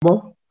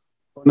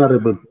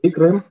Honorable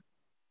Bikram.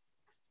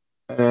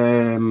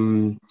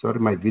 Sorry,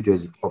 my video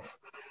is off.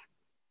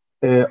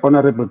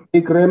 Honorable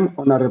Bikram,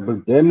 Honorable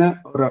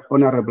Dena, or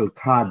Honorable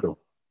Kado.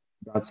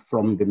 That's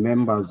from the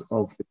members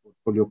of the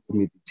Portfolio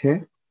Committee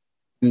Chair.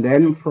 And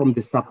then from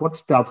the support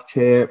staff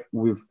chair,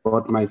 we've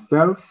got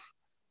myself,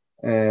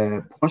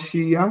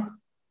 Poshia,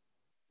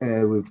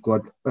 we've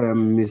got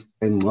Mr.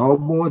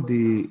 Ngobo,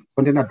 the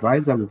content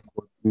advisor, we've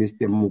got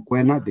Mr.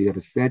 Mukwena, the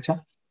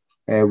researcher.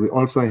 We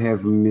also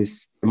have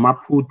Ms.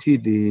 Maputi,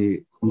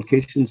 the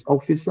communications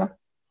officer.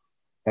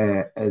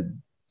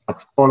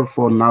 That's all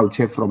for now,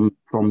 Chair, from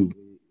the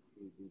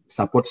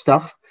support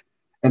staff.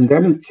 And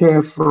then,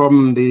 Chair,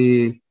 from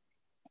the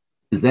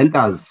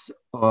presenters,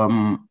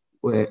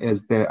 as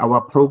per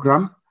our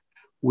program,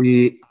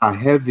 we are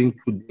having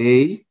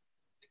today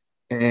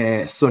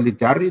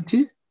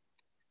Solidarity.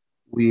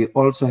 We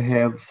also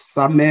have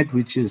SAMED,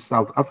 which is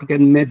South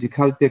African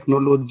Medical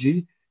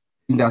Technology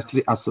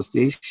Industry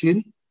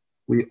Association.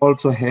 We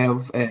also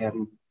have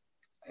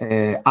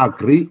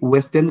Agri,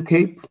 Western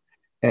Cape,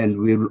 and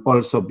we will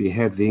also be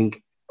having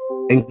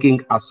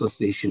Banking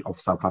Association of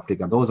South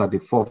Africa. Those are the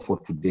four for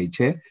today,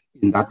 Chair,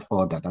 in that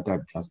order that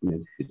I've just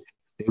mentioned.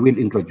 They will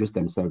introduce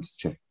themselves,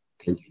 Chair.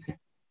 Thank you.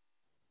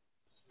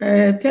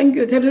 Thank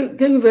you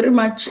very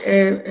much,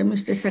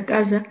 Mr.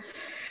 Sakaza.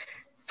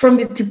 From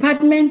the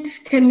department,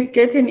 can we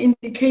get an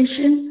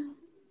indication?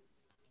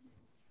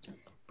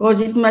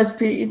 Because it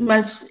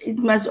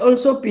must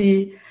also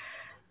be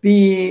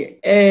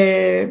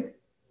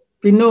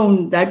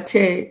known that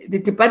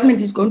the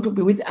department is going to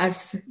be with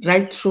us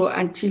right through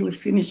until we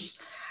finish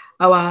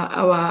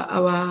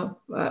our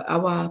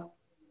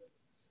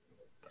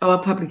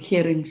public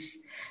hearings.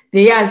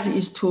 Theirs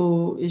is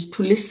to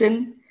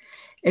listen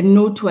and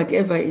note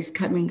whatever is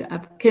coming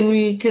up. Can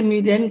we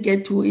then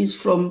get who is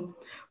from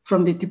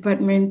the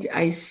department?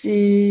 I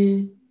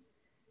see.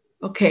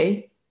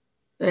 Okay,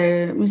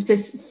 Mr.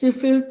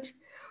 Seafield,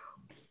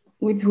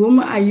 with whom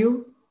are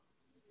you?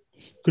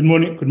 Good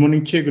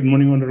morning, Chair. Good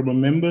morning, honourable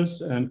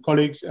members and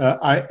colleagues.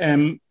 I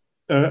am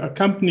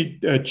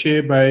accompanied,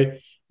 Chair,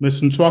 by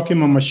Ms. Nswaki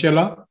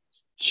Mamashela.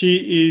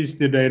 She is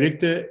the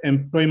Director,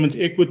 Employment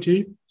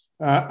Equity.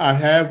 I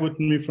have with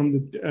me from the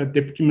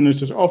Deputy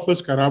Minister's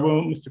Office,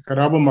 Mr.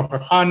 Karabo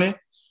Makakane,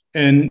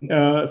 and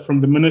from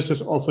the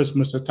Minister's Office,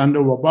 Mr.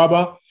 Tando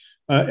Wababa,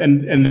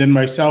 and then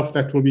myself,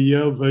 that will be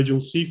here, Virgil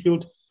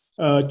Seafield.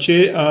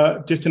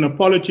 Chair, just an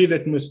apology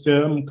that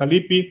Mr.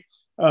 Mkalipi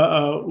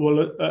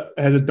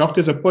has a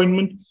doctor's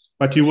appointment,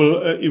 but he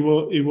will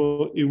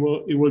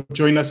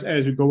join us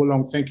as we go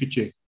along. Thank you,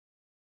 Chair.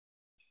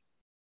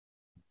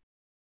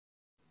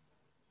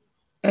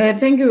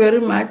 Thank you very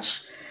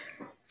much.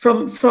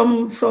 From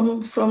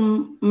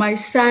my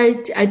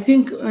side, I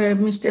think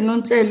Mr.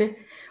 Nontsele,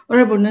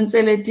 Honorable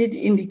Nontsele, did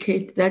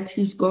indicate that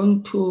he's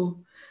going to.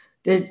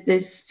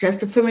 There's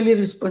just a family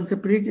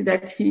responsibility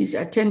that he is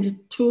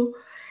attended to.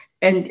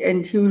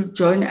 And he will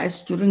join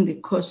us during the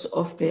course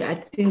of I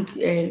think,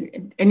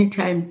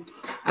 anytime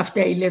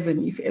after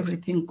 11, if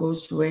everything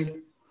goes well.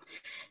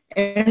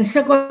 And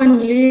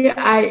secondly,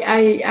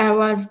 I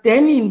was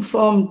then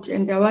informed,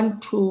 and I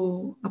want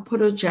to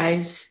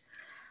apologize.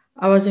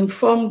 I was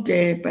informed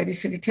by the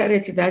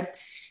Secretariat that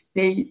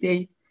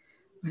they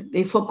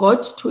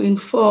forgot to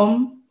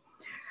inform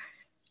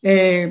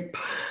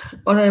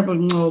Honorable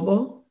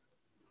Ngobo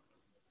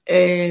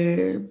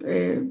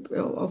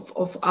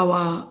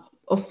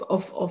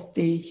of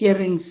the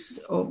hearings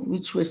of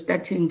which were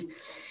starting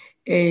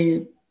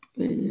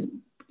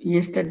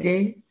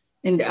yesterday,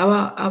 and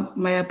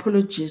my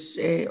apologies,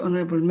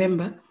 honourable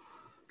member.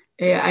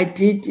 I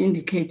did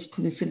indicate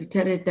to the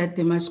Secretariat that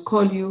they must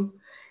call you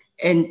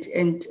and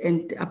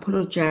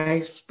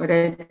apologize, but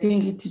I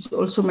think it is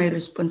also my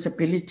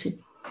responsibility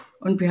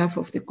on behalf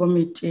of the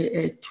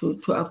committee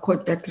to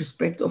accord that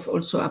respect of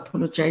also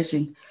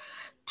apologizing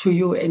to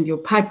you and your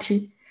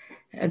party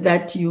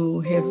that you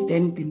have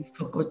then been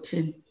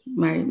forgotten.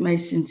 My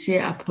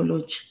sincere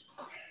apology.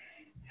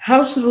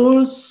 House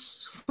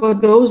rules for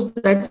those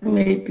that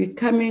may be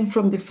coming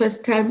from the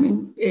first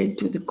time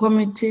to the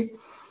committee.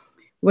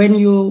 When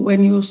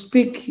you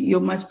speak, you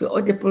must be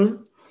audible.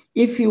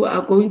 If you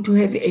are going to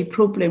have a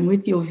problem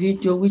with your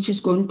video, which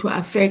is going to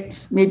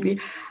affect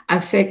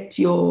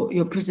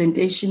your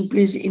presentation,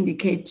 please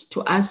indicate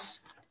to us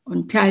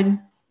on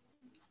time.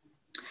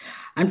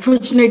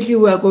 Unfortunately,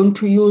 we are going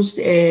to use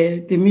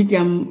the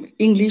medium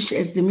English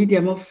as the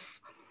medium of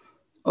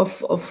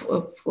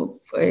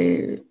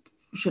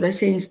should I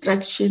say,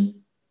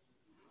 instruction,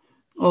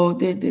 or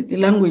the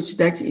language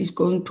that is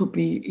going to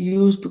be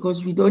used,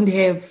 because we don't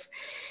have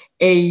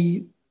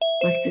an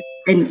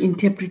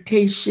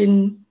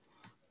interpretation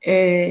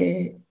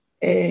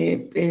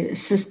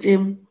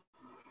system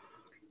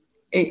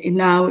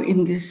now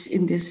in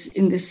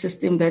this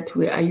system that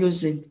we are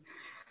using.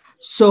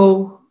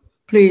 So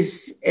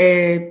please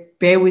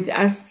bear with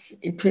us.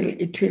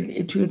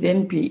 It will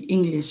then be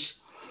English.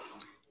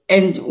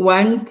 And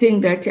one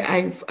thing that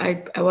I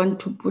want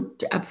to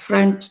put up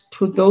front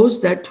to those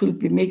that will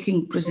be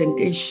making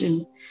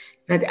presentation,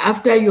 that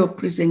after your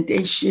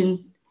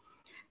presentation,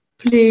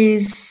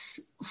 please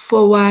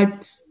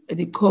forward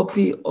the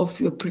copy of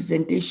your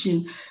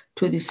presentation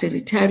to the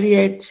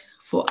Secretariat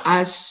for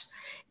us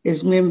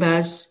as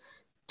members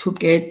to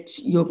get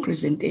your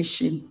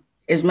presentation.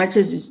 As much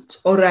as it's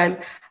oral,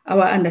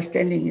 our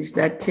understanding is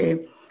that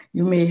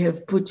you may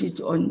have put it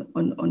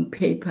on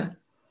paper.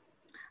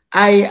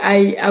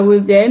 I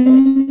will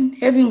then,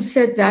 having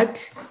said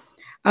that,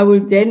 I will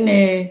then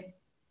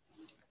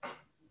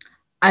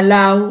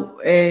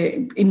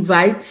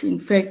invite, in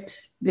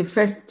fact, the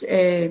first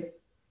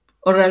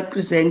oral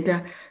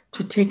presenter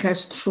to take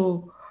us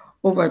through.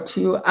 Over to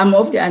you. I'm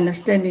of the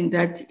understanding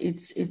that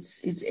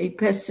it's a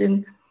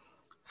person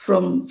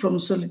from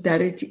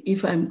Solidarity,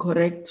 if I'm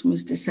correct,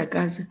 Mr.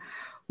 Sakaza.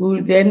 We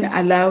will then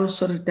allow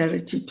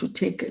Solidarity to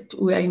take it.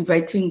 We are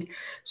inviting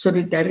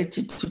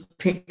Solidarity to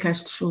take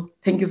us through.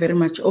 Thank you very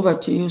much. Over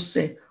to you,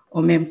 sir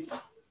or ma'am.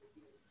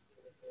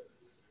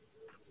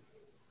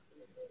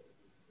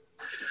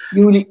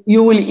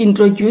 You will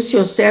introduce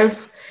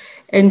yourself,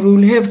 and we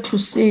will have to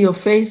see your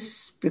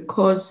face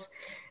because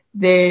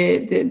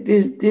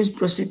these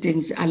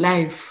proceedings are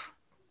live.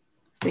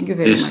 Thank you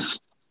very much.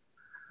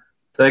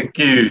 Thank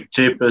you,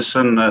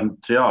 Chairperson,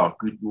 and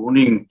good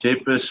morning,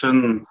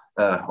 Chairperson,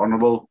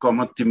 honourable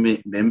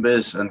committee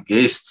members and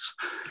guests.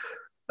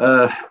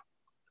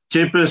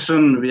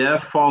 Chairperson, we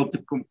have filed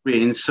a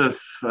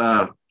comprehensive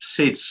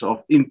sets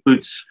of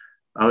inputs.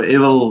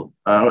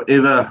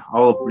 However,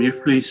 I'll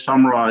briefly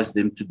summarise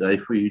them today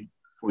for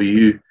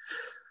you.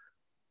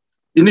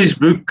 In his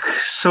book,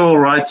 Civil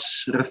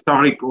Rights,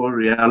 Rhetoric or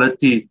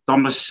Reality,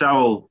 Thomas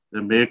Sowell, the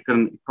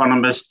American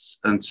economist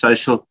and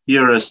social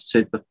theorist,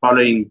 said the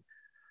following: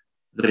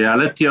 the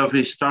reality of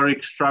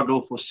historic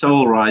struggle for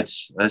civil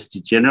rights has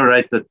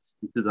degenerated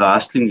into the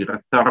hustling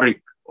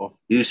rhetoric of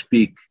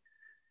newspeak.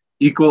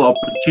 Equal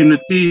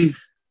opportunity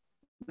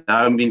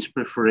now means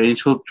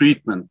preferential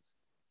treatment.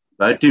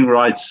 Voting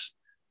rights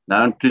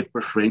now include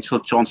preferential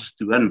chances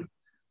to win.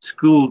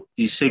 School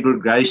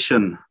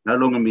desegregation no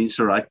longer means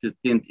the right to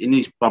attend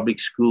any public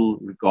school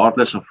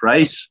regardless of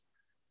race,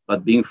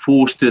 but being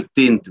forced to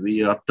attend,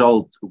 we are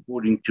told,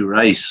 according to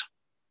race.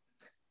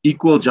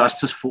 Equal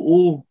justice for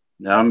all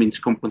now means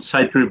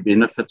compensatory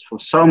benefits for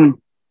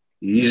some,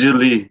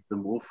 usually the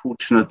more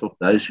fortunate of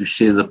those who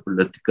share the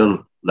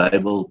political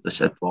label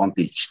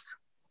disadvantaged.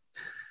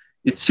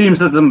 It seems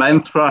that the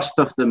main thrust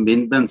of the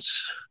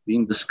amendments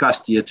being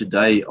discussed here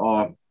today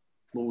are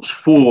Clause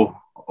 4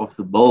 of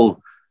the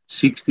bill,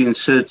 60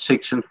 insert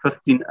Section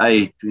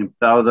 15A, to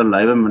empower the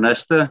Labour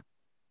Minister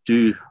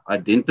to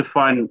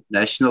identify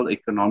national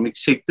economic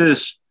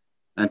sectors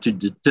and to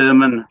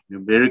determine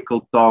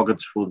numerical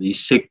targets for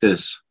these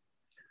sectors.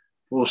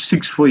 Clause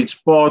 6 for its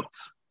part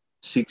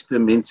seeks to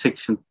amend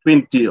Section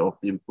 20 of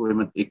the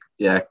Employment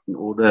Equity Act in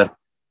order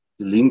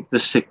to link the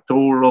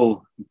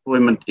sectoral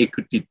employment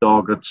equity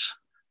targets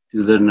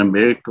to the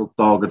numerical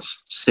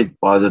targets set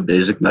by the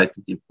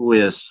designated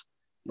employers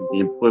in the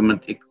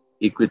employment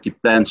equity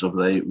plans of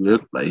the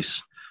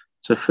workplace.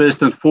 So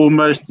first and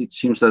foremost, it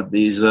seems that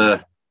there's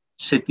a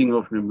setting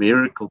of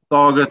numerical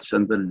targets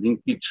and the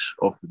linkage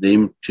of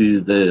them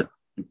to the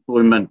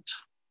employment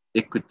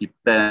equity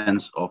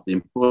plans of the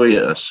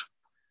employers.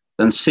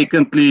 Then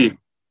secondly,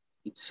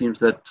 it seems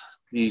that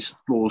at least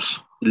Clause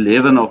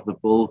 11 of the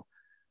bill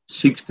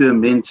seeks to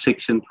amend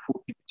Section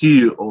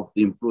 42 of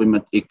the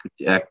Employment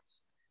Equity Act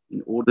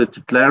in order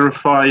to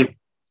clarify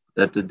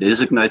that the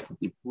designated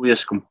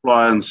employer's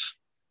compliance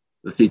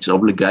with its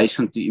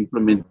obligation to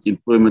implement the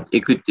Employment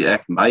Equity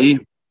Act may,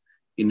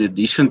 in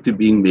addition to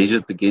being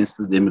measured against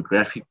the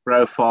demographic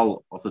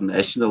profile of the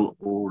national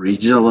or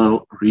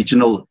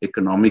regional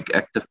economic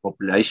active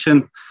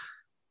population,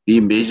 be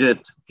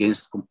measured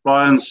against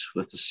compliance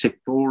with the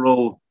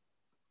sectoral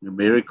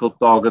numerical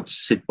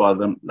targets set by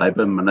the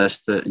Labour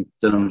Minister in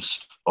terms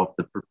of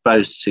the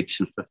proposed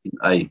Section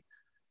 15A.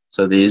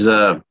 So there's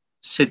a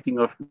setting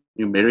of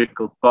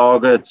numerical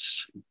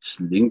targets. It's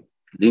linked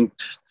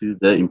to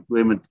the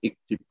employment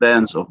equity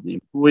plans of the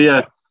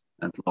employer.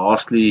 And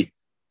lastly,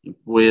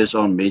 employers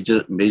are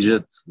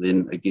measured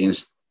then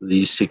against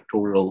these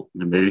sectoral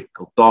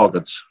numerical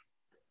targets.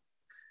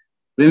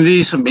 When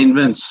these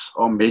amendments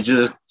are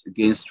measured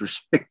against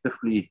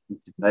respectively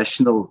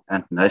international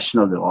and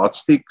national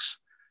yardsticks,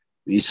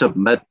 we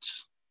submit,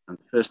 and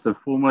first and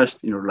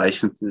foremost in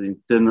relation to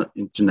the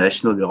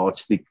international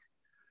yardstick,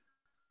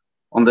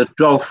 on the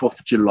 12th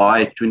of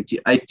July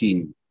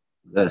 2018,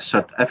 the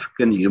South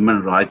African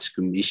Human Rights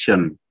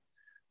Commission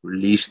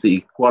released the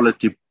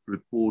Equality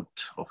Report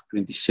of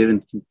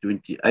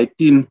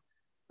 2017-2018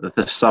 with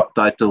the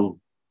subtitle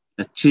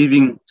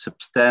Achieving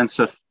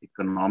Substantive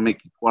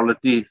Economic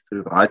Equality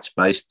Through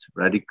Rights-Based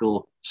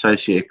Radical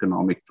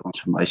Socioeconomic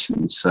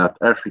Transformation in South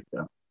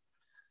Africa.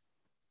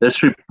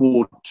 This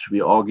report,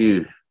 we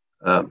argue,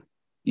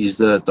 is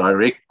the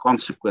direct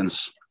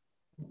consequence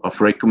of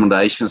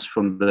recommendations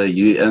from the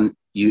UN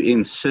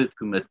CERT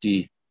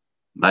Committee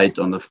made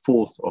on the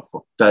 4th of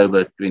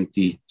October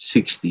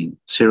 2016.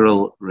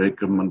 Several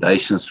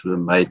recommendations were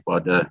made by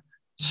the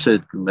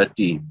CERT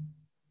Committee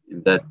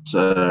in that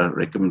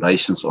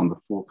recommendations on the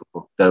 4th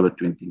of October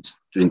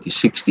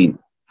 2016.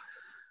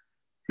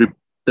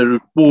 The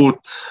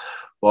report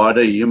by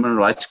the Human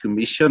Rights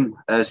Commission,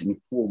 as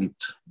informed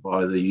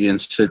by the UN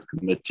CERT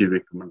Committee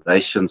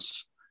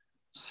recommendations,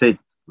 said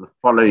the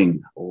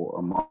following, or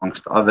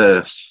amongst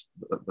others,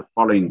 the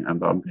following,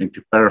 and I'm going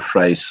to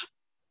paraphrase.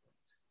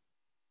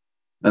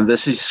 And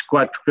this is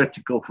quite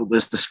critical for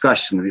this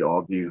discussion, we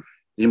argue.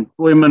 The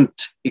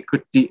Employment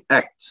Equity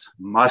Act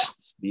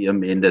must be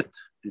amended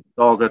to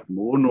target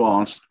more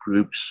nuanced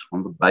groups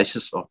on the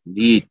basis of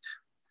need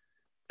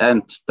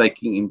and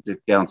taking into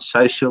account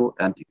social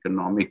and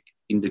economic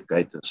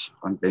indicators.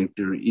 I'm going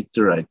to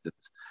reiterate it.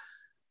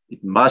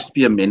 It must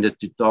be amended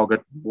to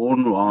target more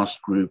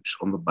nuanced groups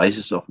on the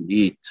basis of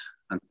need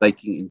and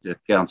taking into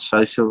account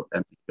social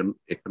and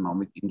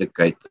economic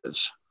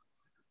indicators.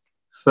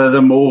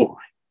 Furthermore,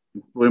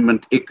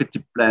 employment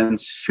equity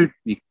plans should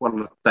be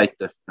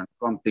qualitative and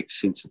context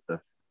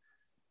sensitive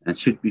and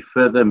should be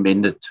further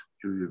amended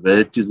to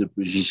revert to the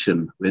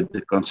position where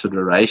the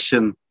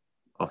consideration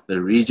of the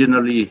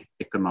regionally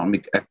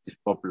economic active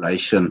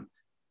population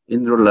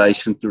in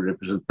relation to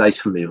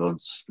representation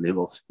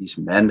levels is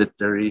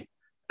mandatory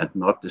and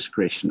not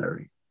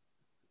discretionary.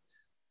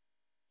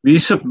 We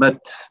submit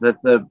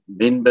that the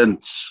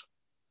amendments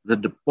the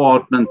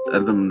department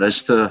and the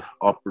minister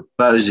are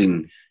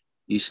proposing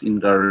is in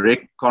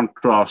direct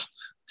contrast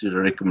to the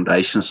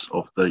recommendations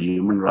of the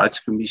Human Rights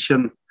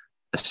Commission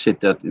as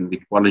set out in the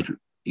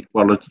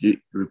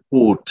Equality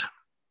Report,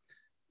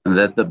 and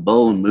that the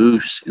bill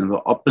moves in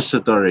the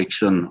opposite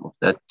direction of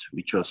that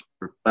which was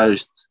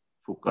proposed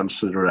for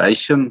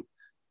consideration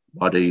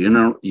by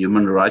the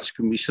Human Rights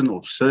Commission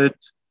of CERT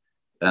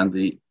and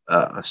the,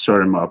 the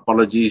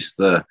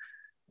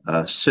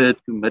CERT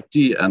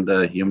Committee and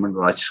the Human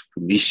Rights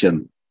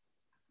Commission.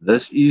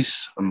 This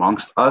is,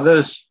 amongst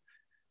others,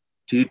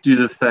 due to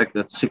the fact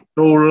that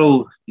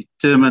sectoral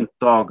determined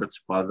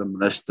targets by the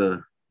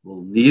minister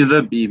will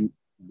neither be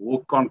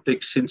more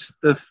context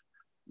sensitive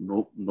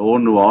nor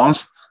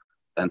nuanced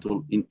and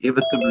will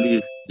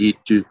inevitably lead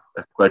to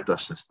a quota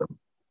system.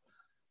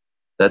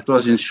 That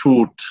was, in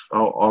short,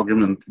 our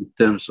argument in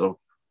terms of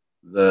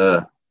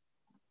the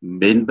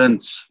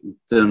amendments, in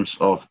terms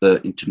of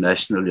the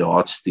international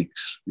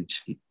yardsticks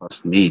which it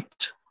must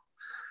meet.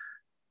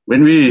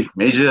 When we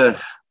measure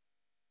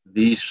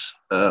these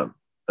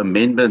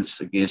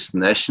amendments against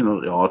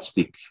national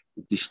yardstick,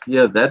 it is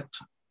clear that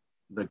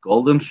the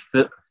golden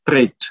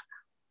thread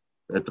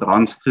that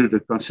runs through the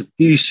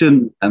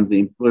Constitution and the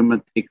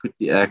Employment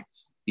Equity Act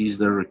is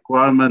the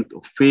requirement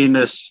of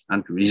fairness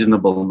and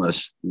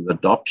reasonableness in the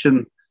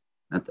adoption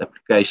and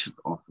application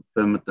of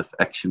affirmative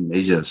action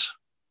measures.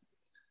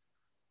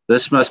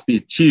 This must be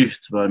achieved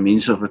by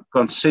means of a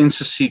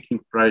consensus-seeking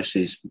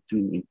process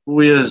between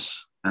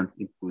employers and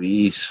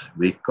employees,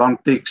 where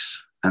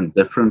context and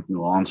different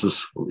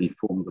nuances will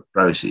inform the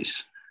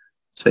process.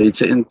 So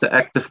it's an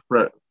interactive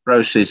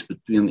process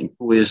between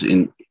employers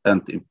and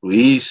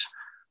employees.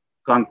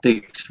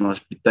 Context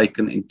must be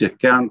taken into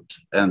account,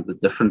 and the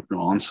different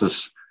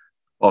nuances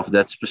of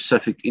that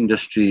specific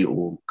industry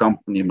or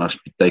company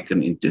must be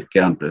taken into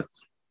account with.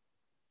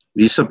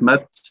 We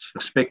submit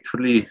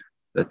respectfully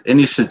that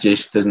any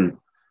suggestion,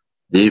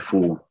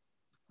 therefore,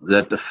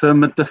 that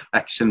affirmative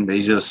action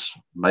measures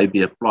may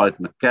be applied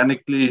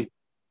mechanically,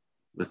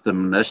 with the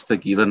minister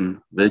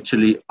given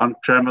virtually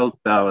untrammeled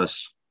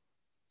powers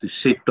to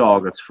set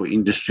targets for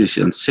industries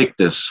and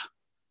sectors,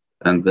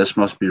 and this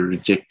must be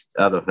rejected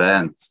out of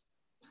hand.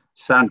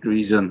 Sound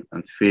reason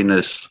and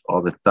fairness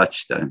are the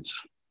touchstones.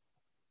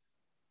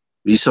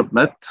 We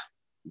submit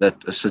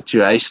that a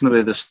situation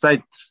where the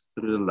state,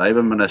 through the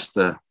Labour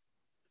Minister,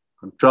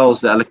 controls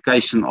the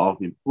allocation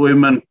of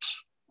employment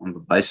on the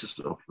basis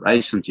of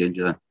race and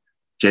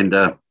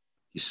gender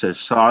is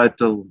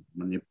societal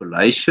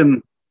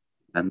manipulation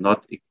and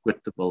not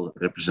equitable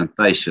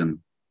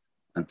representation,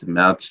 and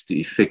amounts to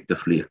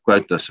effectively a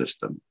quota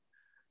system.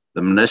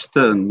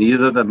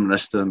 Neither the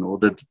minister nor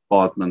the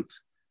department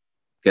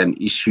can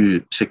issue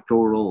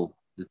sectoral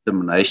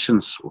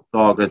determinations or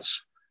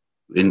targets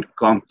when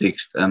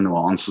context and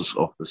nuances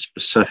of the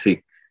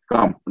specific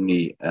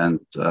company and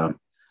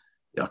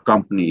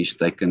company is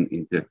taken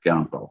into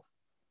account of.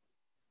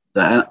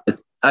 The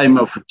aim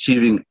of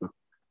achieving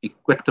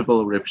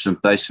equitable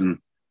representation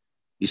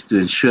is to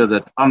ensure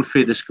that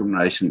unfair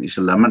discrimination is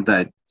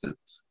eliminated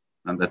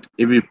and that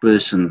every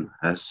person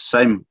has the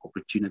same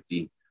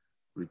opportunity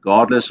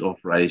regardless of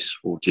race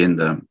or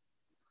gender.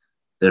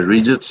 The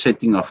rigid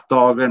setting of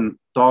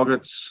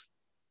targets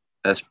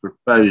as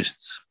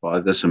proposed by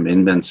this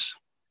amendments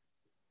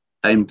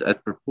aimed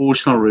at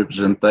proportional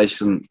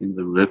representation in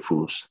the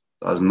workforce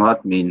does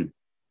not mean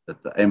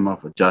that the aim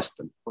of a just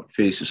and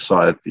fair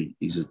society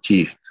is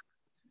achieved.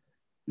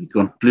 We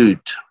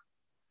conclude,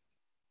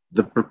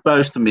 the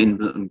proposed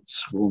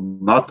amendments will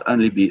not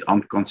only be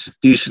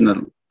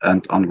unconstitutional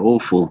and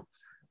unlawful,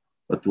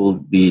 but will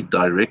be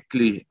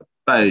directly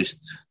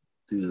opposed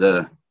to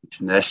the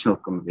International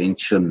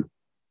Convention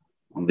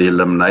on the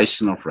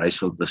Elimination of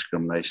Racial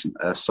Discrimination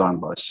as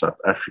signed by South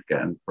Africa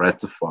and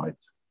ratified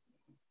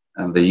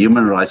and the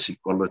human rights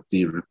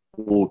equality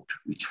report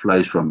which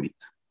flows from it.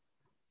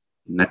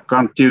 In a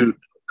country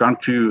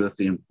with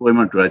the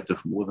employment rate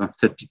of more than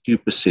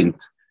 32%,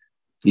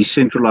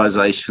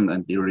 decentralization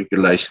and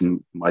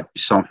deregulation might be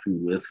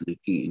something worth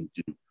looking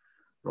into,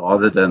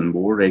 rather than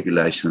more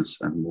regulations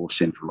and more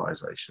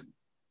centralization.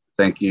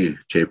 Thank you,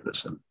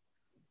 Chairperson.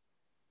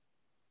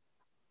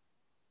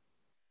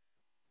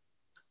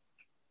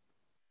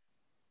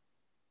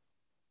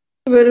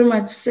 Thank you very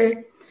much,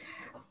 sir.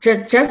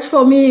 Just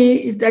for me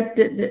is that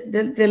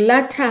the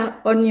latter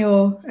on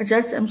your,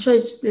 I'm sure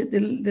it's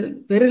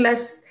the very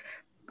last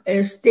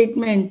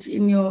statement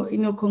in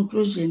your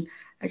conclusion.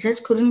 I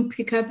just couldn't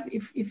pick up.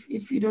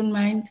 If you don't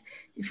mind,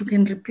 if you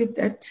can repeat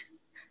that.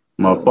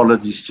 My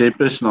apologies,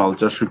 Chairperson. I'll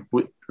just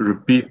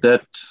repeat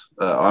that.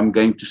 I'm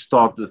going to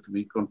start with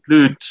we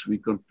conclude.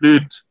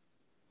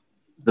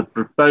 The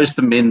proposed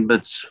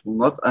amendments will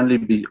not only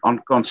be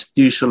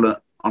unconstitutional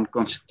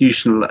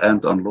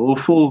and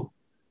unlawful,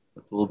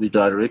 but will be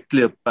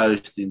directly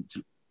opposed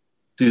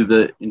to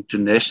the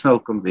International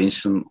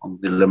Convention on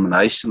the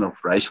Elimination of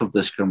Racial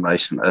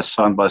Discrimination as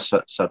signed by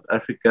South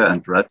Africa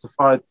and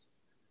ratified,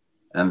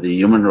 and the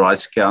Human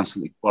Rights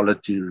Council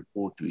Equality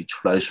Report which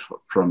flows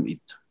from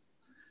it.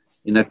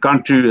 In a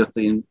country with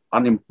an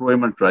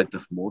unemployment rate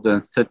of more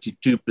than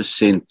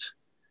 32%,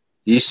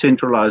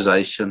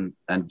 decentralization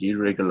and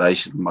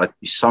deregulation might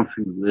be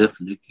something worth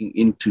looking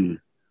into,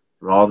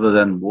 rather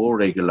than more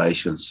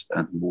regulations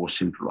and more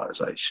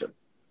centralization.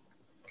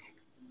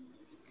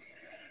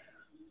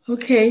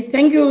 Okay,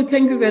 thank you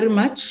very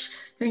much.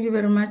 Thank you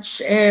very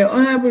much.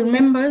 Honorable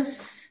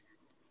members,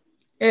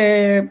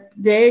 there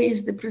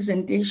is the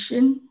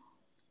presentation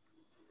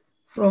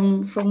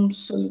from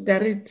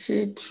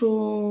Solidarity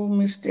through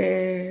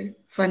Mr.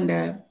 Van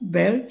der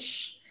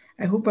Belch.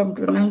 I hope I'm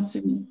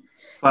pronouncing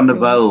Van der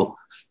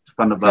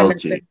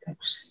Belch.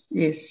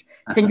 Yes,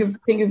 thank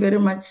you very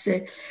much,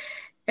 sir.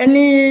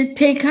 Any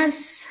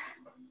takers?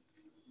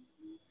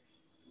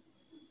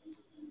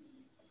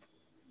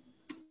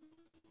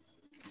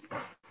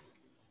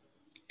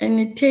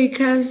 Any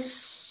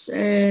takers?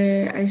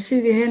 I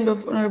see the hand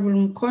of Honorable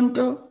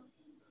Mkonto.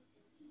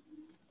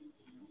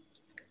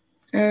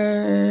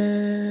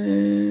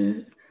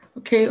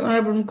 Okay,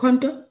 Honorable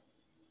Mkonto.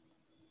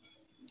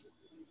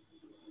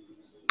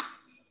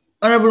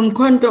 Honorable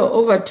Mkonto,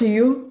 over to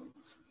you.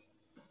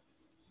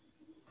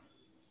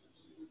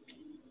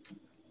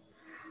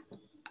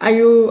 Are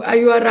you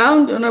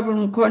around,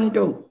 Honorable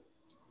Mkonto?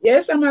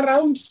 Yes, I'm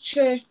around,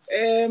 Chair,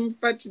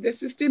 but the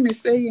system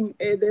is saying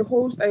the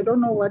host, I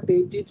don't know what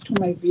they did to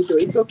my video.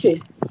 It's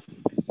okay.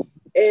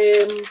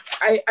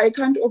 I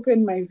can't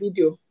open my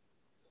video.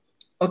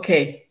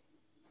 Okay.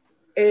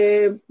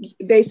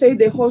 They say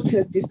the host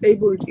has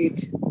disabled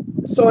it.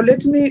 So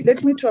let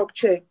me talk,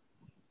 Chair.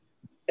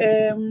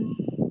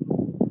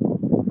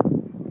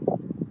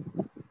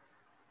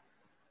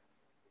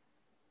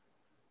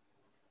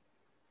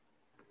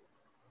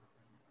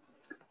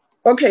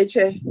 Okay,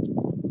 Chair.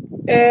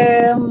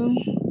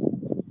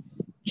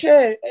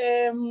 Chair,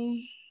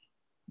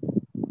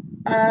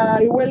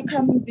 I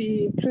welcome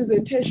the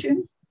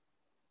presentation,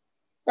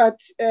 but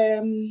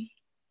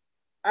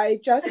I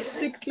just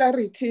seek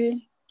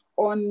clarity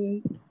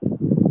on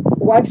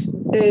what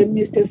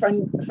Mr.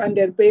 Van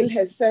der Bijl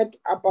has said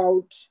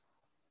about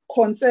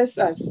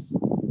consensus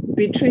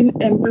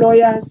between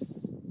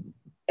employers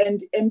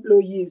and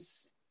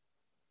employees.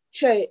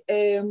 Chair,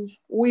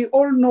 we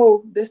all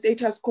know the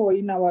status quo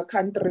in our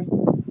country.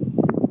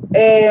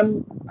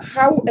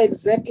 How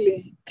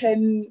exactly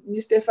can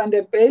Mr. Van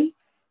der Bijl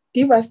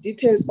give us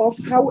details of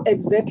how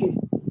exactly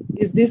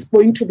is this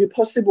going to be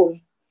possible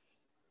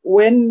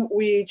when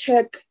we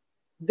check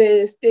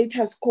the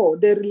status quo,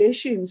 the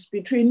relations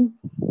between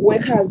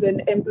workers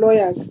and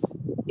employers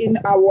in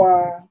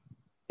our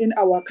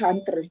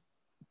country?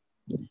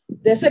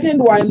 The second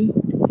one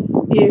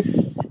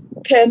is,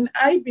 can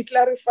I be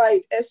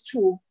clarified as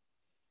to,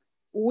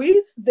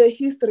 with the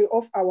history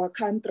of our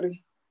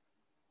country,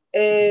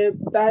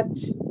 that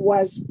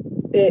was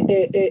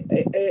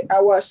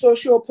our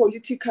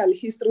socio-political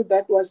history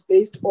that was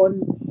based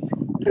on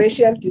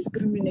racial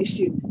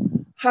discrimination,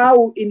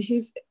 how, in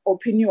his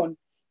opinion,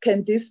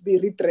 can this be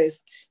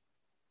redressed?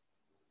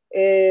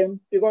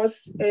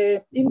 Because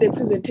in the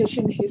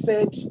presentation, he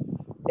said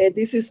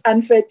this is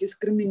unfair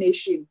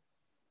discrimination.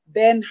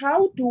 Then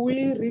how do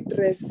we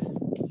redress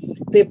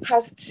the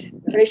past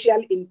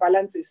racial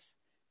imbalances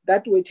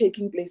that were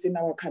taking place in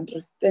our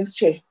country? Thanks,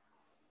 Chair.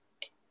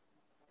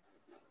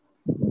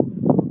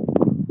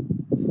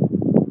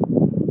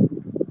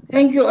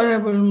 Thank you,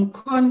 Honorable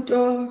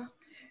Mkonto.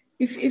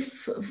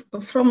 If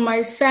from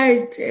my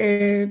side,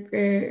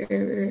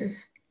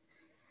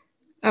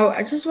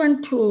 I just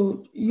want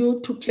you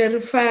to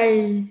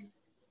clarify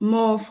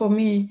more for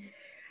me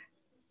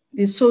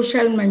the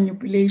social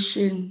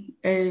manipulation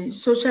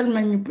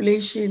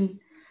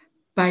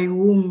by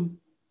whom,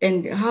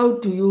 and how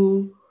do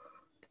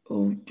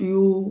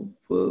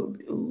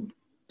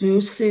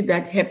you see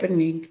that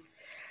happening?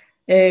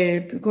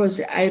 Because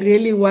I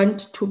really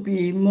want to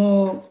be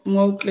more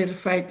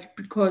clarified,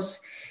 because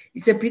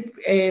it's a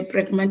bit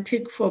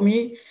pragmatic for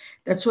me.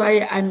 That's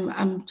why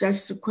I'm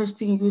just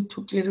requesting you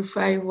to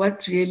clarify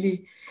what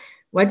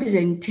is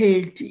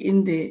entailed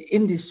in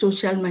the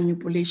social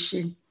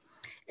manipulation.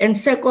 And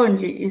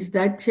secondly, is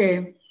that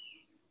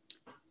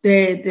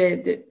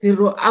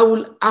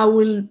I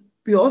will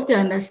be of the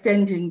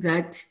understanding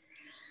that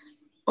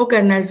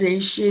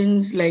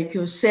organizations like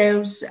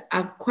yourselves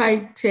are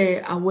quite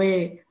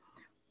aware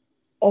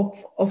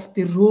of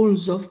the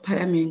rules of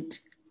Parliament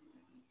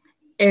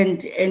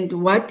and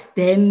what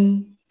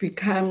then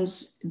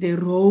becomes the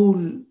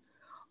role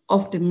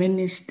of the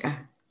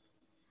minister.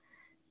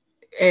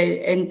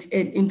 And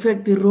in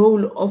fact, the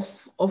role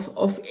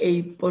of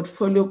a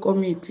portfolio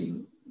committee,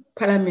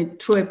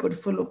 Parliament through a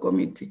portfolio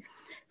committee,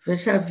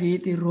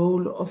 vis-a-vis the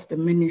role of the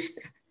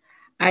minister.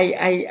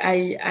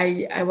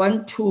 I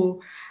want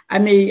to. I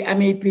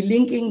may be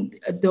linking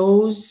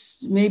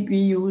those. Maybe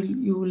you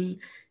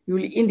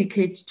will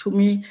indicate to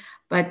me.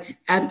 But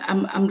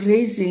I'm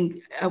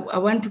raising. I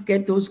want to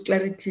get those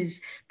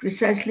clarities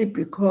precisely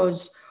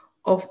because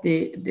of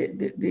the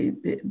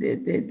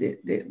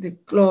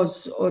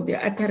clause or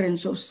the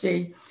utterance of,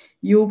 say,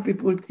 you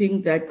people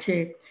think that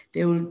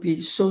there will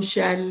be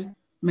social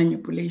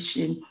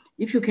manipulation.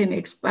 If you can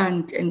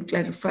expand and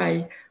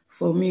clarify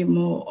for me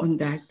more on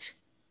that.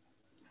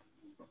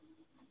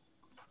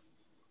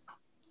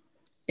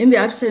 In the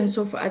absence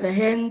of other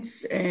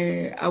hands,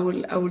 I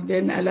will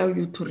then allow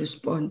you to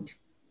respond.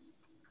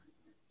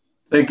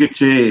 Thank you,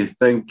 Chair.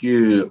 Thank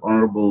you,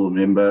 Honourable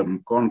Member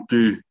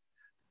Mkontu.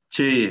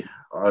 Chair,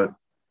 I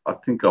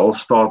think I'll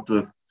start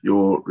with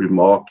your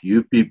remark.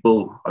 You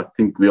people, I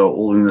think we are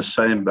all in the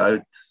same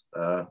boat.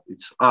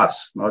 It's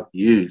us, not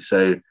you.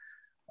 So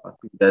I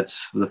think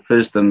that's the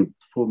first and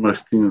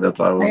foremost thing that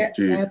I want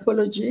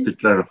to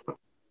clarify.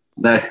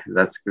 No,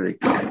 that's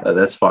correct.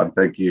 That's fine.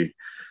 Thank you,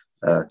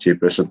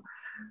 Chairperson.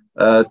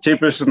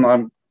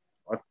 Chairperson,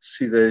 I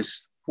see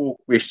there's 4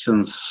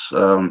 questions.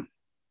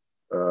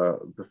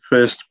 The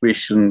first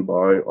question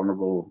by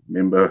Honourable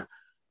Member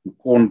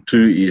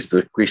Mkontu is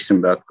the question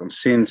about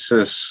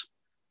consensus.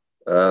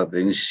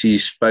 Then she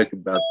spoke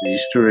about the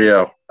history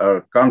of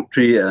our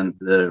country and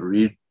the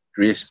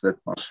redress that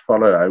must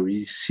follow, how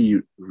we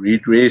see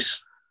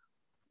redress.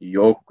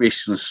 Your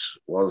questions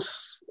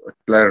was a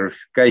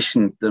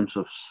clarification in terms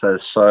of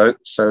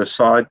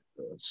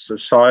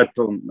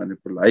societal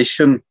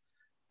manipulation.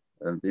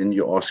 And then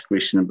you asked a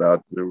question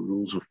about the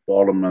rules of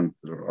Parliament,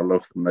 the role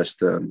of the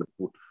Minister and the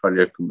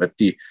Portfolio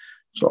Committee.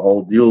 So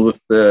I'll deal with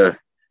the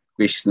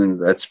question in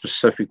that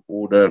specific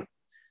order.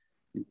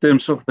 In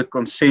terms of the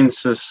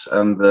consensus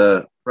and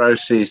the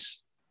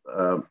process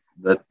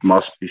that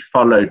must be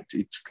followed,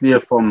 it's clear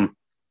from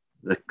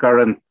the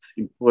current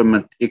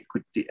Employment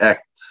Equity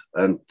Act,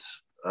 and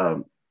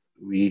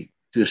we,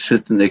 to a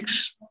certain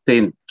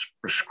extent,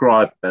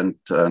 prescribe and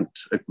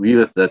agree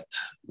with that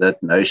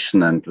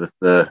notion and with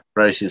the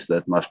process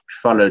that must be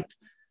followed.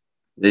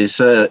 There's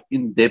an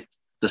in-depth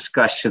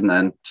discussion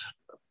and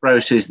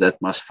process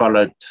that must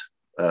follow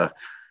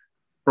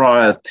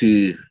prior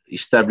to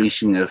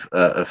establishing a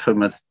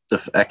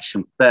affirmative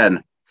action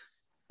plan.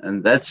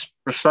 And that's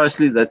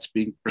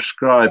being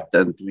prescribed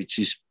and which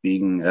is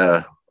being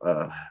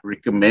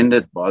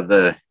recommended by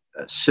the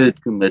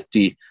CERT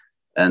committee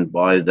and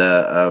by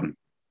the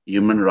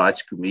Human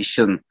Rights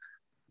Commission,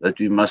 that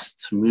we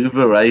must move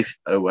away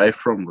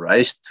from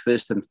race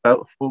first and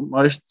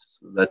foremost,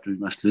 that we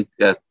must look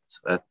at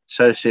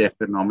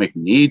socioeconomic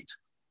need.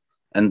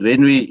 And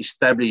when we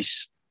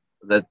establish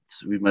that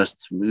we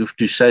must move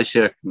to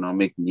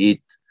socioeconomic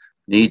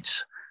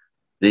needs,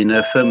 then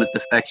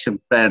affirmative action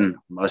plan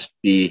must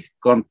be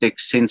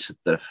context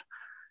sensitive.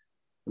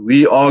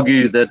 We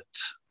argue that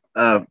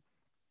there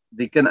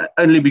can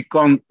only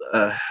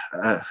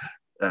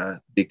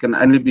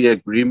be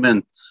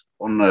agreement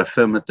on an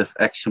affirmative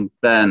action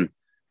plan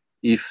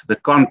if the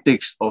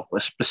context of a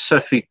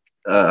specific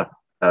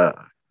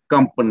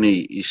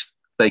company is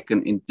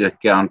taken into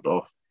account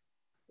of.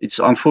 It's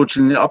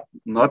unfortunately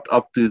not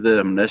up to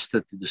the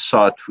minister to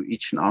decide for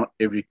each and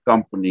every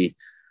company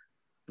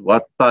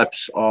what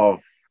types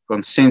of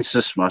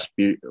consensus must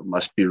be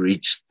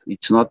reached.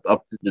 It's not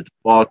up to the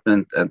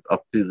department and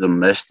up to the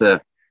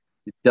minister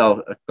to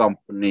tell a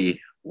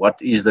company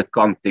what is the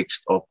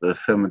context of the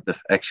affirmative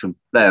action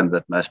plan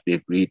that must be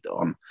agreed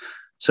on.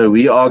 So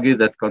we argue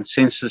that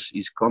consensus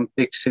is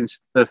context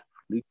sensitive.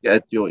 Look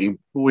at your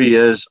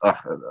employers,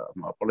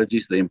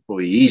 the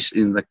employees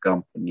in the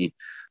company.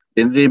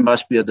 Then there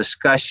must be a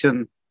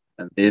discussion,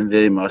 and then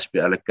there must be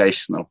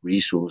allocation of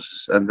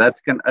resources. And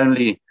that can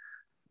only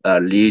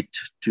lead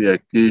to a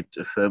good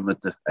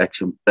affirmative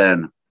action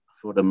plan.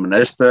 For the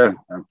minister,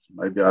 and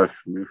maybe I've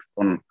moved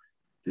on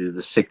to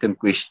the second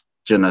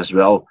question as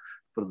well,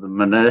 for the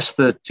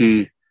minister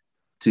to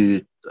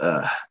take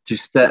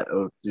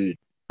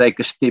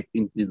a step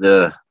into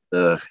the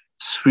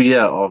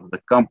sphere of the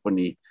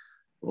company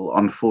will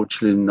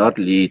unfortunately not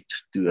lead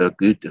to a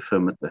good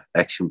affirmative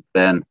action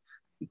plan,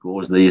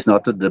 because there is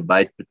not a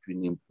debate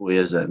between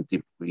employers and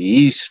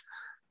employees,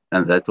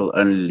 and that will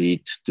only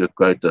lead to a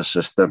quota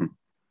system.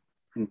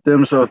 In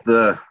terms of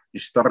the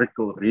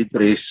historical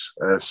redress,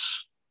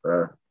 as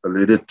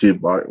alluded to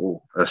by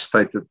or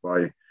stated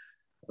by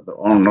the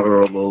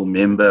Honourable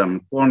Member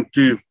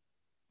Mpontu,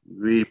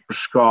 we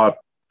prescribe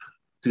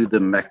to the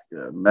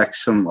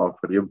maxim of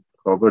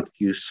Robert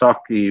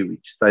Kiyosaki,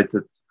 which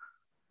stated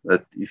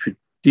that if you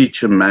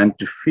teach a man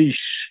to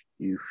fish,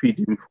 you feed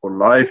him for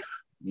life.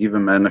 Give a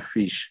man a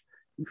fish,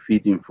 you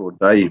feed him for a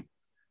day.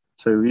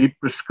 So we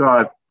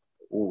prescribe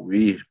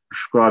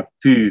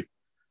to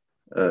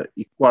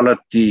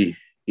equality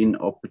in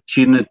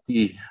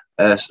opportunity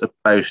as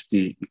opposed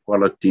to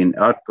equality in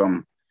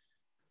outcome.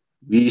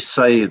 We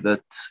say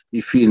that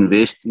if you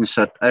invest in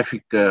South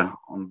Africa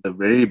on the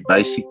very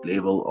basic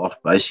level of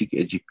basic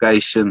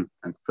education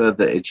and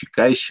further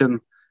education,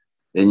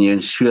 then you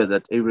ensure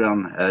that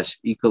everyone has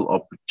equal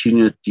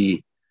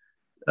opportunity,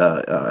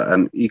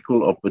 an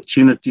equal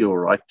opportunity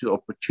or right to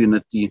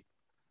opportunity,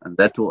 and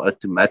that will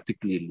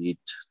automatically lead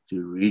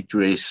to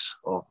redress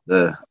of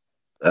the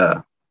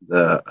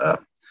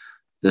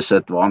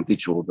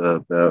disadvantage or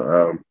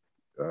the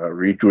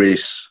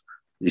redress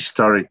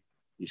historic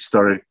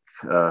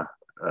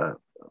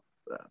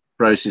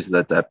process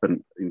that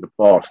happened in the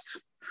past.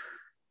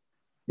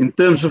 In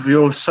terms of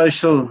your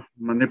social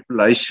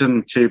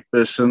manipulation,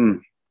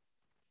 Chairperson,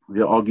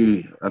 we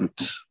argue, and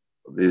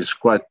there's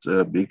quite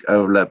a big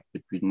overlap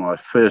between my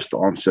first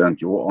answer and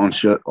your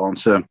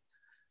answer.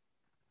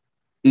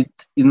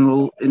 It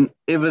will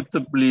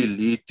inevitably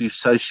lead to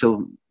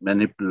social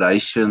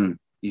manipulation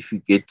if you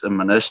get a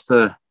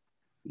minister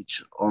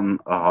which on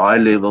a high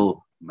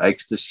level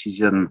makes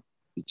decision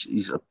which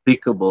is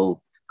applicable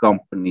to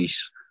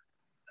companies,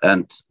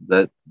 and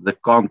that the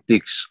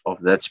context of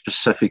that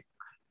specific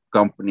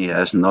company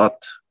has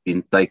not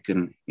been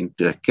taken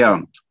into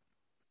account.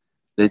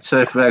 Let's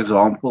say, for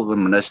example, the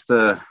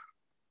minister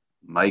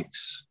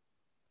makes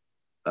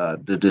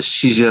the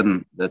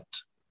decision that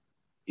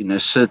in a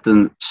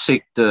certain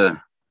sector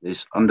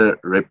there's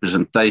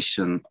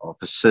underrepresentation of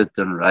a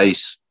certain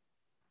race,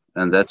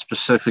 and that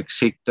specific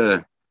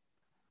sector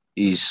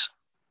is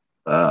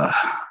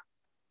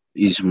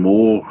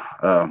more,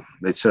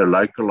 let's say,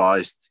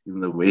 localized in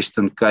the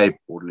Western Cape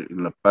or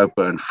in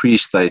Limpopo and Free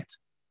State,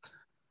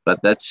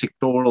 but that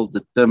sectoral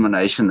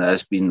determination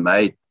has been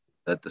made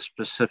that the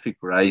specific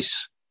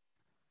race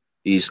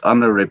is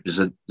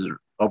underrepresented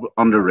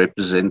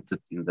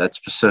in that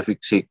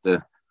specific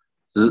sector.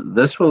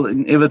 This will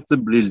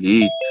inevitably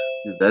lead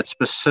to that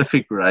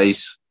specific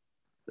race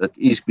that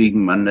is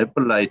being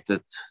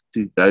manipulated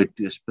to go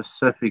to a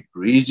specific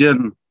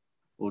region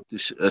or to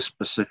a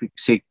specific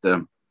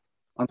sector.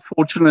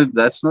 Unfortunately,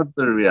 that's not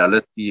the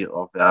reality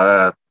of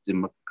our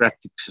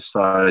democratic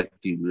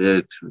society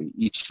works, where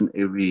each and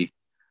every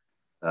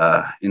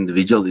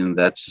individual in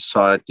that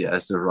society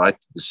has the right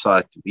to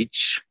decide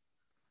which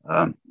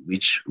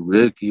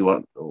work he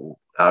wants or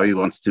how he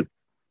wants to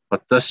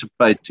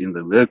participate in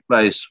the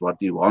workplace, what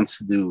he wants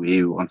to do, where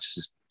he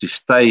wants to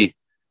stay,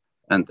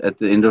 and at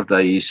the end of the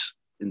day, his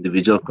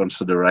individual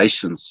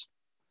considerations.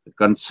 The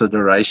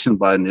consideration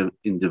by an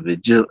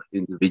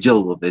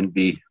individual will then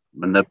be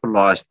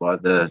monopolized by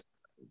the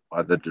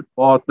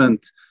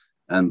department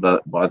and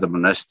by the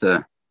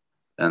minister,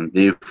 and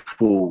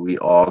therefore we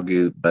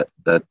argue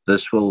that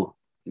this will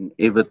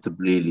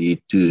inevitably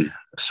lead to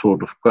a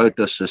sort of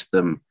quota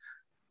system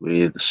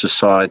where the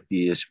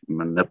society is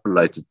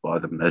manipulated by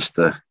the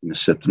minister in a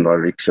certain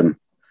direction.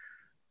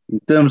 In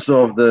terms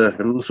of the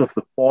rules of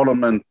the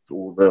parliament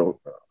or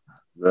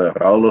the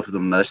role of the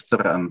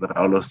minister and the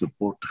role of the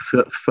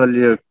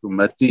portfolio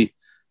committee,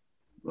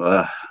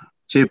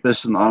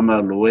 Chairperson, I'm a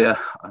lawyer.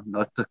 I'm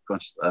not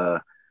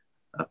a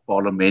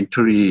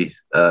parliamentary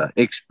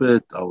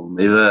expert. I will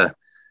never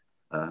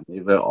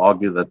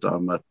argue that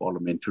I'm a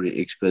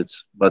parliamentary expert,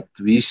 but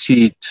we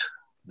see it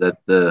that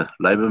the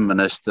Labour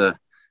Minister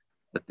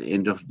at the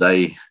end of the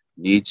day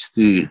needs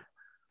to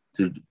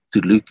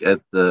look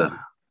at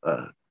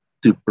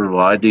to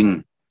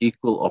providing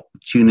equal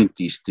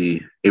opportunities to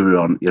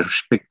everyone,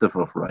 irrespective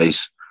of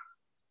race,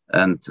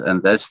 and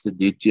that's the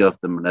duty of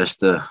the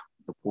minister.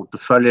 The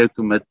portfolio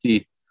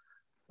committee,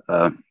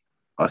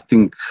 I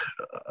think,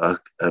 a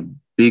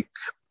big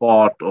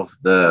part of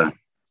the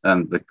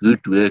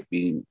good work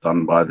being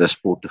done by this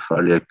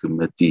portfolio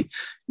committee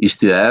is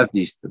to have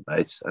these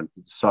debates and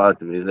to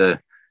decide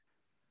whether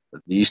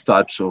these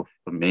types of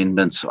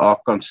amendments are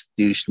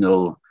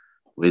constitutional,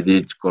 whether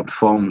it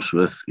conforms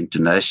with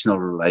international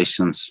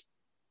relations.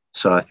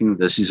 So I think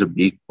this is a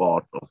big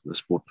part of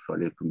this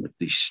portfolio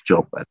committee's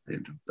job at the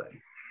end of the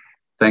day.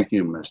 Thank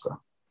you, Minister.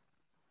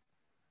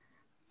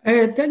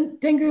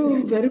 Thank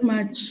you very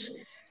much.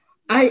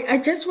 I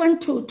just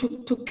want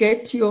to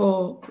get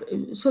your,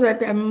 so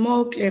that I'm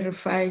more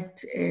clarified,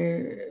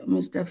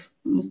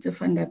 Mr.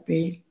 Van der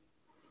Bijl,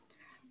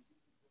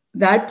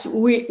 that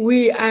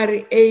we are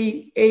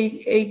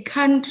a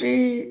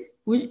country.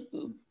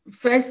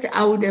 First,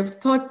 I would have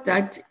thought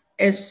that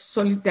as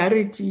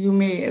solidarity, you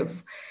may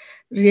have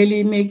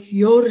really make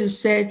your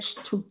research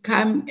to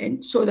come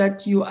and so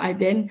that you are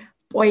then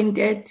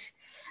pointed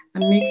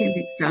and make an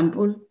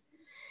example.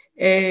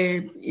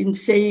 in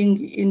saying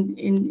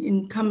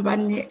in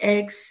Company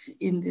X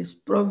in this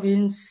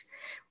province,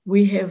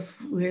 we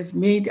have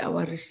made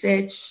our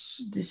research.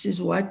 That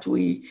is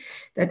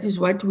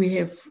what we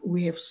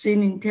have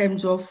seen in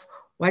terms of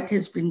what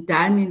has been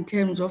done in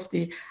terms of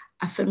the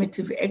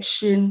affirmative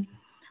action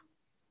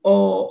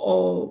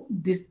or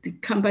the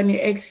Company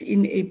X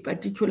in a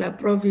particular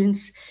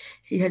province.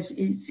 He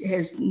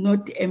has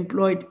not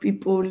employed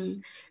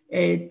people,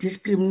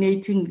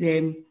 discriminating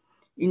them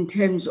in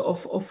terms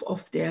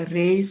of their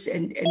race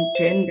and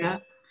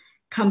gender.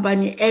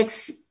 Company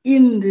X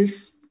in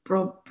this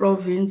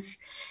province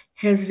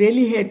has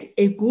really had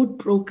a good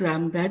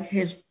program that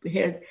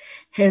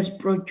has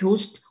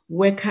produced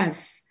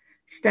workers.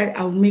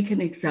 I'll make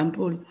an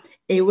example.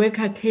 A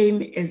worker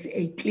came as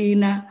a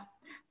cleaner,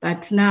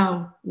 but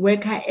now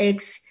worker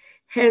X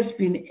has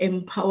been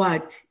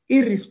empowered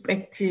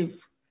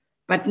irrespective.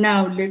 But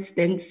now let's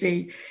then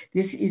say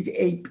this is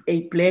a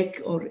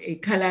black or a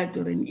colored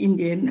or an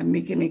Indian. I'll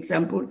make an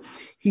example.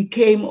 He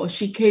came or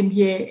she came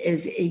here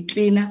as a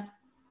cleaner.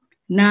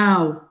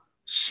 Now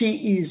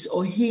she is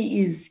or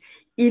he is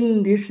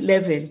in this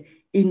level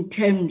in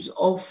terms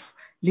of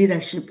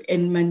leadership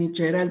and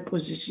managerial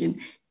position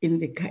in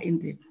the.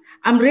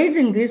 I'm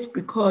raising this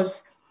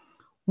because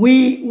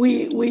we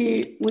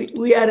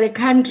are a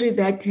country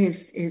that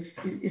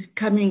is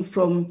coming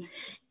from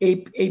a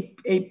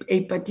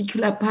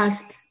particular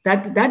past.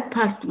 That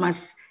past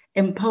must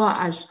empower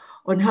us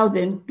on how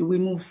then do we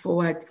move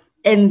forward.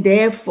 And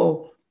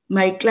therefore,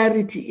 my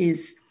clarity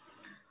is: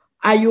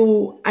 are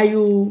you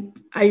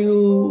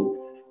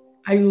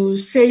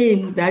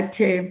saying that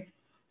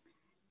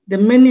the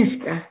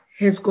minister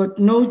has got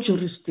no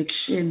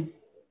jurisdiction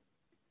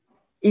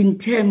in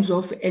terms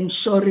of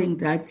ensuring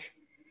that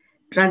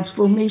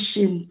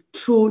transformation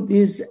through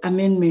these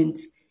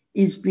amendments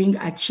is being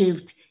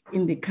achieved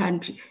in the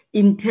country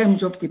in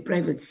terms of the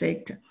private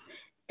sector?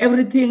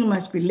 Everything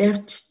must be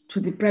left to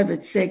the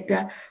private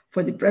sector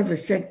for the private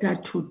sector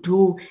to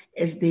do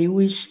as they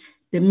wish.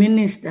 The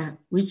minister,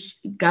 which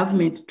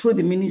government through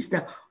the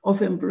Minister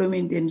of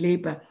Employment and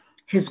Labor,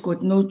 has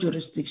got no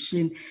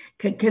jurisdiction.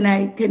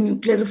 Can you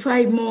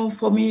clarify more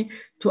for me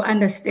to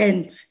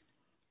understand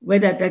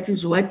whether that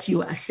is what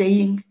you are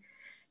saying,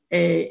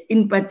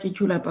 in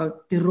particular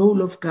about the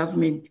role of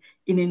government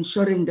in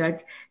ensuring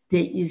that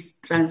there is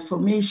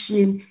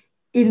transformation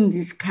in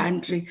this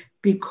country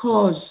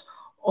because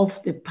of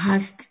the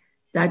past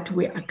that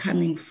we are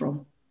coming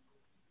from,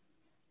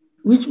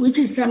 which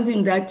is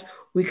something that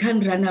we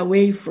can't run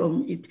away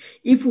from it.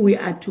 If we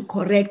are to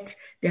correct,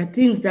 there are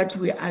things that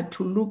we are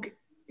to look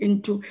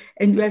into.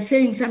 And you are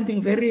saying something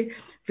very,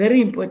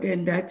 very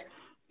important, that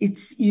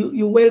it's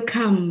you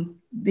welcome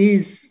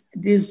these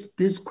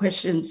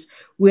questions.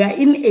 We are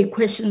in a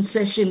question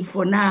session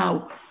for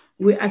now.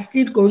 We are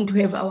still going to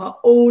have our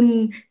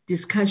own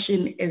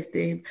discussion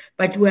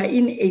but we are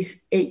in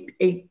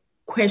a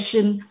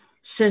question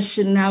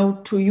session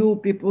now to you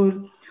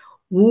people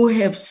who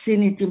have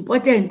seen it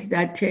important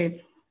that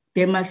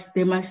they must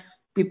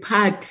be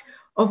part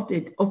of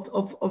these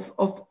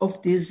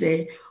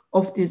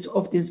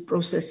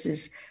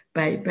processes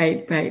by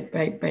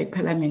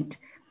Parliament.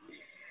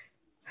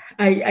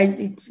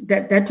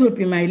 That will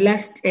be my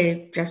last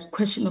just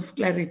question of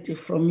clarity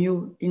from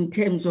you in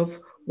terms of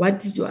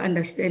what is your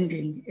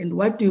understanding and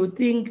what do you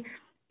think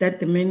that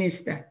the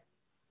minister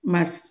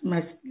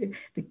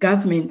the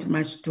government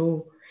must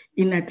do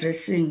in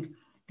addressing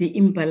the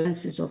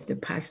imbalances of the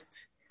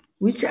past,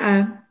 which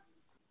are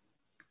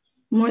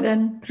more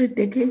than 3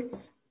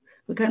 decades.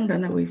 We can't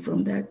run away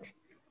from that.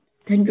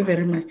 Thank you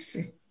very much,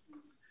 sir.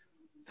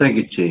 Thank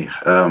you, Chair.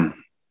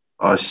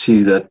 I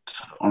see that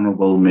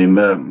Honourable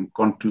Member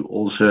Mkontu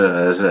also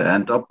has a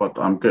hand up, but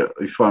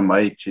if I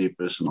may,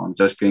 Chairperson, I'm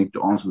just going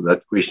to answer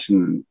that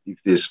question.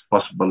 If there's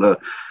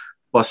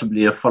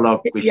possibly a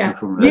follow-up question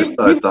from this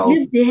side.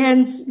 Leave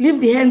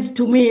the hands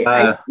to me.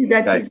 I see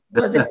that okay. It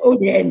was an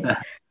old hand.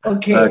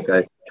 Okay.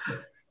 Okay.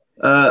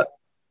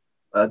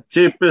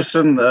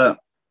 Chairperson,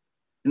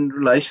 in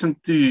relation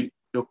to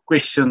your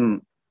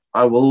question,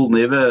 I will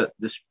never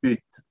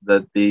dispute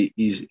that there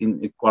is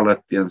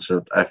inequality in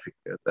South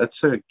Africa.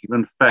 That's a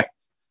given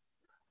fact.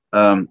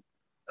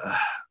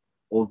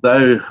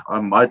 Although I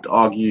might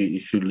argue,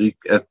 if you look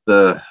at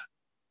the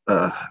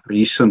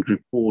recent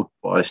report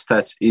by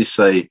Stats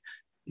SA,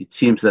 it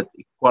seems that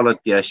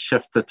equality has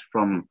shifted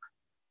from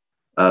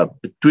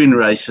between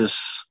races,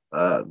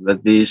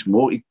 that there is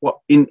more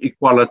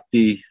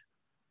inequality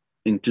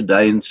in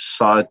today's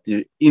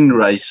society in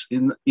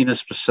a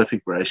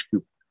specific race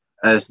group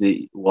as there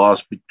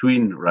was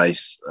between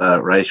race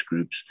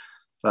groups.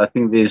 So I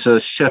think there's a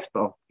shift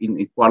of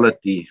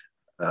inequality.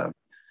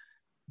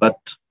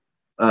 But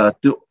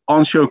to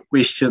answer your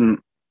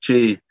question,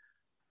 Chair,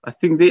 I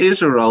think there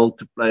is a role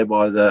to play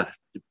by the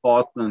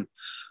Department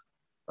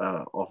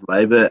of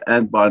Labour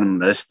and by the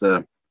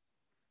Minister.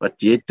 But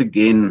yet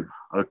again,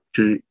 I have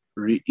to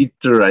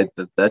reiterate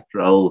that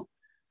role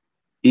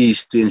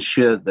is to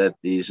ensure that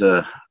there's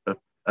a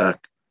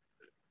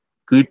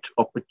good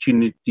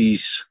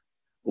opportunities,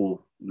 or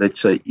let's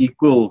say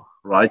equal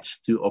rights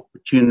to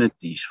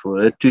opportunities,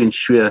 for her to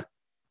ensure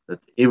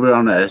that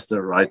everyone has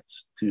the right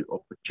to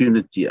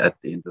opportunity at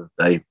the end of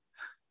the day.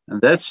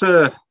 And that's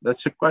a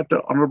quite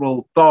an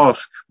honourable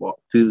task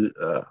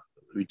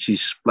which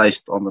is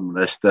placed on the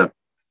minister.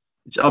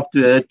 It's up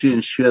to her to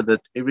ensure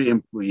that every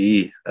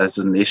employee has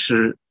the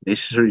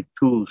necessary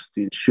tools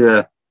to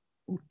ensure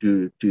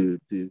to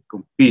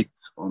compete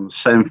on the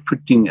same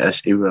footing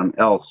as everyone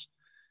else.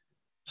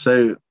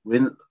 So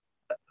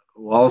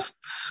whilst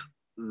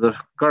the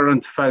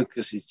current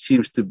focus, it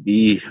seems to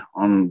be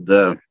on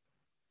the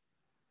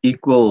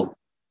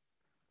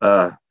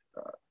equality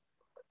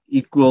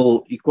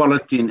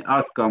in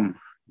outcome,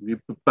 we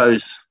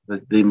propose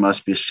that there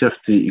must be a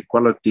shift to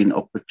equality in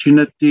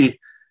opportunity.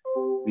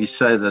 We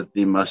say that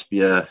there must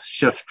be a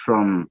shift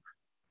from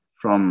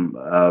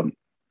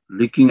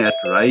looking at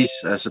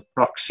race as a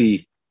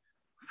proxy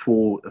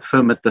for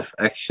affirmative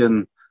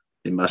action.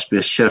 There must be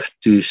a shift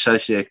to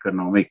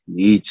socioeconomic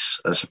needs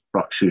as a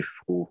proxy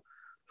for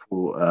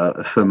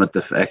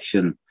affirmative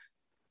action.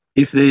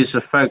 If there is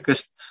a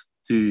focus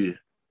to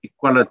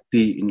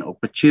equality in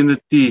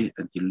opportunity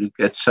and you look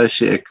at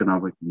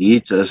socioeconomic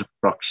needs as a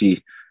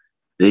proxy,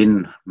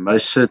 then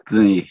most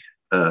certainly,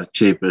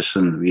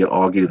 Chairperson, we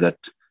argue that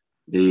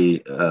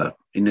the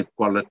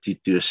inequality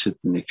to a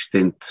certain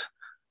extent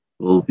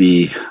will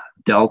be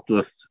dealt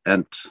with,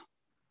 and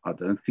I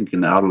don't think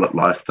in our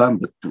lifetime,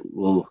 but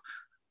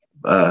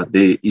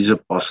there is a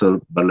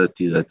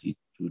possibility that it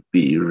would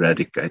be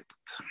eradicated.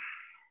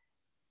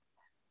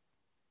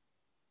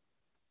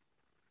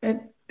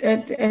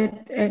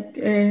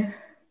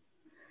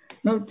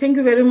 No, thank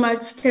you very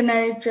much. Can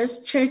I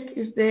just check,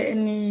 is there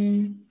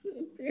any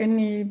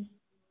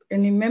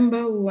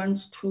member who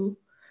wants to,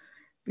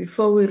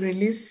 before we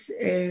release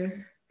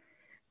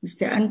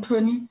Mr.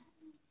 Anthony?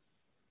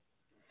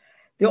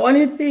 The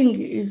only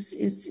thing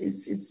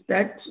is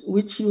that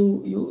which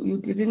you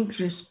didn't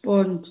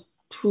respond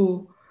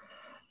to.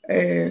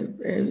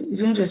 You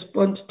didn't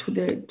respond to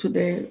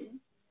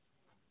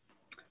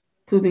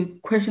the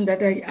question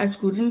that I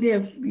asked. Didn't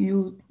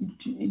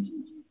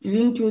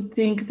you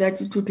think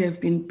that it would have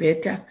been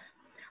better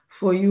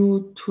for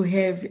you to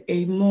have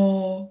a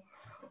more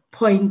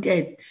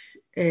pointed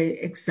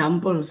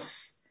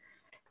examples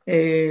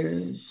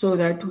so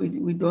that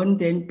we don't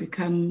then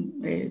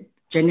become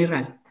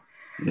general?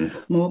 Yes.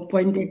 More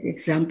pointed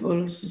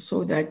examples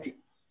so that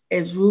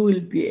as we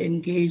will be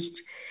engaged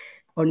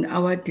on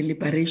our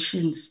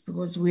deliberations,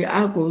 because we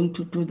are going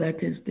to do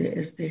that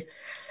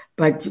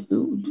but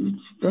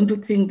don't you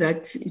think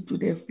that it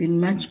would have been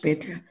much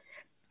better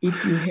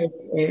if you had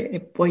a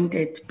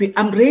pointed?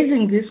 I'm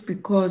raising this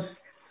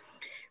because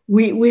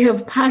we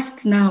have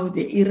passed now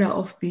the era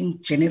of being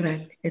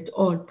general at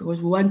all,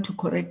 because we want to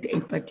correct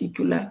a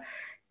particular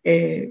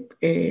a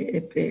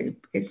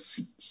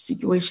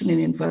situation and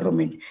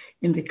environment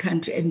in the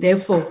country, and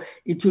therefore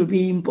it will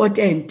be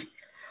important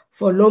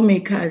for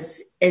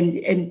lawmakers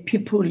and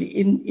people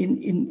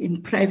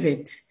in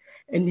private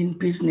and in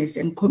business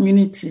and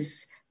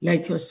communities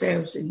like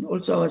yourselves and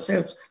also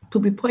ourselves to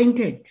be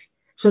pointed,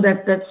 so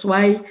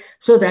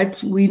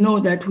that we know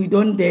that we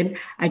don't then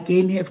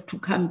again have to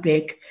come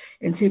back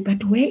and say,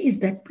 but where is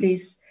that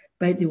place,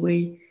 by the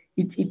way?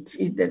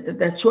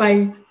 That's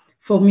why,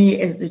 for me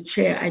as the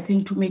chair, I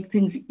think to make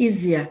things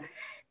easier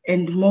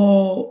and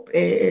more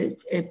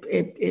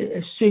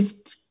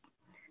swift,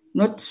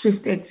 not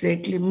swift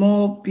exactly,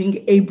 more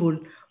being able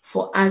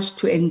for us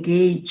to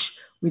engage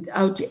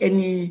without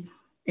any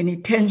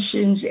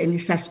tensions, any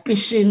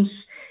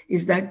suspicions,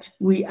 is that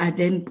we are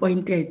then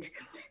pointed,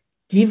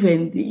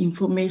 given the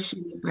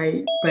information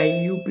by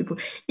you people.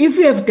 If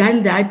you have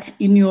done that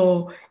in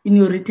your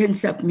written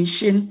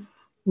submission,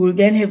 we'll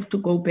then have to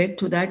go back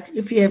to that.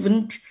 If you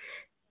haven't,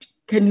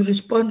 can you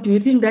respond? Do you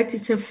think that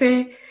it's a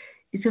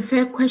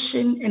fair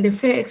question and a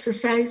fair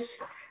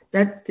exercise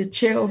that the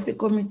chair of the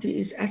committee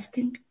is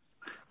asking?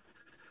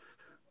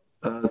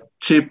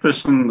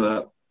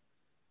 Chairperson,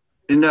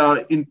 in our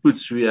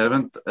inputs, we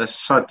haven't as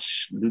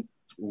such looked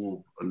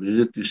or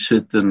alluded to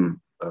certain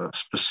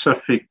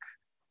specific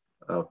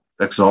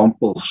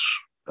examples.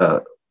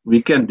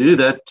 We can do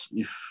that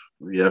if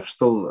we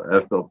still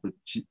have the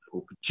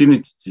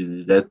opportunity to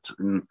do that.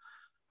 In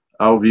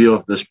our view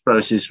of this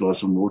process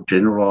was a more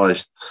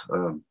generalized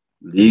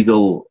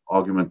legal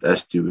argument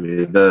as to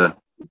whether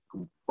it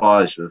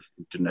complies with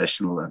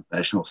international and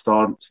national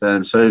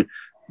standards. So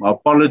my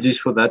apologies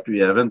for that. We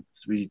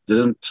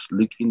didn't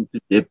look into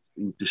depth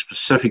into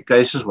specific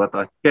cases. What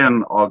I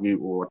can argue,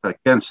 or what I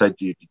can say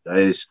to you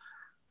today, is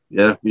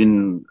we have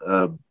been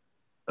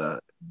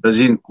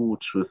busy in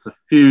courts with a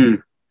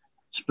few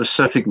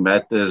specific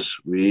matters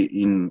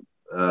wherein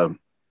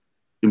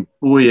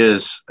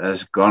employers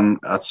has gone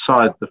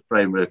outside the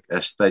framework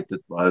as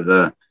stated by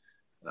the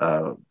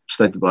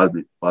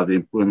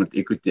Employment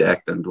Equity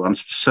Act. And one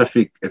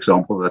specific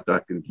example that I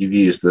can give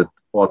you is that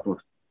part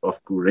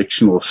of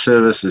correctional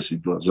services,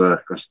 it was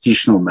a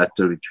constitutional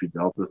matter which we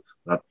dealt with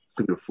about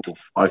 3 or 4 or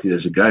 5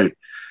 years ago.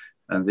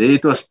 And there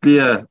it was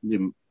clearly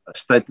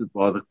stated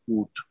by the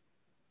court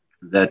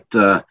that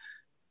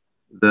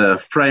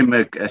the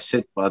framework as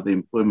set by the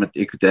Employment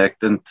Equity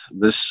Act. And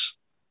this,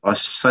 I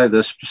say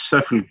this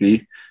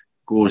specifically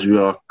because we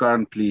are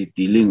currently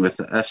dealing with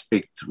the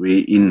aspect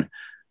wherein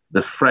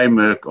the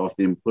framework of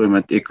the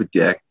Employment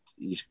Equity Act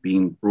is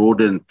being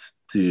broadened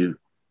to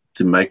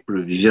make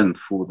provision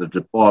for the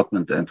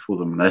department and for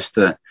the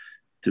minister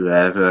to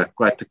have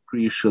quite a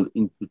crucial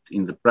input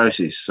in the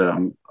process.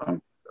 So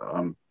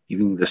I'm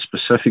giving the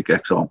specific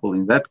example.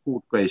 In that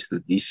court case, the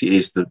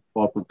DCS, the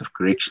Department of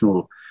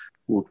Correctional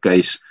court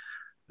case,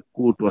 the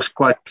court was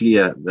quite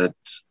clear that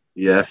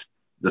you have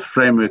the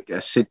framework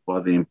as set by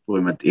the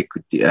Employment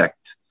Equity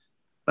Act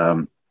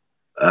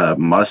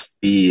must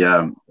be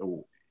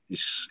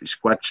is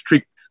quite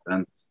strict,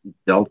 and it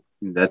dealt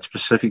in that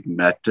specific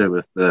matter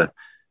with the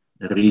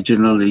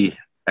regionally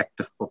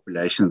active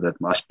population that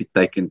must be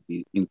taken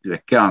into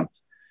account.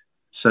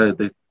 So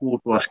the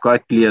court was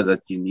quite clear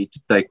that you need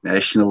to take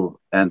national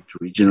and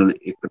regional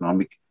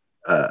economic,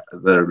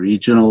 the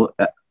regional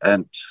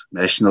and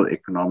national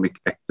economic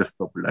active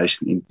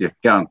population into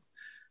account.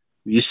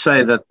 We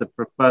say that the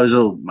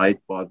proposal made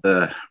by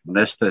the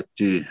minister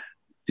to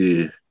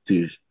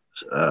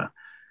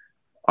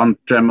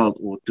untrammeled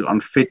or to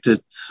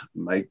unfettered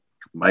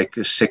make a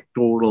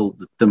sectoral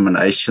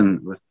determination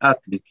without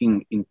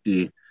looking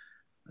into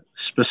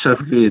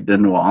specifically the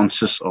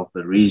nuances of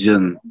the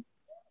region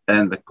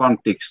and the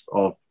context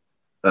of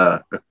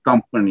a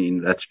company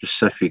in that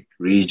specific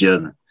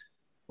region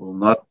will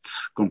not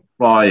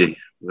comply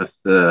with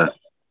the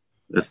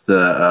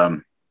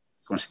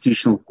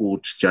Constitutional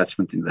Court's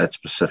judgment in that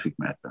specific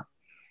matter.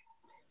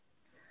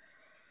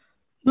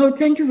 No,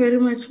 thank you very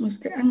much,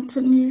 Mr.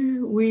 Anthony.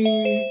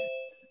 We'll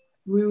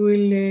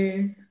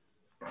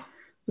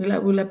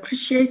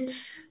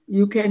appreciate.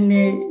 You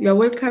are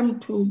welcome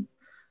to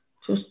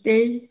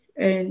stay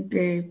and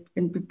be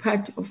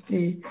part of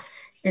the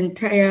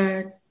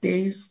entire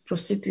day's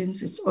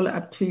proceedings. It's all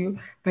up to you.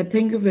 But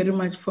thank you very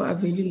much for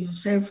availing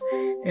yourself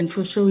and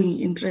for showing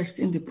interest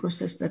in the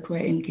process that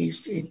we're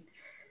engaged in.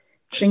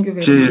 Thank you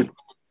very much.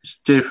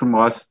 Chair, from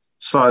my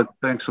side,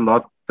 thanks a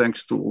lot.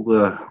 Thanks to all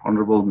the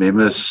honourable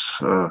members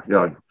for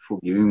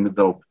giving me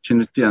the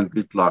opportunity, and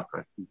good luck.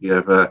 I think you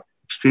have an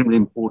extremely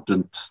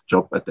important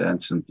job at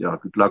hand, and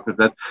good luck with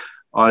that.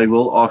 I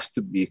will ask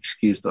to be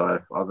excused. I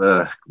have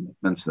other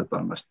commitments that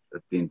I must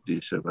attend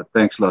to. So, but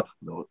thanks a lot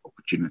for the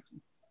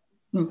opportunity.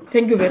 No,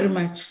 thank you very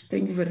much.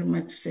 Thank you very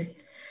much, sir.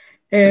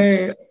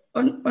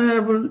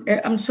 Honourable,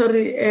 I'm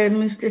sorry,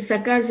 Mr.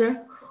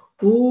 Sakaza,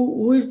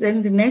 who is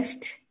then the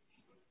next?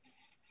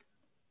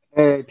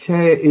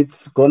 Chair,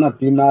 it's gonna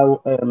be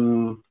now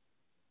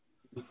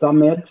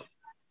Summit.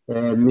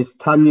 Miss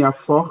Tanya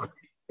Vogt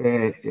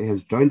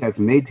has joined. I've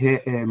made her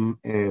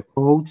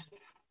co-host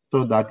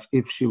so that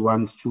if she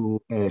wants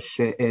to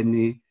share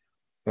any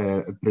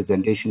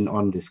presentation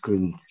on the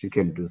screen, she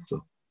can do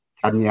so.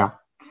 Tanya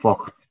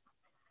Vogt.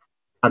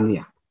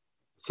 Tanya.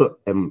 So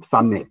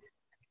Summit.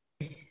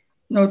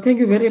 No, thank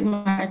you very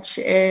much.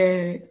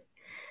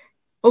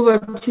 Over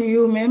to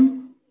you,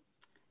 ma'am.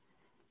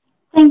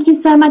 Thank you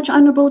so much,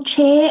 Honourable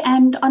Chair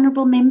and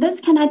Honourable Members.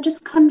 Can I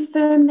just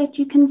confirm that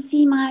you can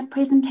see my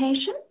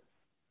presentation?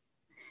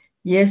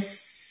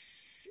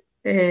 Yes,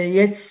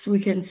 yes,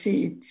 we can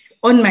see it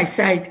on my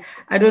side.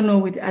 I don't know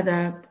with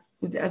other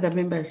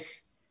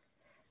members,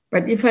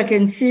 but if I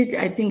can see it,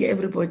 I think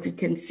everybody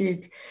can see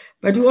it.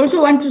 But we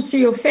also want to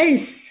see your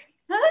face.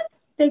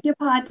 Beg your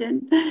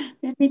pardon.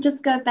 Let me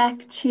just go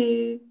back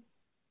to.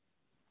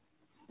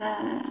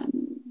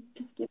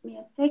 Just give me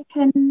a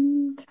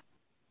second.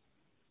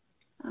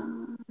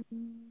 I'm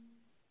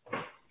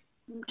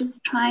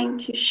just trying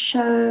to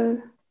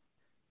show.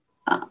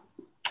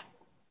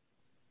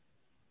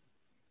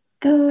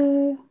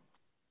 Go.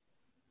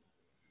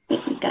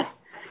 There we go.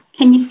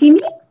 Can you see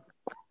me?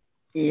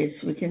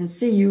 Yes, we can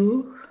see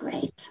you.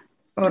 Great.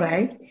 All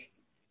right.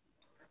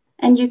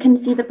 And you can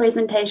see the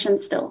presentation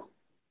still?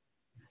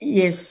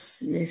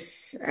 Yes,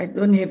 yes. I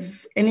don't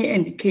have any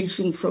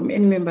indication from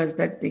any members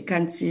that they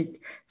can't see it.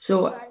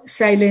 So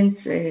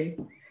silence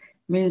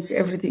means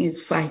everything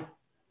is fine.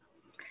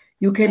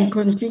 You can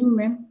continue,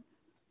 ma'am.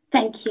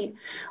 Thank you.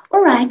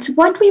 All right.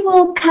 What we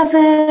will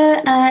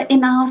cover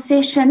in our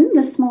session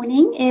this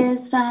morning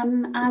is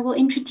I will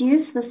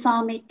introduce the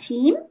SAMEC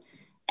team.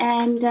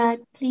 And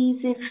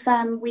please, if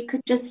we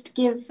could just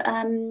give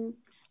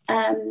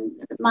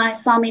my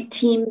SAMEC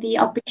team the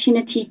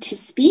opportunity to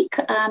speak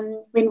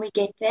when we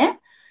get there.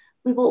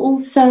 We will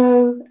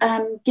also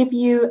give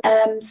you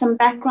some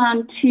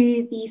background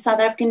to the South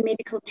African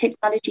Medical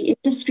Technology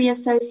Industry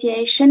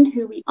Association,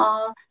 who we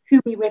are, who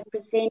we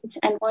represent,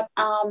 and what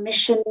our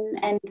mission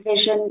and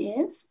vision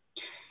is.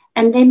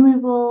 And then we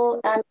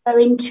will go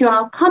into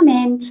our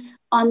comment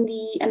on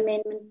the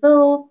amendment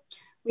bill.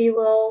 We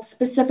will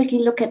specifically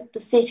look at the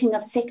setting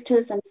of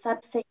sectors and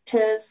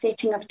subsectors,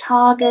 setting of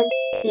targets,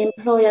 the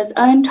employer's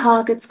own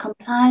targets,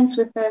 compliance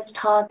with those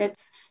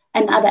targets,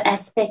 and other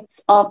aspects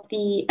of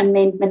the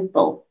amendment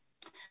bill.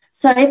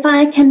 So if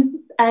I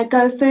can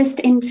go first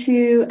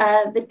into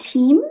the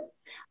team,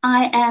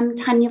 I am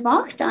Tanya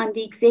Vogt. I'm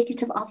the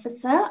Executive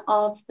Officer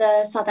of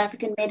the South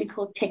African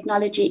Medical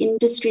Technology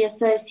Industry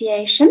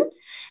Association,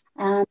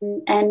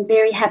 and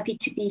very happy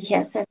to be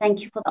here. So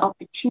thank you for the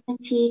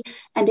opportunity.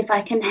 And if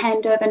I can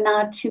hand over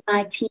now to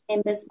my team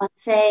members,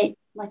 Motse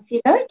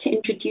Masilo, to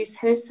introduce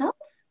herself.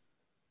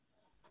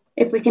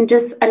 If we can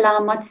just allow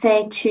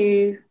Motse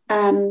to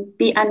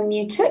be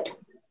unmuted.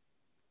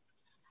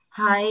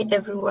 Hi,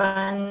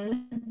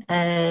 everyone.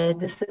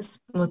 This is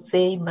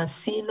Motse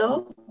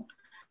Masilo.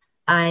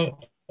 I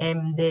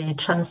am the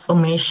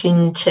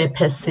Transformation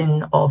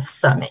Chairperson of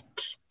Summit.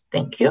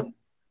 Thank you.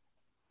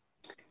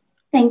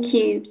 Thank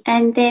you.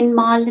 And then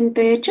Marlon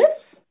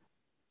Burgess.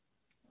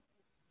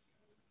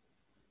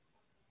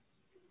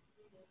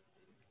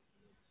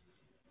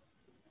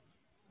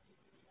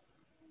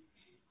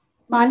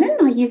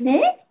 Marlon, are you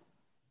there?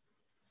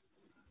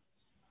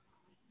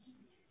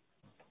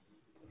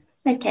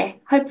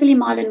 Okay, hopefully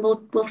Marlon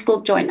will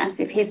still join us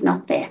if he's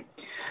not there.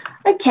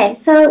 Okay,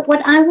 so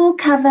what I will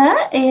cover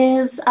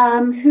is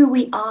who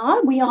we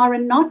are. We are a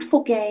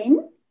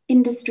not-for-gain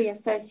industry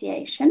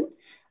association.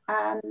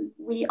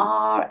 We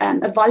are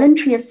a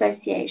voluntary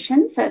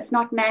association, so it's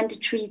not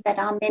mandatory that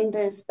our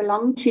members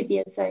belong to the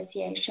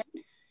association.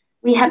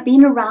 We have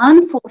been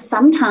around for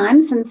some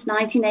time, since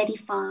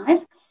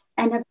 1985,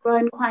 and have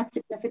grown quite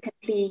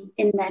significantly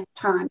in that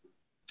time.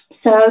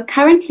 So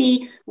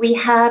currently we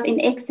have in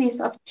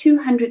excess of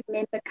 200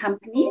 member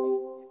companies,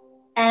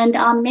 and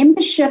our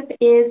membership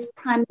is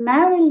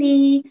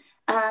primarily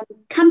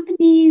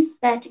companies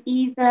that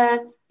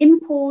either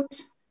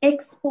import,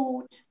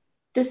 export,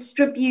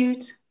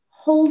 distribute,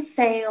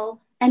 wholesale,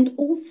 and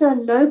also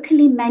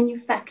locally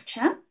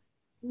manufacture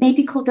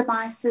medical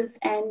devices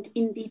and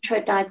in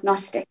vitro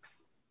diagnostics.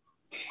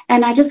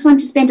 And I just want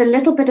to spend a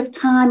little bit of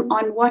time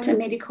on what a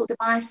medical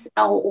device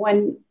or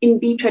an in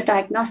vitro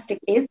diagnostic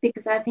is,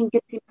 because I think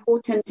it's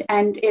important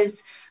and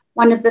is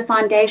one of the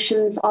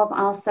foundations of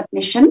our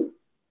submission.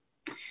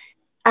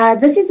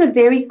 This is a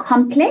very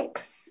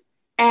complex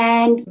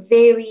and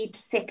varied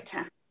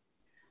sector.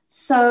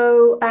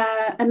 So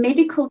a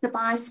medical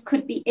device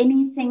could be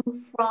anything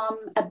from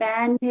a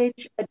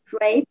bandage, a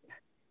drape,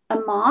 a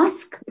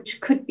mask,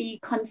 which could be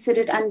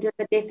considered under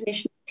the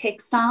definition of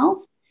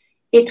textiles.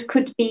 It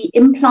could be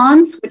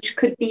implants, which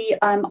could be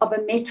of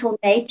a metal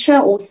nature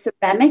or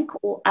ceramic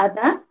or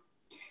other.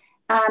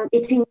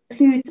 It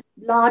includes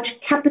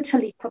large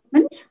capital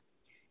equipment.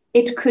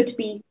 It could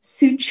be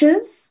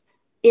sutures.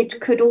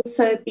 It could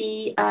also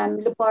be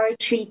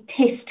laboratory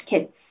test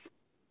kits.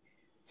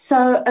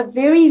 So a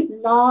very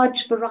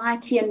large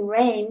variety and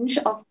range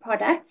of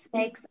products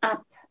makes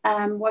up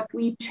what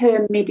we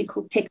term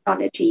medical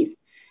technologies.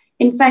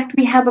 In fact,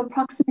 we have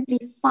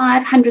approximately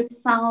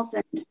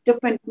 500,000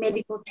 different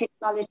medical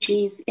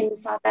technologies in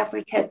South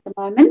Africa at the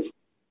moment.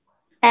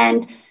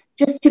 And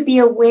just to be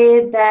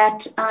aware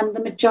that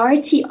the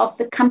majority of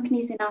the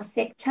companies in our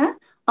sector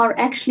are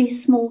actually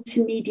small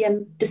to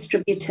medium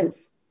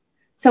distributors.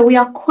 So we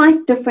are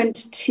quite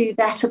different to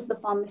that of the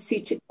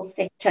pharmaceutical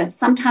sector.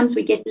 Sometimes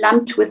we get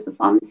lumped with the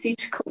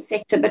pharmaceutical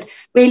sector, but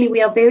really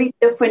we are very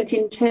different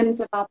in terms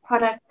of our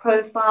product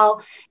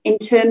profile, in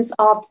terms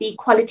of the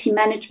quality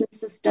management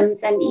systems,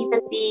 and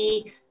even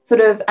the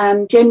sort of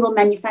general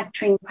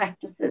manufacturing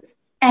practices,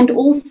 and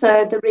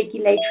also the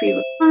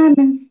regulatory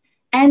requirements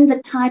and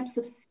the types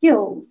of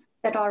skills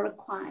that are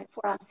required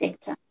for our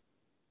sector.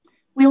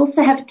 We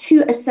also have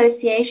 2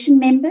 association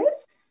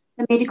members,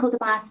 the Medical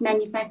Device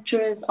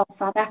Manufacturers of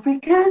South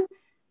Africa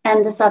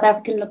and the South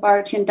African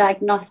Laboratory and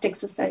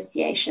Diagnostics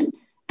Association.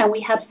 And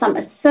we have some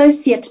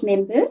associate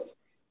members.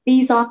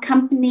 These are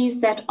companies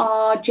that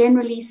are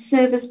generally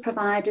service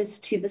providers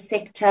to the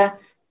sector.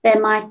 There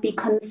might be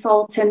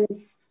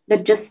consultants,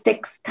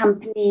 logistics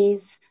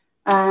companies,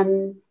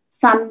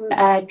 some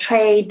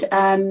trade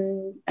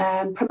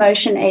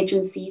promotion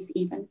agencies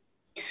even.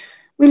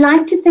 We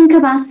like to think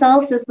of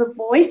ourselves as the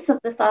voice of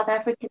the South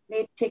African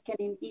medtech and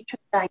in vitro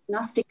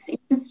diagnostics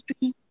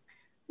industry.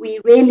 We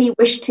really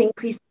wish to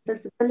increase the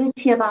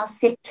visibility of our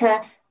sector,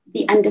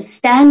 the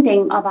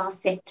understanding of our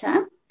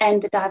sector,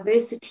 and the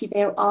diversity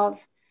thereof.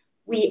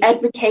 We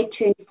advocate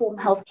to inform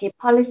healthcare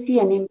policy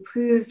and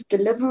improve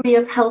delivery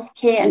of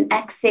healthcare and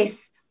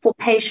access for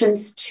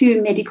patients to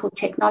medical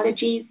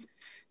technologies.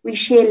 We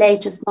share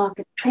latest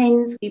market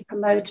trends. We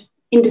promote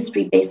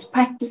industry best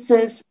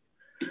practices.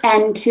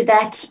 And to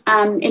that,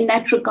 in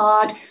that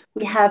regard,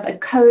 we have a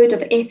code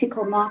of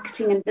ethical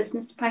marketing and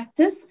business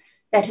practice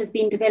that has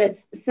been developed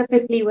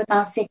specifically with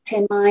our sector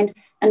in mind,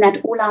 and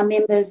that all our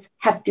members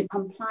have to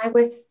comply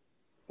with.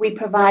 We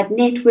provide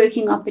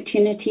networking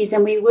opportunities,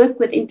 and we work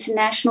with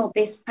international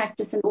best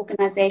practice and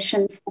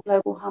organizations for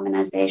global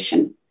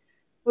harmonization.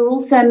 We're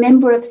also a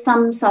member of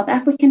some South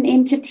African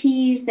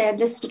entities. They're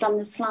listed on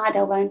the slide.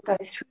 I won't go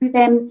through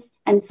them,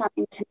 and some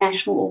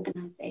international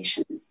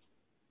organizations.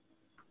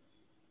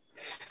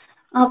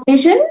 Our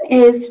vision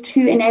is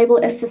to enable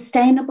a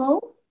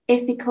sustainable,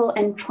 ethical,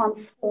 and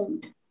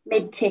transformed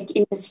medtech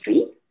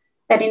industry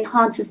that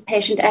enhances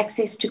patient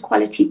access to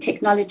quality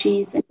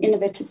technologies and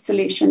innovative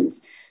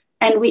solutions.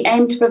 And we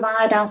aim to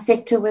provide our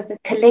sector with a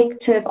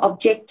collective,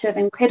 objective,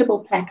 and credible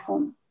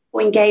platform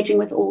for engaging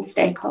with all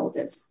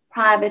stakeholders,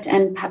 private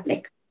and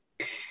public.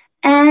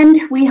 And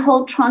we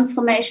hold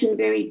transformation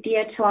very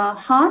dear to our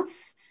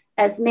hearts.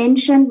 As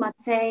mentioned,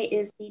 Matse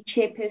is the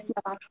chairperson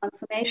of our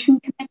transformation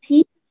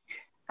committee.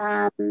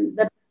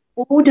 The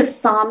board of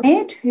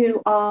SAMED,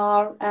 who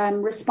are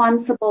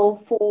responsible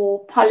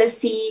for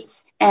policy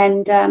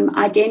and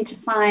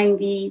identifying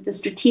the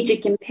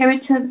strategic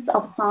imperatives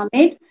of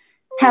SAMED,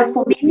 have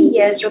for many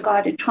years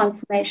regarded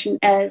transformation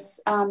as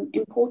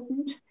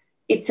important.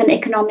 It's an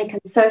economic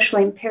and social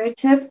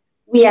imperative.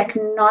 We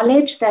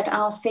acknowledge that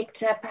our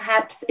sector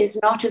perhaps is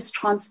not as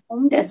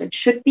transformed as it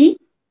should be.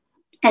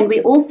 And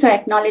we also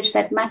acknowledge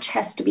that much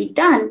has to be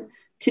done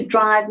to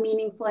drive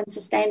meaningful and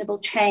sustainable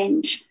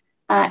change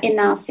in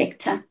our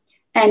sector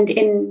and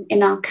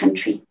in our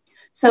country.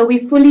 So we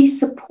fully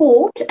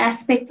support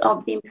aspects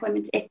of the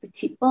Employment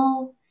Equity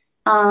Bill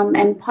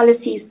and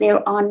policies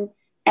thereon.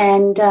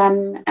 And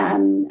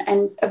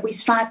we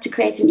strive to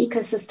create an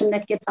ecosystem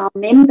that gives our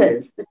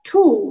members the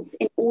tools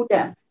in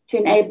order to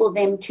enable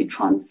them to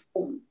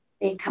transform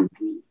their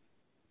companies.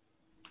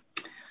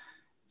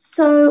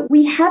 So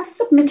we have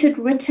submitted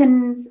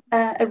written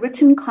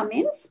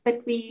comments,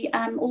 but we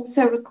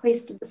also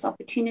requested this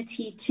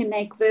opportunity to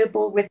make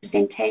verbal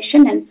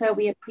representation, and so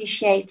we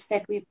appreciate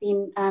that we've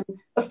been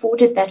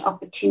afforded that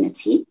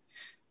opportunity.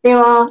 There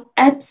are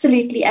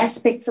absolutely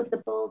aspects of the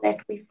bill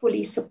that we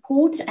fully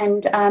support,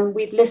 and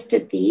we've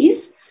listed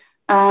these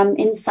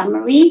in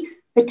summary,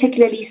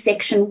 particularly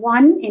Section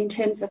 1 in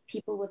terms of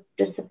people with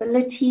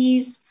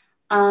disabilities,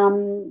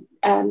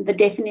 the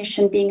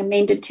definition being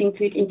amended to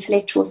include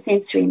intellectual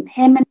sensory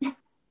impairment.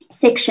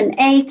 Section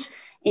 8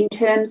 in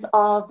terms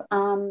of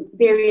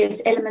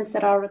various elements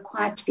that are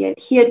required to be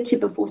adhered to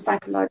before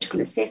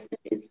psychological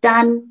assessment is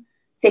done.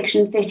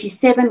 Section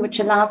 37, which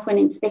allows for an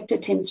inspector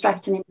to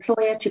instruct an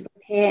employer to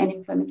prepare an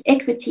employment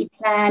equity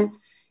plan,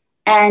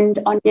 and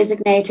on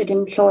designated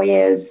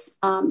employers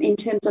in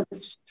terms of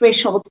the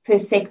thresholds per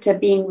sector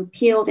being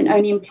repealed and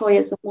only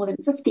employers with more than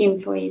 50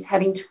 employees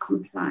having to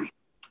comply.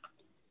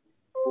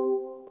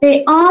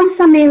 There are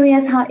some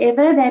areas,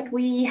 however, that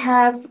we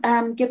have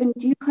given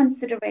due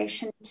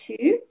consideration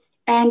to,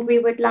 and we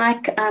would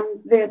like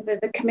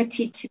the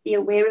committee to be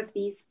aware of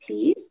these,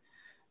 please.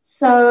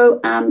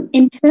 So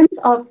in terms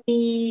of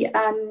the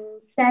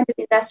standard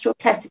industrial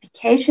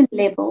classification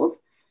levels,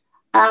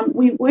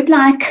 we would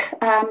like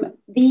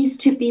these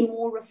to be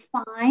more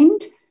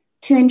refined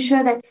to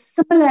ensure that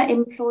similar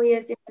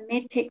employers in the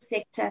medtech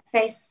sector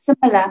face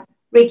similar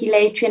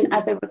regulatory and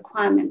other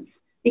requirements,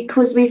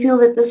 because we feel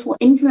that this will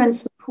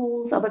influence the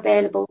pools of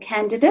available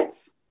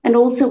candidates and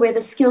also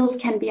whether skills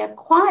can be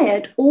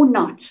acquired or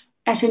not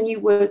at a new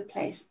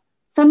workplace,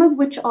 some of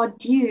which are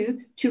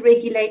due to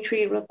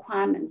regulatory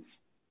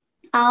requirements.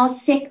 Our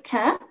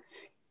sector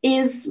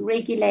is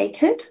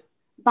regulated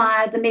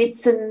by the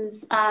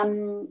Medicines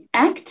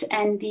Act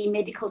and the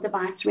medical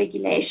device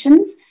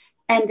regulations,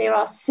 and there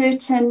are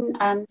certain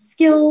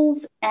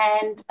skills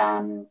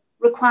and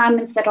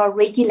requirements that are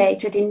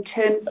regulated in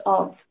terms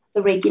of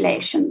the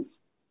regulations.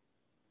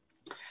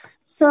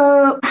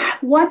 So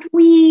what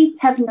we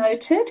have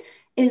noted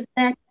is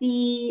that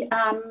the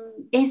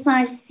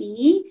SIC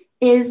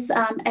is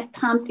at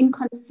times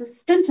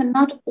inconsistent and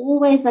not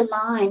always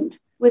aligned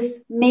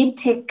with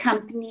medtech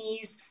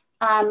companies'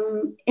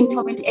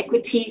 employment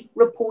equity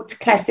report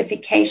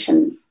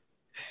classifications.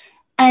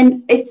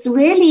 And it's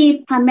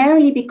really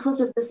primarily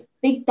because of this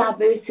big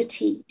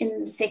diversity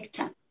in the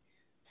sector.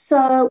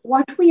 So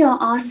what we are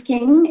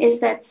asking is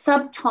that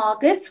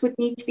sub-targets would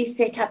need to be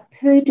set up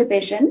per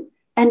division,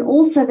 and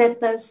also that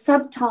those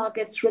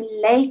sub-targets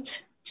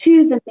relate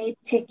to the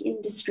medtech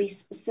industry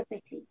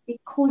specifically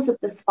because of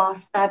this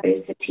vast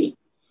diversity.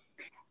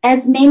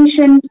 As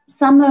mentioned,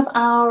 some of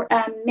our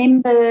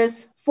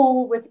members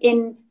fall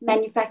within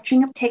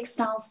manufacturing of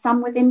textiles,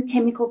 some within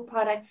chemical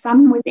products,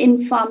 some within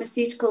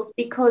pharmaceuticals,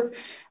 because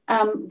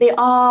there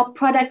are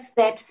products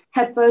that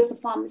have both a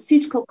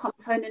pharmaceutical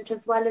component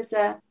as well as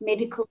a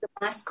medical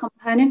device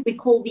component. We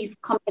call these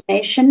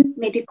combination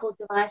medical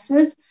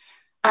devices.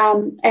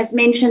 As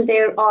mentioned,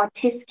 there are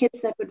test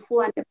kits that would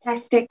fall under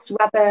plastics,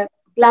 rubber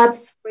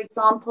gloves, for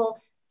example,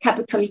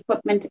 capital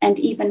equipment, and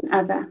even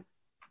other.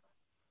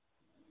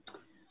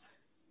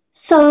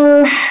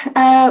 So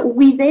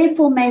we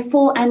therefore may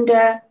fall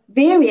under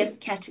various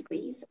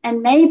categories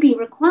and may be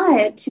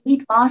required to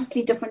meet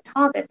vastly different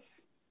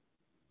targets.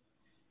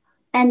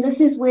 And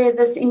this is where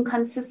this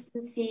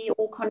inconsistency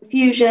or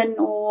confusion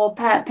or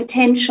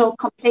potential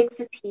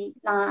complexity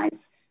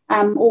lies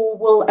or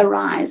will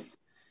arise.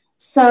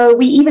 So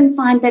we even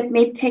find that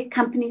medtech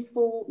companies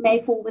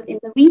may fall within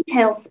the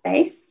retail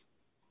space.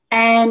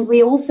 And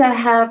we also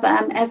have,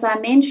 as I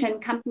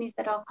mentioned, companies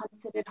that are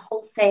considered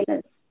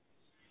wholesalers.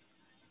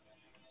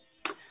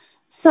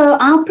 So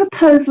our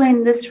proposal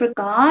in this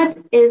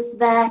regard is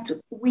that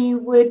we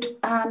would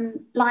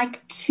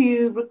like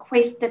to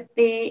request that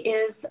there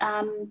is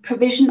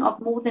provision of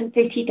more than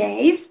 30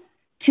 days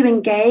to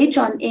engage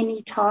on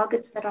any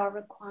targets that are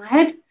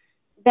required.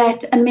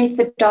 that a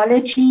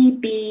methodology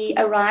be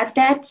arrived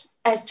at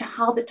as to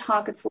how the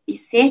targets will be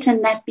set,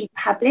 and that be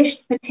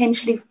published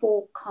potentially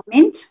for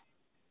comment.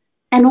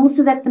 And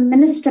also that the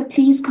minister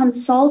please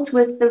consult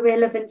with the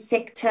relevant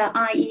sector,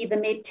 i.e. the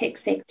medtech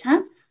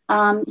sector,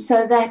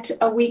 so that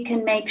we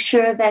can make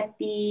sure that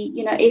the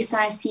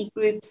SIC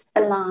groups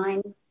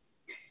align,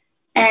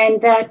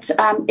 and that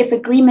if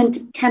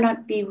agreement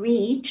cannot be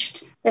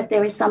reached, that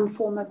there is some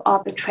form of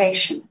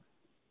arbitration.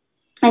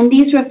 And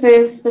these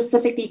refer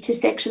specifically to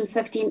sections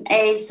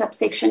 15A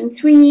subsection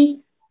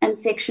 3 and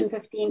section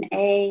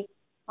 15A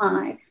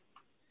 5.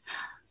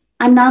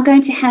 I'm now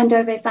going to hand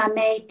over, if I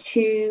may,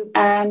 to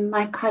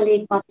my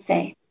colleague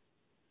Motse.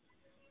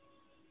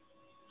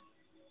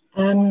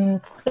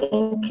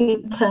 Thank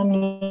you,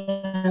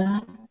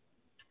 Tanya.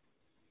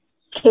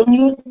 Can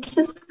you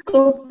just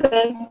go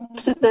back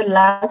to the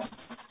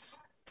last,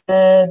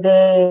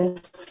 the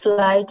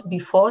slide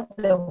before,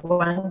 the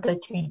one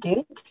that you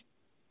did?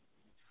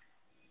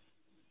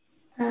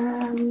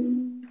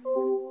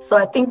 So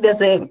I think there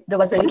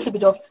was a little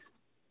bit of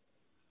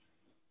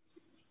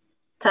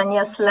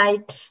Tanya,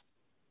 slide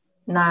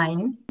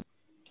 9.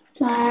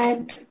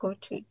 Slide. Go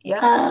to,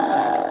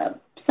 yeah.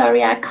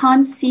 Sorry, I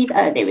can't see.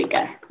 There we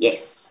go.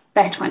 Yes,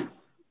 that one.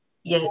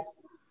 Yeah.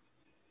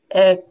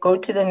 Go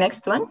to the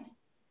next one.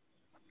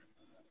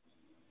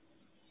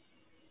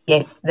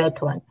 Yes,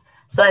 that one.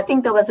 So I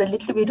think there was a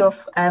little bit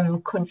of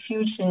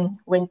confusion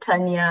when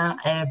Tanya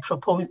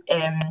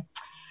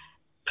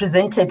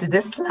presented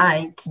this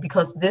slide,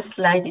 because this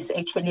slide is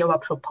actually our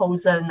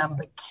proposal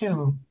number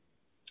 2.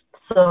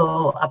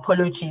 So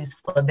apologies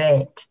for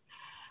that.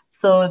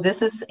 So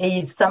this is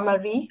a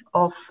summary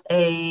of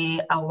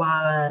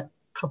our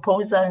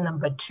proposal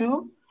number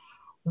 2,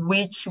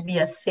 which we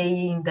are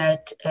saying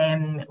that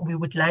we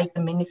would like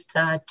the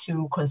minister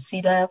to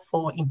consider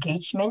for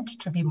engagement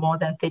to be more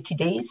than 30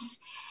 days,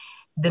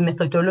 the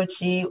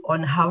methodology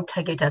on how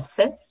target are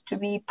set to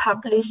be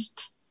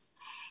published,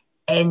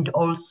 and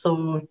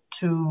also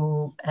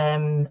to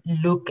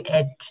look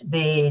at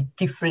the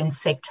different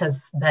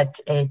sectors that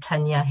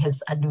Tanya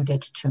has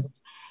alluded to.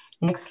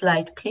 Next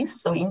slide, please.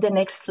 So in the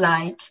next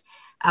slide,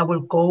 I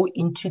will go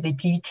into the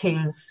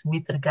details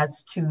with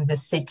regards to the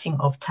setting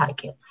of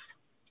targets.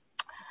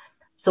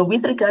 So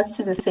with regards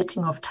to the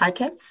setting of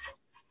targets,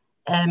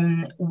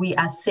 we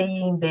are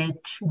saying that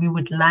we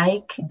would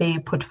like the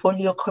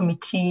portfolio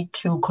committee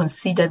to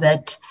consider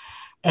that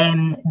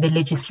the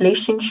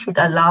legislation should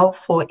allow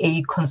for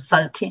a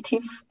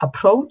consultative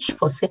approach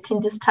for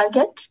setting this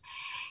target.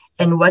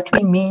 And what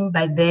we mean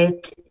by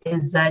that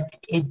is that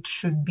it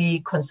should be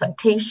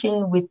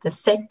consultation with the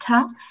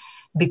sector,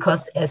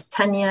 because as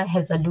Tanya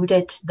has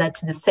alluded, that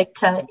the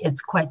sector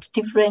is quite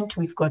different.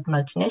 We've got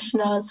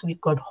multinationals,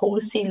 we've got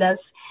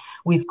wholesalers,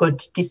 we've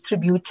got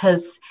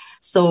distributors.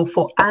 So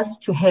for us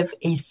to have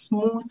a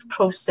smooth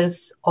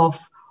process of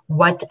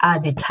what are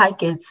the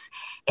targets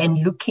and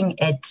looking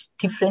at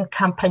different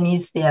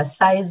companies, their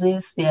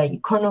sizes, their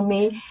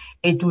economy,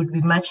 it would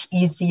be much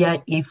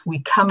easier if we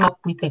come up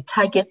with the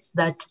targets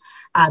that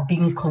are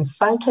being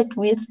consulted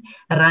with,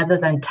 rather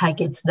than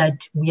targets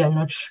that we are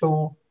not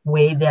sure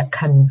where they're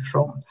coming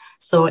from.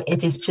 So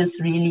it is just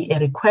really a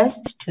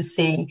request to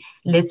say,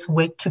 let's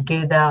work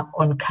together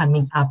on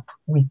coming up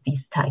with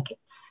these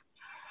targets.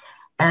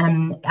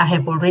 I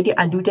have already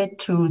alluded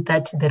to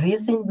that the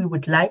reason we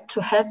would like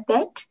to have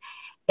that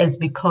is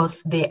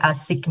because there are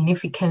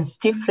significant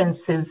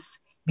differences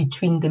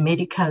between the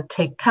medical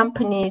tech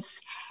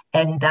companies,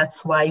 and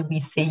that's why we're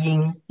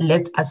saying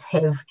let us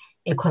have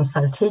a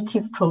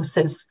consultative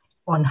process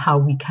on how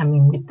we come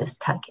in with these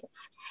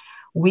targets.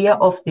 We are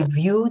of the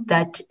view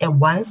that a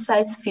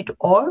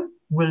one-size-fits-all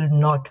will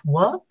not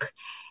work,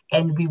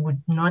 and we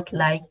would not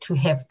like to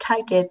have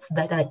targets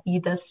that are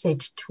either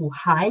set too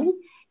high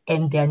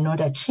and they're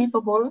not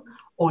achievable,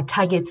 or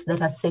targets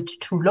that are set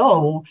too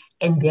low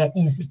and they're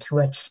easy to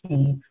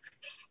achieve.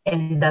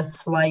 And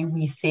that's why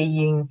we're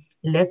saying,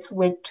 let's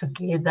work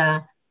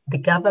together, the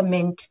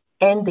government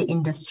and the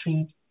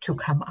industry, to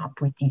come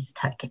up with these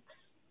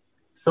targets.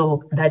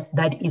 So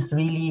that is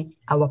really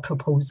our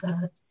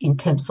proposal in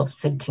terms of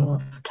setting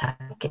of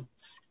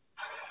targets.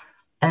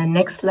 And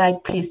next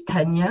slide, please,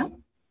 Tanya.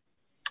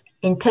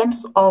 In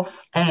terms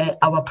of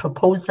our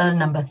proposal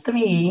number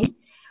 3,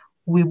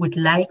 we would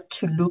like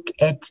to look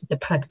at the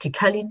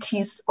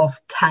practicalities of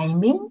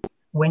timing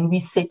when we're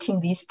setting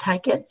these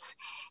targets.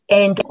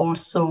 And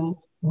also,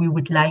 we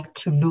would like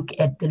to look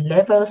at the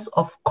levels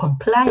of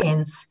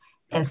compliance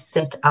as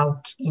set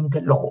out in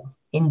the law,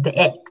 in the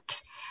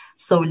Act.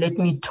 So let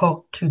me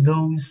talk to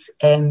those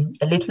a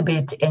little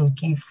bit and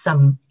give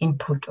some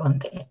input on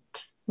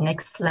that.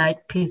 Next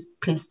slide,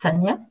 please,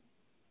 Tanya.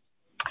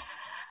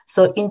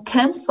 So in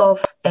terms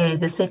of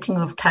the setting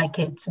of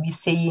targets, we're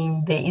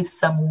saying there is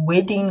some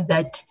wording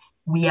that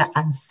we are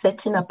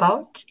uncertain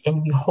about,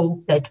 and we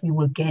hope that we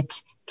will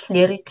get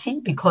clarity,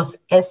 because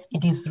as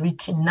it is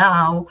written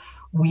now,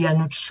 we are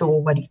not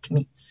sure what it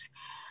means.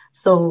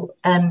 So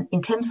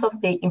in terms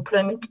of the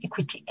Employment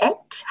Equity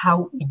Act,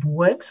 how it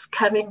works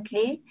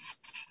currently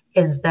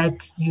is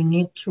that you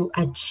need to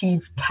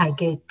achieve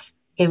target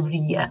every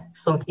year.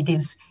 So it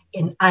is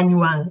an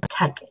annual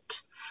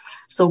target.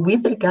 So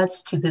with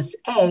regards to this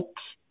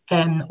act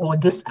or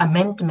this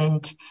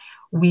amendment,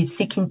 we're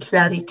seeking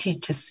clarity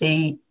to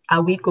say,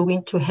 are we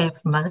going to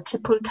have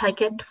multiple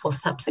targets for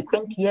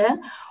subsequent year,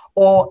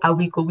 or are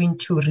we going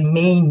to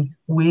remain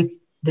with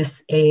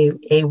this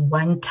a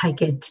one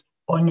target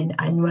on an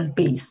annual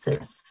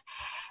basis?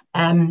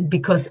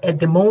 Because at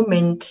the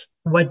moment,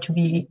 what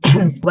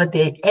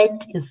the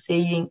Act is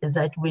saying is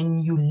that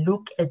when you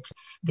look at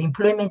the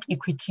employment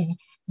equity,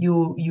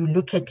 you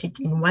look at it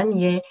in 1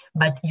 year,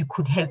 but you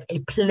could have a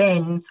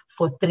plan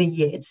for 3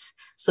 years.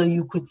 So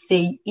you could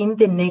say, in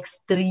the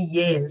next 3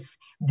 years,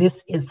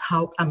 this is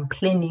how I'm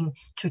planning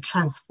to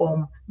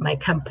transform my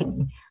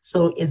company.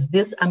 So is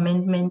this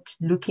amendment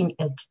looking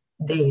at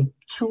the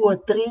 2 or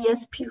 3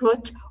 years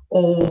period,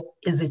 or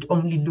is it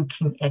only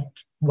looking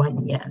at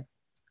 1 year?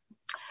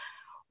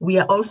 We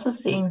are also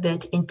saying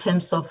that in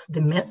terms of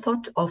the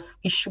method of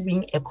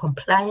issuing a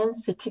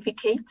compliance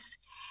certificates,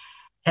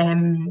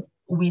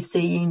 we're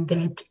saying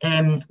that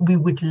we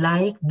would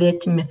like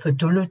that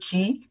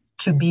methodology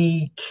to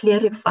be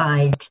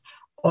clarified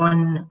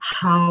on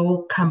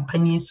how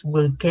companies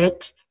will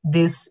get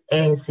this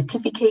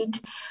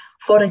certificate.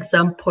 For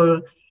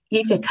example,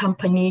 if a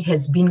company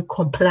has been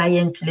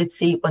compliant, let's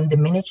say on the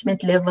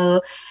management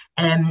level,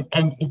 and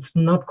it's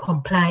not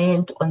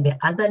compliant on the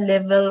other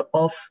level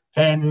of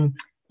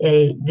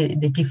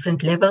the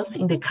different levels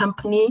in the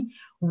company,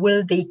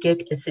 will they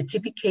get a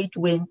certificate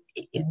when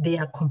they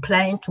are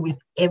compliant with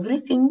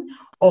everything,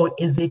 or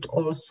is it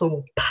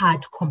also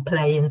part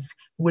compliance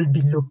will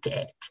be looked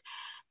at?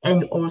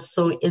 And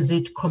also, is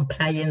it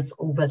compliance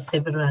over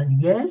several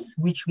years,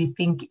 which we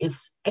think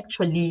is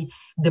actually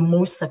the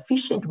most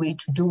sufficient way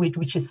to do it,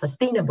 which is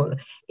sustainable.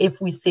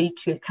 If we say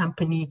to a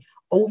company,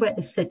 over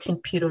a certain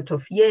period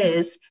of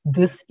years,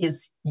 this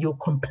is your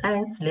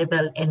compliance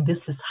level and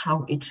this is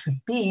how it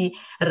should be,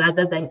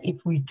 rather than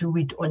if we do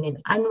it on an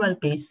annual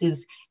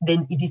basis,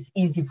 then it is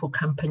easy for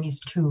companies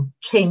to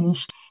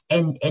change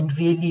and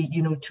really,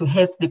 to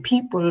have the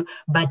people,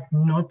 but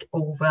not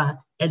over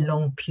a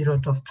long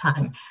period of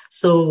time.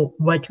 So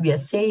what we are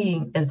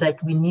saying is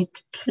that we need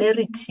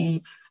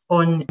clarity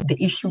on the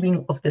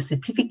issuing of the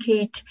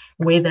certificate,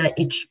 whether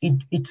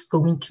it's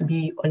going to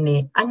be on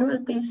an annual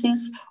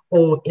basis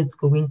or it's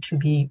going to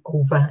be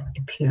over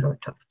a period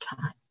of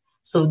time.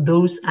 So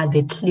those are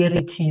the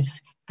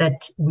clarities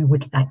that we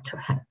would like to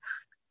have.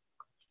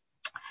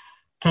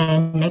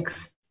 And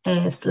next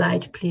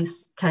slide,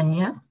 please,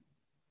 Tanya.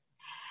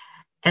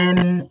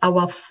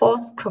 Our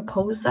fourth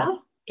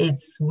proposal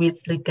is with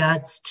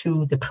regards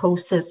to the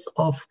process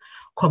of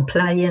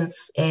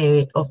compliance,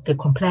 of the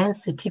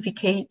compliance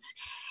certificates,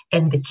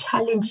 and the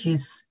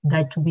challenges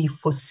that we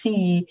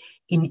foresee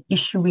in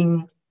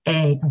issuing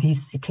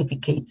these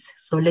certificates.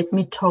 So let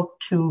me talk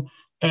to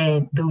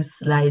those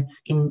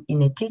slides in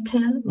a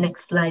detail.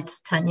 Next slide,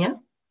 Tanya.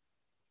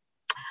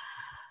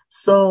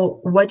 So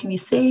what we're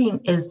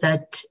saying is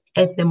that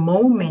at the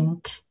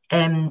moment,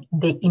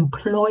 the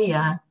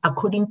employer,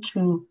 according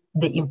to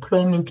the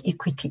Employment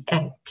Equity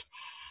Act,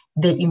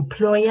 the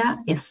employer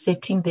is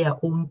setting their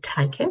own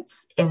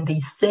targets, and they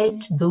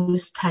set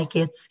those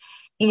targets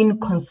in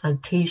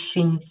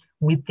consultation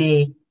with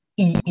the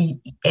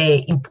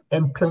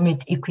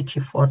Employment Equity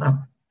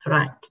Forum,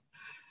 right?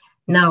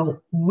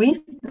 Now,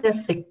 with the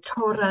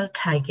sectoral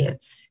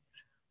targets,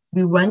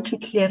 we want to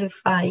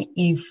clarify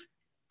if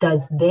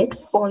does that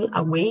fall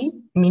away,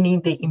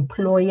 meaning the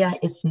employer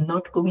is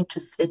not going to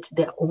set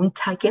their own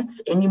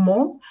targets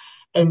anymore,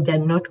 and they're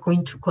not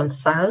going to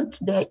consult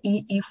their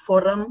EE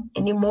forum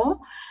anymore.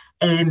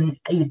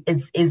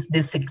 Is the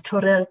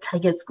sectoral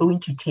targets going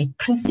to take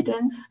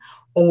precedence,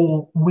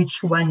 or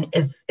which one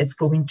is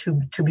going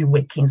to be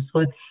working?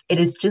 So it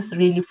is just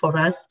really for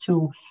us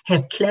to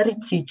have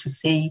clarity to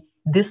say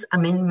this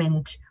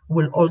amendment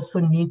will also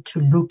need to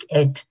look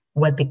at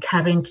what the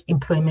current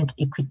Employment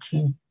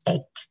Equity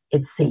Act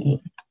is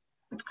saying.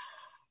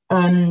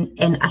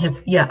 And I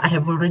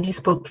have already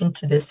spoken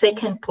to the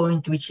second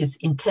point, which is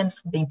in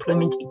terms of the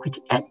Employment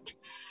Equity Act,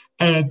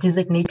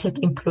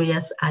 designated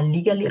employers are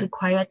legally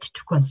required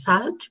to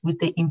consult with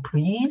the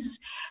employees.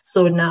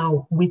 So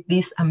now with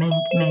this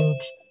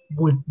amendment,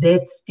 would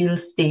that still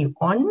stay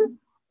on,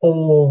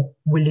 or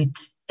will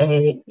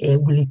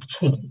it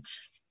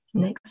change?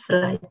 Next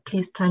slide,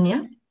 please,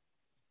 Tanya.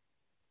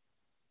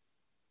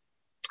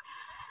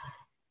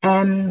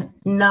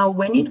 Now,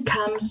 when it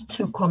comes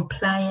to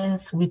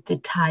compliance with the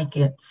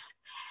targets,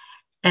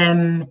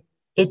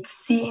 it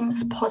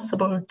seems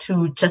possible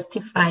to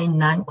justify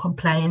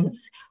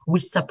non-compliance,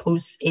 which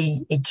suppose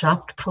a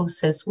draft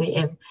process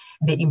where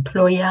the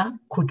employer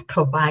could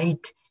provide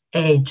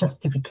a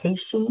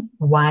justification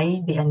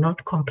why they are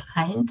not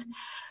compliant.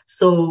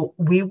 So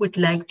we would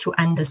like to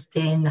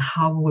understand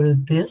how will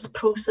this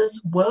process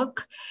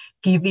work,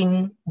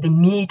 given the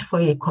need for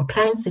a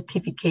compliance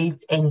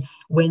certificate, and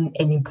when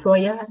an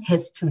employer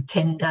has to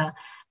tender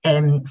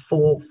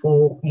for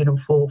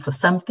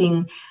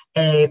something,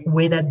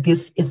 whether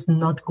this is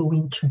not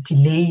going to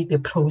delay the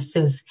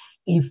process.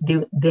 If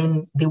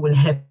then they will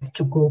have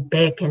to go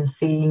back and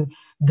saying,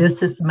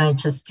 this is my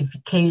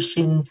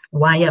justification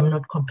why I'm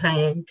not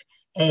compliant.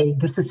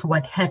 This is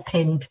what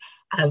happened.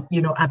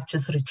 I've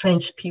just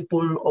retrenched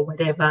people or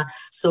whatever.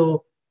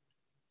 So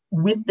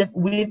with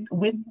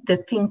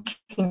the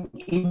thinking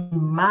in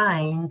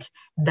mind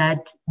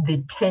that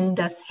the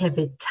tenders have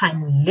a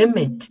time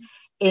limit,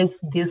 is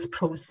this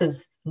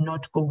process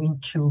not going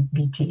to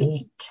be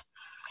delayed?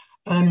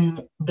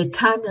 The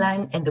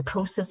timeline and the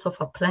process of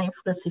applying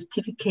for a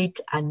certificate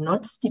are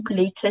not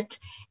stipulated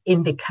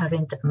in the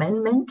current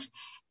amendment.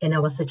 And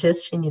our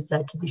suggestion is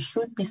that they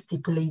should be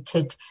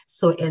stipulated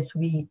so as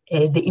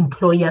the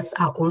employers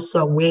are also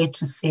aware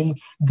to say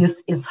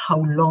this is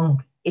how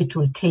long it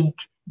will take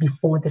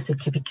before the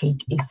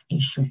certificate is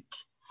issued.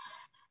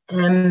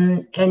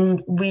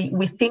 And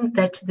we think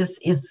that this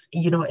is,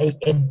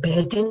 a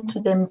burden to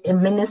the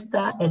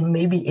minister, and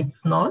maybe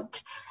it's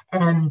not.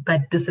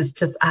 But this is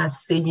just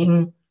us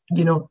saying,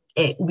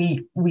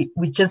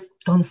 we just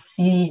don't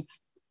see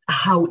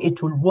how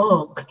it will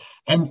work.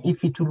 And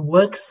if it will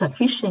work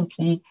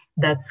sufficiently,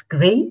 that's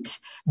great.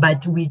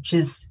 But we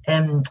just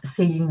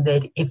saying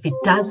that if it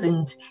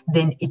doesn't,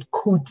 then it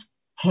could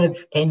have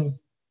a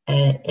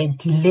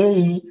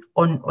delay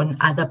on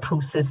other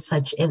process,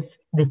 such as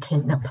the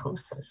tender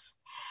process.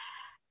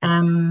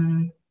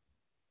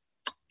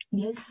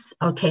 Yes.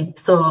 Okay.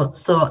 So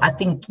I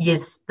think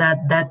yes,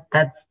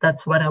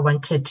 that's what I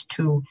wanted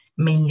to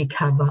mainly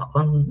cover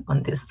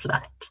on this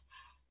slide.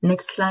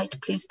 Next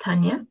slide, please,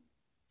 Tanya.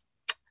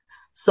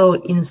 So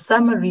in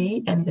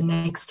summary, and the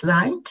next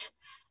slide,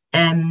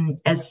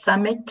 as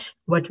Summit,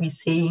 what we're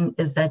saying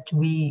is that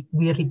we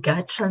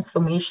regard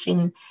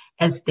transformation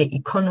as the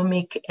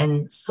economic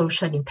and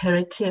social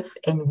imperative,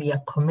 and we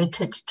are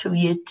committed to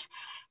it.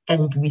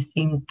 And we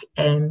think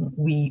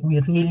we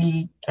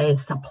really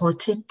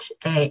support it.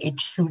 It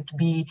should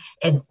be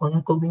an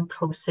ongoing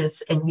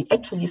process, and we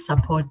actually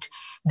support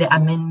the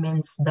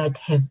amendments that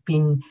have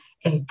been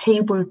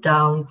tabled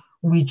down.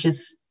 We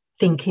just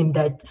thinking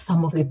that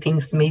some of the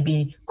things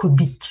maybe could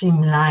be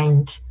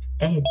streamlined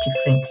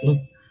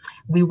differently.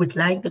 We would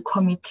like the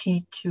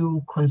committee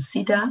to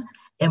consider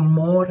a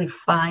more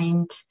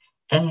refined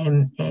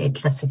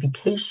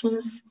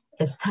classifications,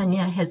 as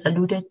Tanya has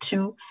alluded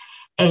to,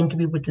 and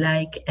we would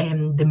like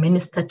the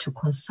minister to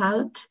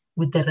consult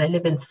with the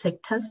relevant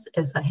sectors,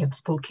 as I have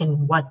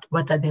spoken, what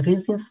are the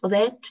reasons for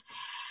that.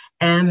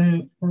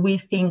 We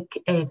think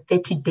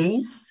 30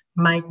 days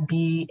might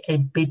be a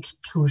bit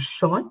too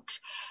short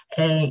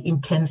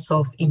in terms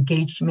of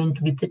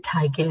engagement with the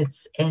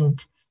targets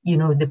and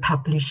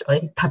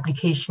the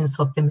publications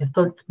of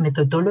the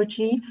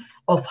methodology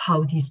of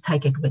how these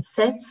targets were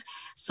set.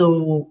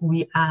 So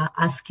we are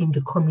asking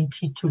the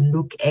committee to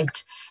look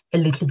at a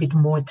little bit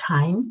more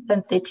time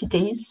than 30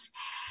 days.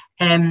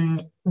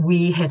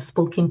 We have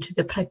spoken to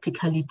the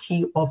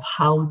practicality of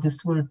how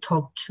this will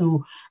talk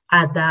to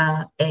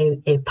other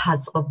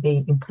parts of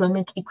the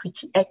Employment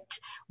Equity Act,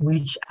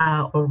 which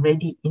are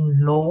already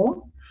in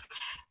law.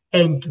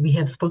 And we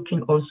have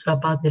spoken also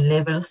about the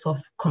levels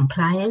of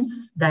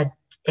compliance that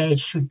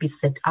should be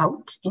set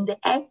out in the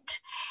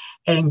Act.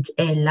 And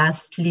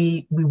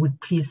lastly, we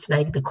would please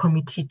like the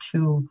committee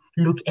to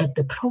look at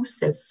the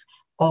process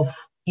of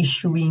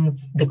issuing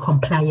the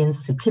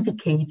compliance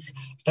certificates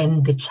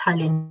and the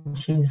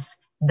challenges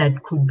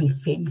that could be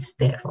faced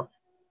thereon.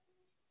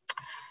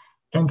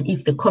 And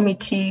if the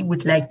committee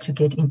would like to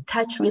get in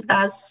touch with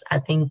us, I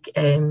think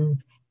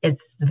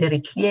it's very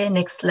clear.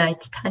 Next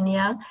slide,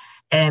 Tanya.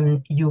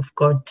 You've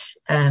got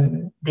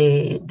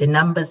the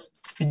numbers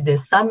to the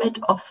Summit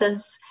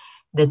office,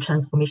 the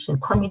Transformation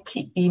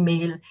Committee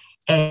email,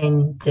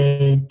 and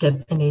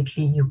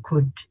definitely you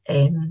could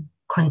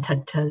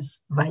contact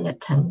us via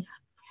Tanya.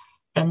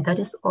 And that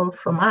is all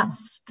from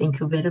us.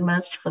 Thank you very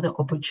much for the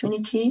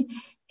opportunity,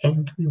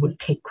 and we will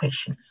take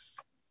questions.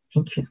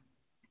 Thank you.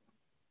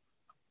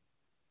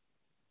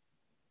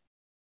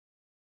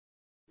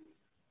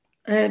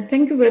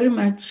 Thank you very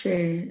much.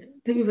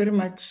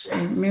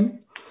 Ma'am.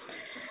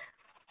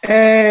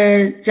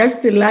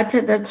 Just the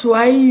latter, that's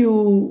why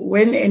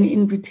when an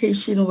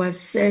invitation was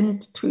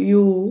sent to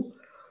you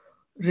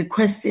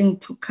requesting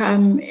to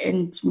come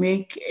and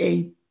make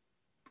a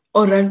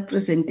oral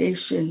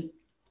presentation,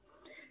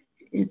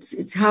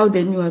 it's how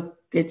then you are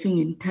getting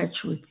in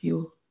touch with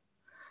you,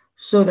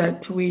 so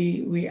that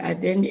we are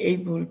then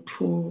able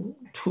to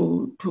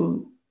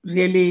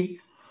really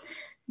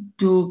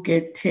do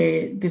get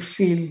the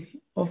feel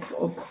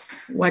of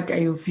what are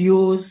your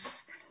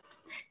views,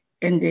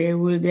 and they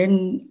will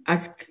then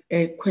ask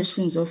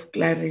questions of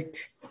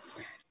clarity.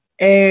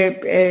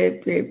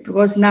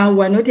 Because now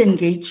we're not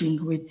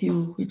engaging with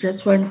you. We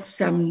just want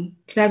some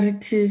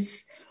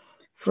clarities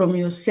from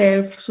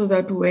yourself, so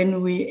that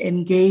when we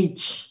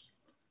engage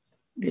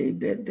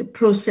the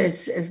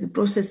process, as the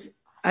process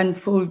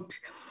unfolds,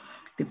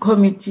 the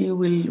committee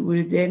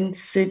will then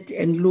sit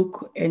and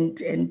look and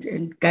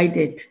guide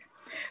it.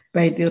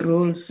 by the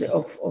rules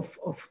of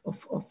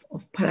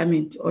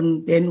Parliament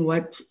on then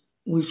what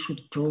we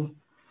should do.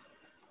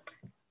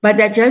 But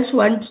I just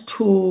want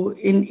to,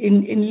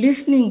 in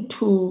listening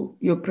to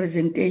your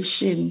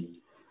presentation,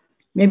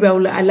 maybe I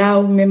will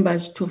allow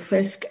members to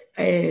first,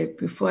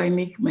 before I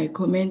make my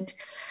comment.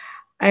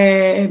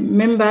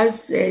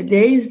 Members, there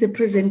is the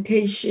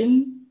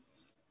presentation.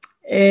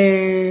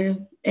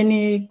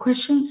 Any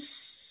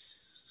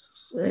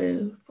questions,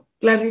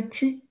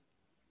 clarity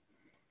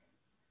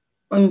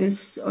on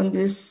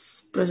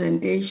this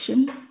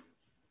presentation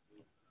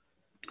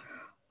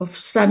of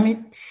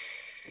summit?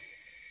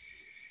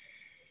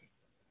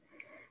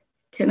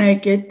 Can I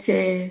get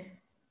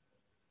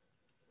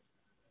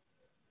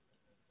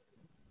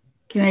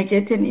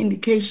an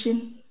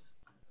indication?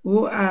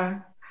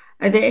 Are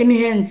there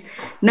any hands?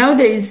 Now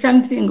there is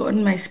something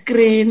on my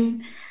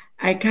screen.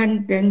 I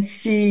can't then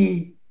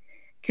see.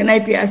 Can I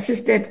be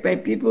assisted by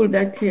people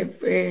that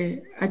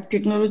are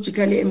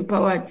technologically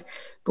empowered?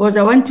 Because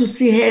I want to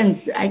see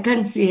hands. I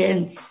can't see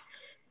hands.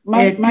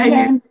 My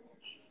hand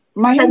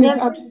is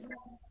up.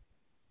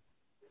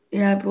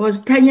 Yeah, because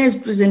Tanya's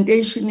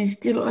presentation is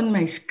still on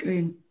my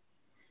screen.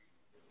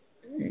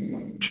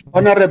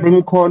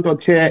 Honorable Mkondo,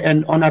 Chair,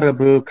 and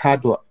Honorable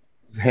Kado,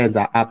 hands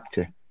are up.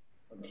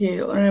 Okay,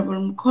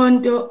 Honorable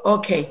Mkondo.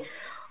 Okay,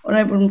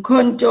 Honorable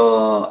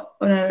Mkondo,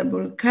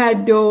 Honorable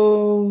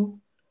Kado.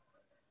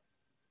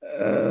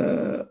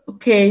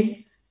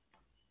 Okay,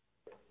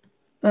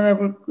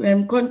 Honorable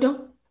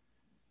Mkondo.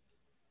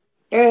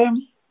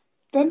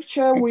 Thanks,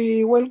 Chair.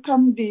 We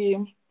welcome the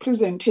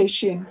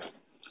presentation.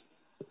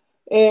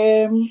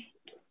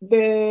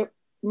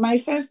 My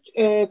first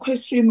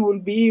question will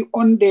be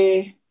on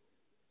the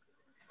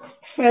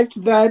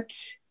fact that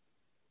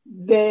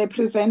the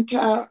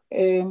presenter,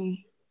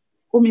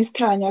 Ms.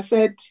 Tanya,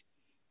 said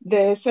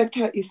the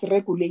sector is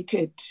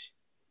regulated.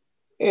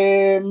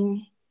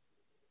 Can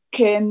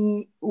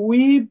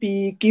we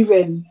be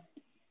given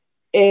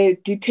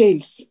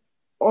details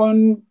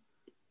on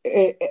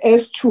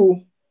as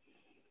to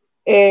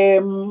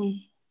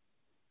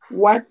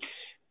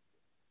what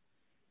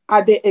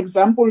are the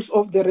examples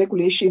of the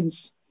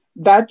regulations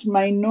that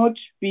might not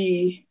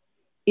be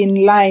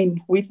in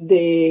line with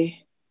the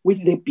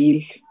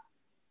bill?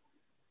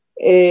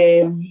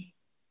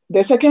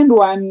 The second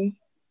one,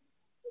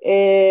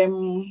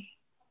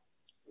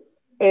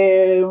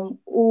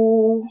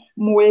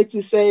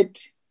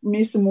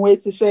 Ms.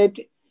 Mweti said,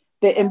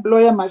 the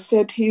employer must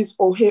set his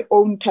or her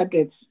own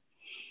targets.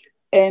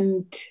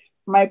 And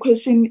my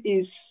question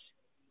is,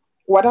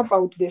 what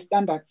about the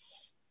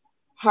standards?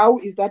 How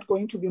is that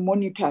going to be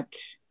monitored?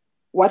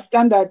 What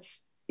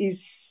standards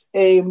is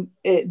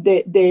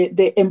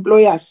the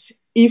employers,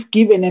 if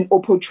given an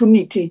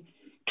opportunity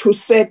to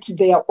set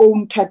their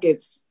own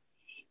targets,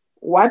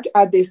 what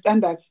are the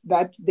standards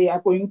that they are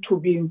going to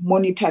be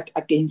monitored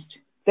against?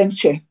 Thanks,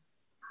 Chair.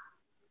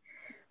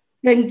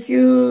 Thank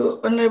you,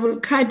 Honorable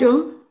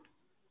Kado.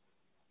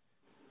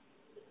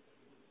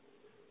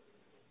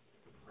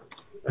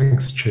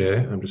 Thanks,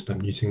 Chair. I'm just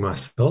unmuting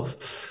myself.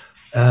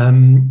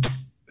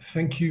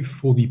 Thank you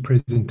for the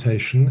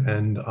presentation,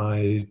 and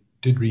I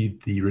did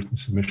read the written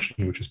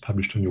submission which is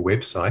published on your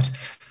website.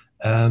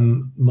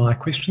 My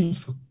questions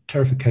for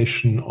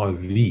clarification are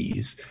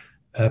these.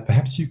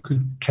 Perhaps you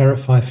could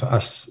clarify for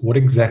us what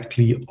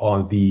exactly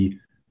are the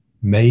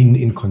main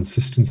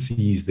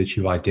inconsistencies that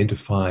you've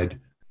identified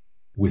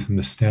within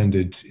the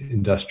standard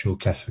industrial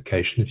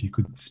classification. If you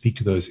could speak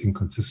to those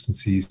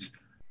inconsistencies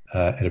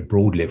at a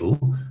broad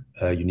level.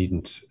 You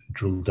needn't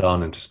drill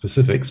down into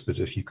specifics, but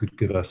if you could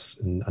give us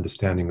an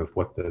understanding of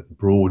what the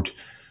broad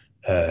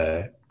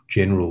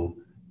general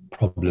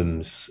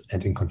problems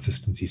and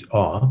inconsistencies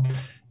are.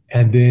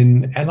 And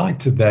then allied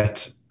to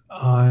that,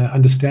 I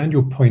understand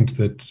your point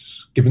that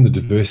given the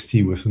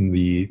diversity within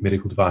the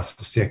medical device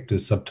sector,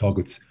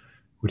 sub-targets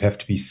would have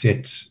to be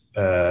set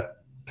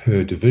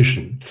per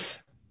division.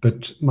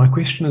 But my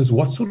question is,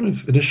 what sort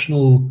of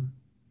additional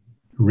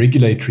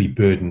regulatory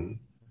burden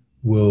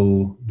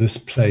will this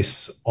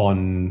place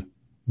on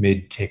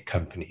med tech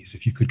companies?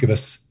 If you could give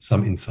us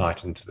some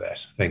insight into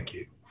that. Thank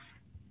you.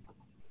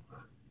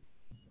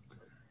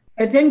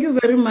 Thank you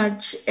very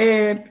much.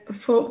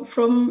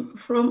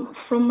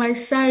 From my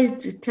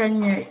side,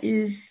 Tanya,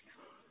 is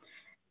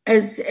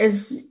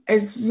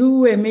as you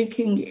were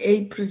making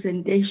a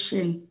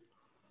presentation,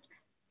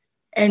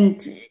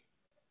 and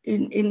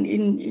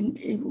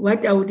in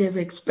what I would have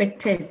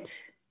expected,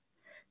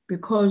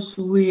 because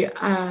we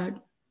are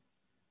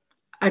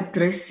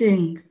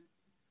addressing,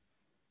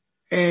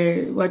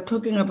 we're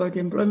talking about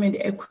employment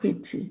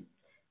equity,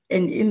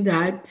 and in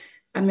that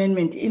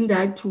amendment, in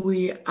that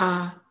we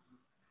are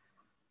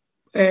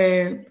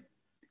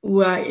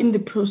in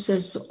the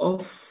process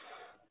of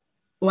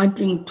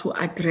wanting to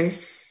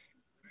address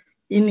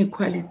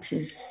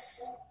inequalities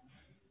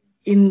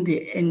in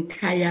the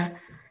entire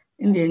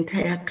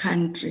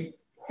country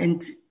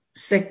and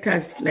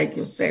sectors like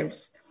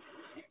yourselves.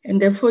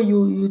 And therefore,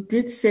 you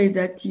did say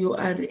that you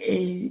are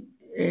a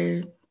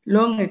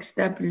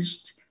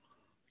long-established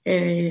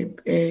a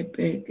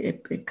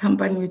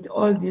company with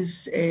all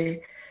these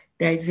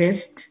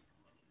diverse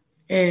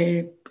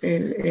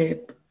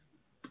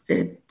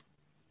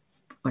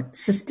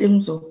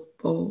systems or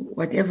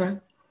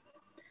whatever.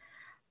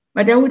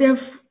 But I would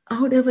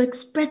have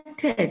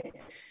expected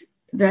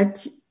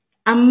that,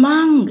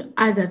 among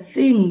other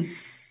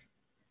things,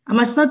 I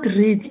must not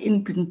read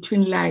in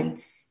between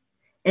lines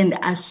and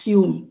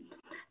assume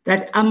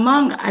that,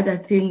 among other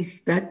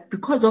things, that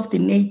because of the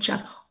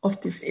nature of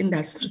this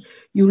industry,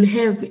 you'll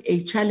have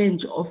a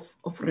challenge of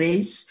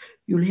race,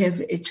 you'll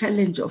have a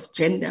challenge of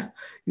gender,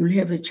 you'll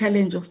have a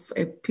challenge of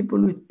people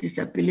with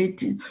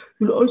disabilities,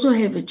 you'll also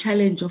have a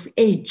challenge of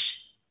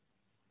age.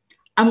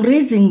 I'm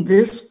raising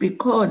this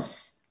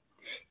because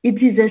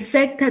it is a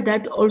sector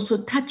that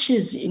also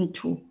touches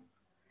into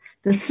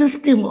the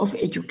system of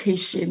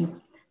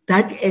education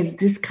that, as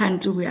this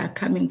country we are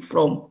coming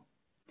from,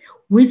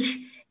 which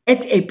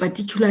at a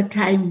particular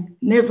time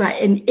never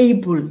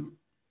enabled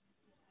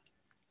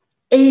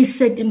a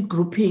certain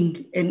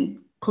grouping and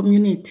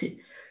community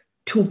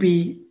to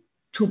be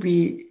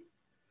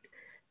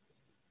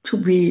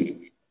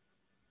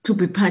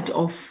part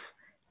of.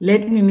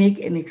 Let me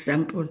make an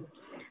example.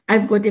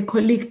 I've got a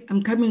colleague,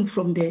 I'm coming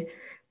from the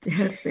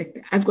health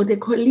sector. I've got a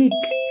colleague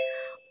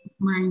of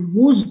mine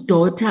whose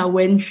daughter,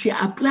 when she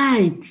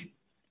applied,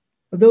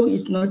 although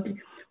it's not,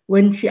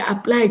 when she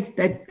applied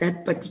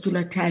that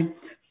particular time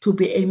to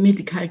be a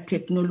medical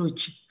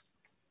technologist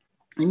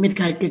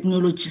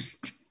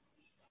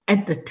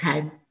at the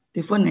time,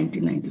 before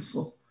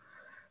 1994,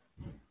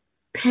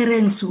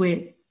 parents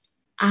were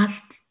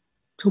asked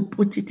to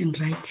put it in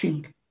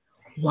writing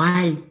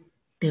why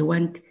they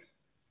want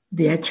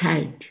their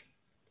child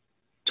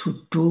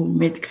to do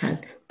medical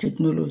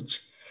technology.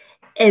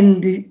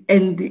 And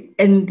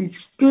the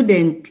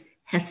student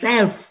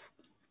herself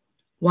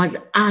was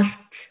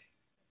asked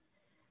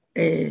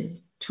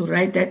to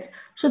write that,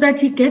 so that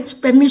he gets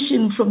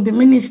permission from the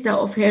Minister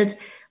of Health,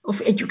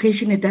 of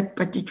Education at that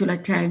particular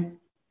time.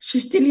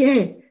 She's still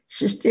here.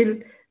 She's still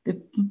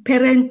the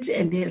parent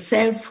and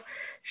herself.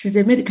 She's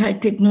a medical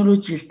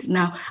technologist.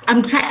 Now,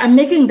 I'm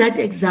making that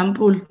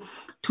example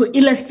to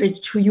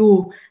illustrate to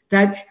you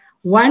that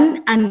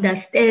one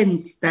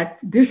understands that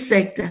this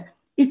sector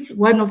is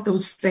one of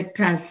those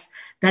sectors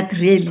that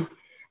really,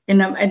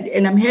 and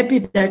I'm happy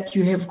that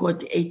you have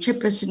got a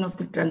chairperson of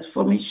the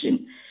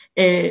transformation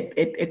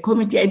a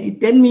committee, and it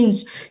then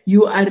means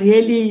you are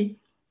really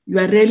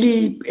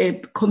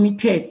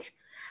committed.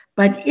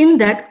 But in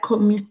that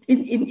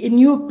in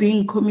you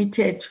being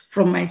committed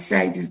from my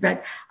side, is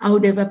that I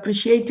would have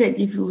appreciated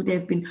if you would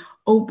have been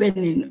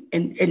open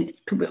and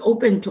to be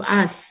open to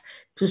us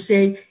to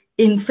say,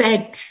 in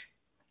fact,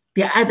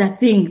 the other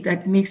thing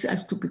that makes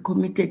us to be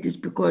committed is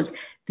because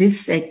this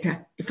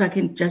sector, if I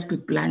can just be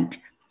blunt,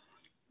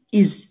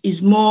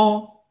 is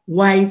more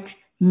white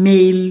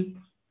male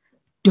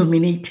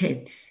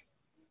dominated.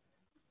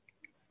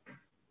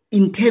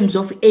 In terms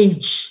of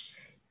age,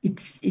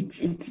 it's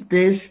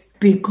this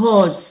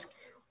because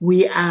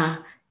we are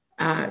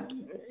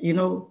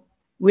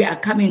we are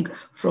coming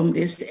from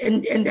this,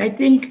 and I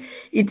think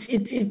it's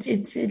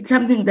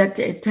something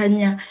that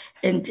Tanya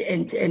and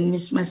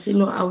Ms.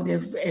 Masilo, I would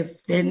have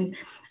then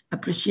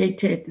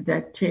appreciated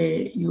that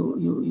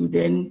you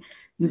then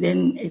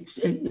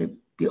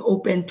be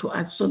open to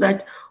us, so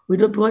that we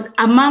don't, what,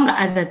 among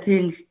other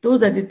things,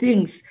 those are the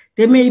things.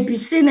 They may be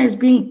seen as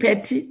being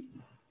petty,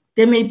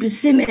 they may be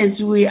seen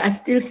as we are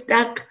still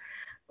stuck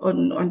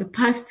on the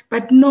past,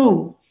 but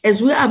no,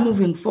 as we are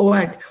moving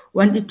forward,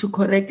 wanting to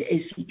correct a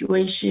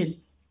situation,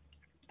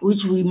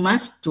 which we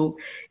must do,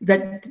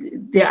 that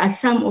there are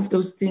some of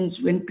those things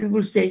when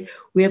people say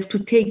we have to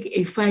take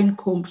a fine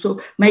comb.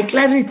 So my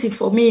clarity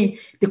for me,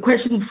 the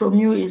question from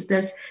you is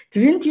this: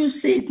 didn't you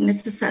see it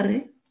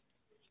necessary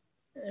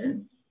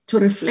to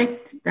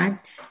reflect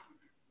that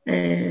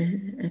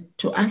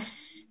to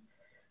us,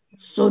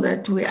 so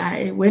that we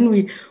are, when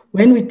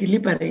we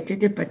deliberate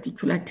at a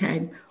particular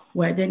time,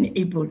 we are then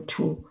able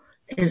to,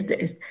 as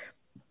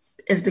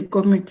the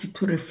committee,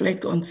 to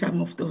reflect on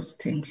some of those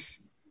things.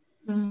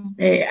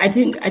 I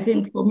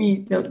think for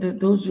me,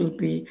 those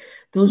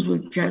will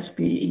just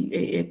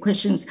be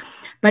questions.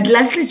 But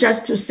lastly,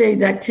 just to say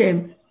that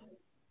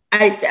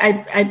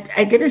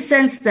I get a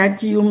sense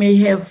that you may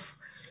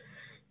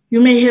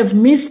have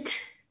missed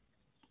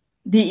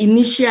the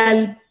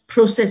initial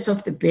process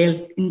of the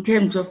bill, in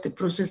terms of the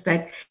process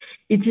that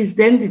it is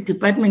then the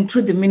department,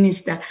 through the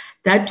minister,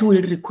 that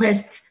will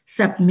request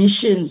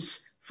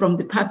submissions from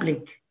the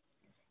public.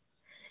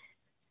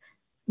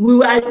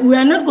 We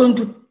are not going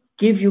to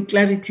give you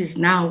clarities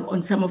now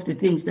on some of the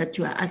things that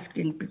you are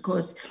asking,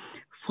 because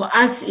for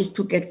us is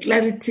to get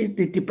clarity.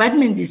 The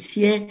department is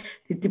here.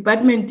 The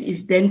department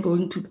is then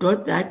going to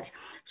dot that,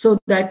 so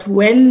that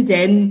when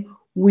then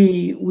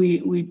we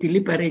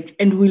deliberate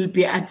and will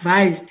be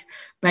advised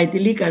by the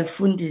legal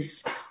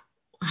fundis,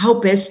 how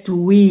best do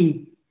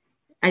we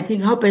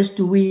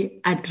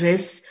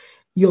address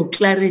your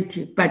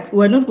clarity? But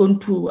we're not going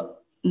to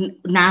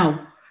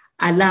now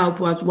allow,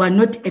 because we're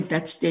not at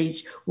that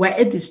stage. We're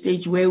at the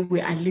stage where we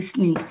are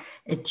listening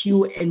at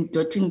you and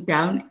jotting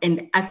down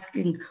and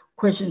asking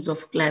questions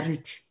of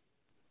clarity.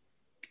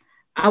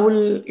 I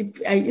will,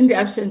 in the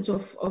absence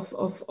of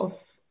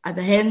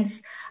other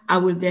hands, I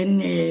will then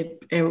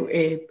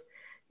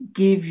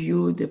give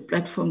you the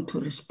platform to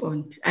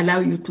respond, allow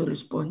you to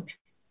respond.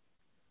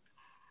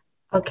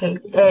 Okay,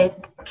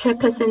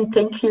 Chairperson,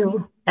 thank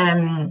you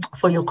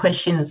for your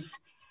questions.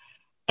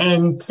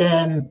 And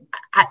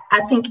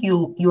I think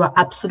you are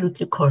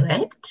absolutely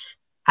correct.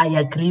 I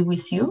agree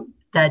with you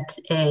that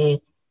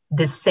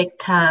the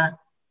sector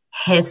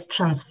has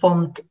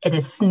transformed at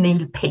a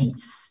snail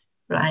pace,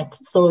 right?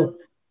 So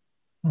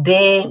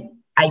there,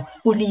 I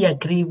fully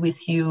agree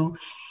with you.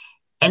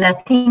 And I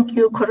think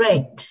you're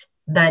correct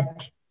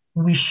that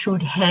we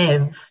should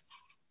have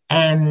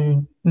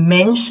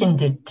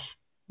mentioned it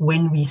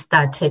when we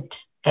started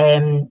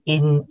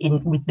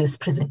with this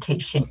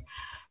presentation.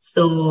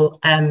 So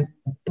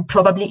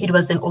probably it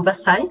was an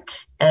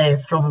oversight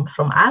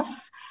from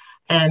us,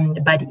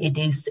 but it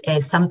is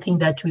something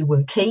that we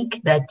will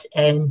take, that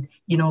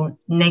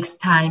next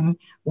time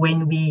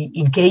when we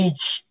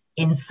engage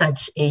in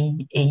such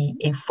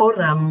a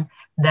forum,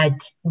 that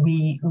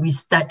we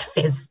start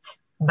first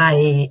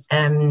by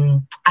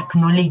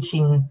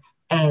acknowledging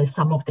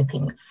some of the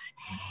things.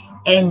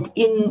 And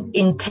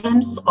in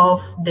terms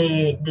of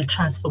the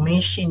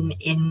transformation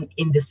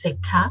in the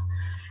sector,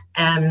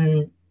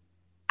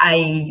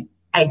 I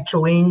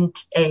joined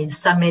a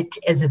summit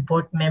as a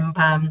board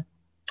member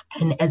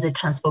and as a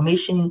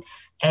transformation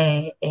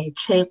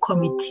chair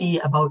committee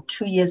about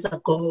 2 years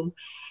ago.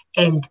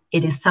 And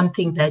it is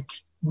something that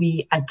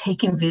we are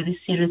taking very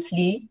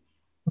seriously.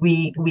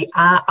 We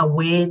are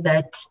aware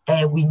that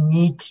we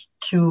need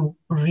to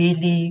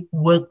really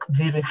work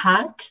very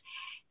hard.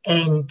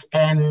 And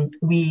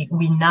we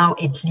now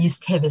at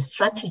least have a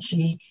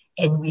strategy,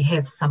 and we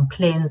have some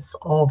plans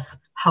of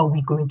how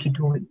we're going to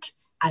do it.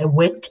 I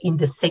worked in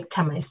the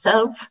sector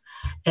myself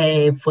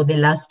for the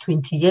last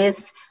 20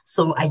 years,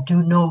 so I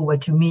do know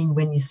what you mean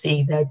when you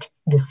say that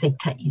the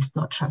sector is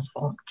not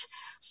transformed.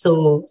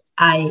 So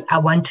I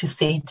want to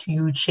say to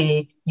you,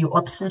 Chair, you're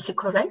absolutely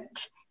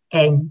correct,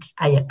 and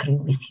I agree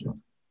with you.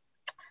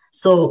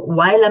 So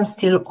while I'm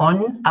still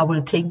on, I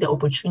will take the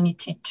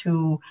opportunity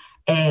to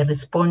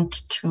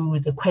respond to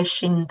the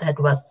question that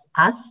was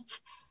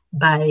asked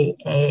by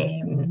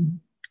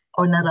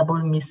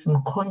Honorable Ms.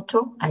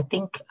 Mkonto. I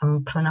think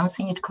I'm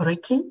pronouncing it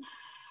correctly.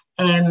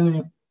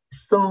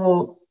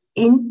 So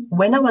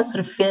when I was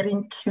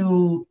referring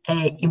to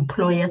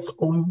employers'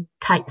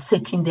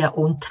 setting their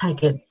own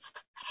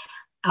targets,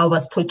 I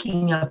was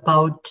talking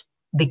about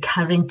the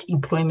current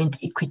Employment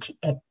Equity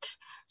Act.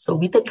 So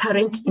with the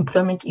current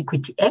Employment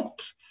Equity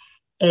Act,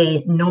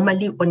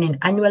 normally on an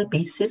annual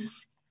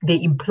basis,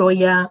 the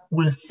employer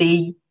will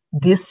say,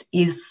 this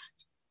is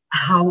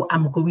how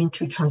I'm going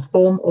to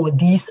transform, or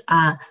these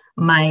are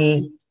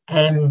my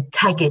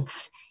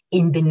targets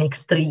in the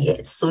next 3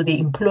 years. So the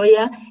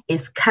employer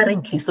is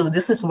currently, so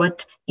this is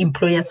what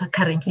employers are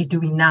currently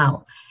doing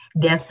now.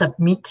 They are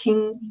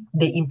submitting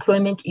the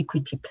Employment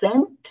Equity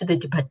Plan to the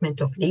Department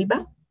of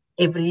Labor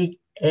every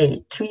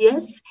 2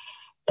 years.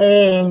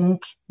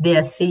 And they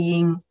are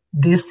saying,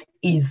 this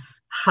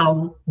is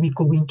how we're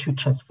going to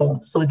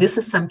transform. So this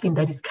is something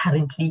that is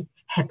currently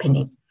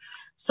happening.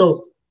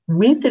 So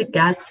with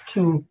regards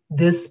to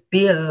this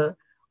bill,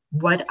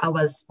 what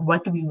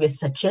we were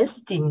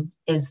suggesting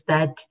is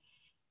that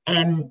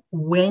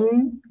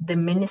when the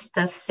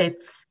minister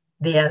sets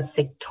their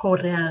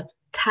sectorial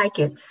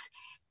targets,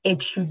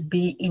 it should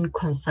be in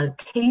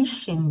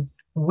consultation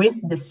with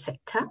the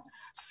sector,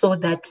 so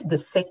that the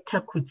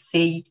sector could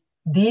say,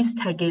 these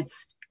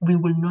targets we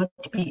will not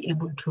be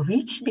able to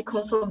reach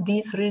because of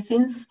these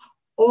reasons,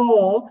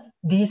 or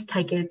these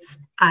targets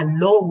are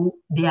low,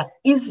 they are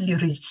easily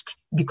reached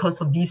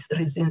because of these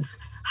reasons.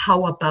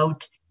 How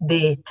about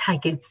the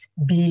targets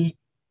be,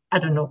 I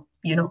don't know,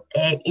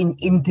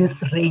 in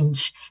this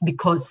range,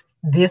 because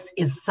this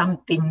is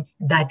something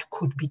that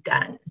could be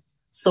done.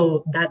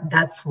 So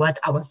that's what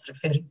I was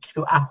referring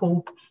to. I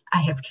hope I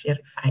have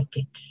clarified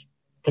it.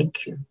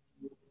 Thank you.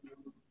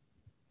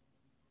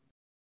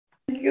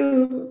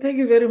 Thank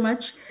you very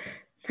much.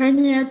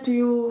 Tanya,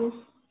 the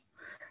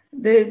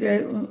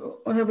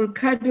Honorable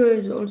Kado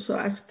has also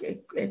asked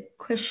a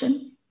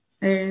question.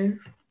 Okay,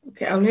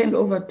 I'll hand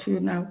over to you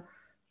now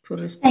to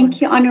respond.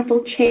 Thank you,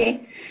 Honorable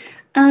Chair.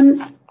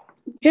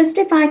 Just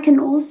if I can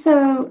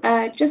also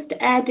just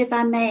add, if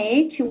I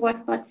may, to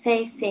what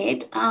Botse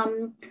said,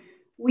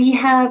 we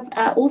have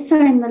also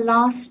in the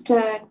last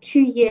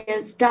 2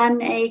 years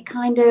done a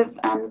kind of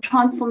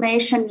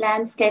transformation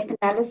landscape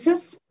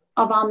analysis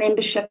of our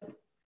membership.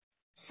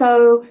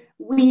 So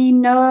we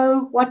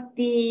know what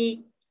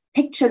the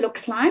picture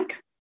looks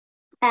like,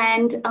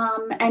 and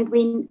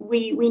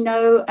we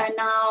know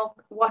now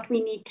what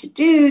we need to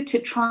do to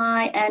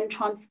try and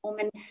transform.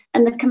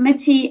 And the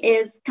committee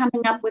is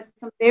coming up with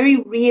some very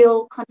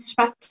real,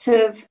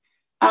 constructive,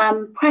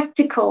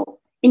 practical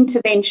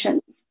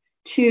interventions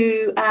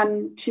to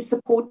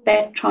support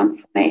that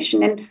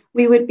transformation. And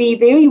we would be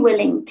very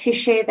willing to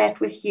share that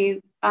with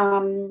you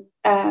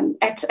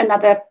at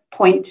another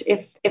point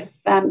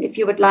if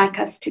you would like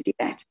us to do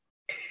that.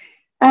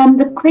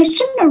 The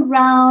question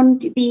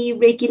around the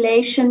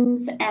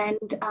regulations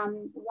and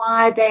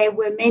why they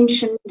were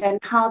mentioned and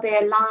how they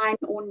align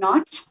or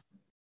not.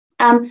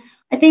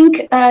 I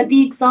think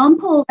the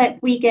example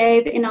that we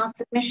gave in our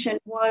submission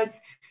was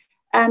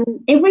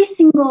every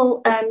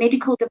single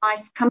medical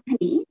device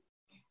company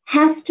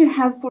has to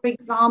have, for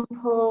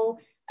example,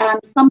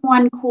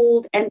 someone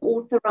called an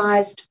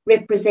authorized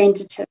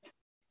representative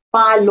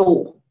by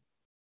law.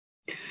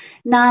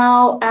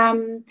 Now,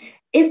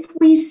 if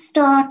we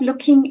start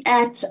looking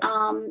at,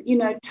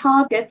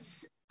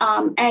 targets,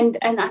 and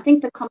I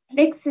think the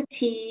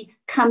complexity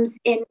comes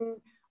in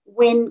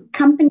when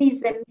companies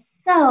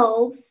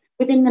themselves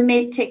within the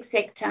medtech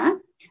sector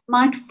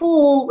might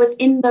fall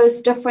within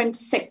those different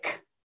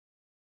SIC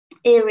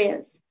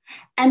areas.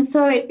 And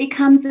so it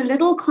becomes a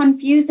little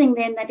confusing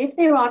then that if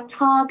there are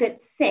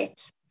targets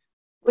set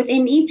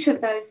within each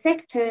of those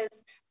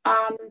sectors,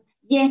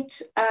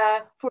 yet,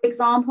 for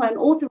example, an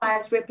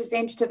authorized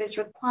representative is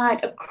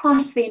required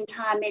across the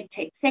entire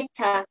medtech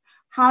sector,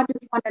 how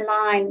does one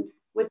align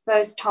with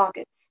those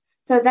targets?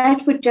 So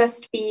that would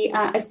just be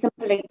a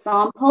simple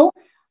example.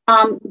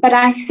 But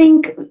I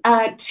think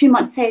to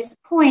Motse's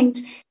point,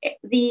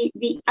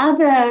 the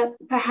other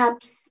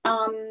perhaps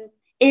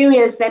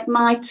areas that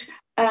might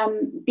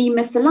be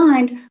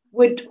misaligned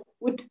would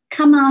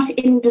come out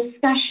in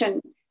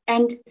discussion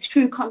and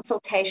through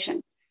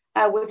consultation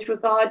with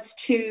regards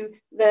to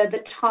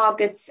the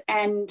targets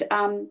and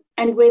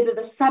whether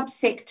the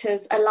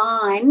subsectors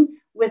align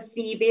with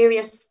the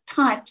various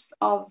types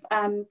of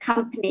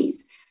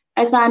companies.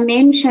 As I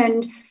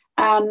mentioned,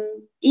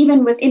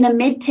 even within a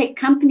medtech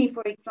company,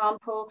 for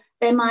example,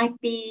 they might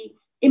be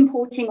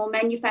importing or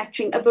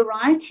manufacturing a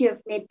variety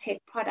of medtech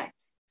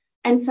products.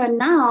 And so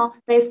now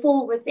they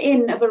fall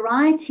within a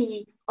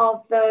variety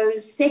of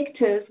those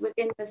sectors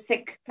within the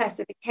SIC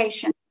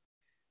classification.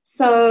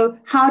 So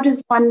how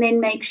does one then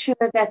make sure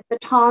that the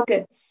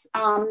targets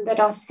that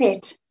are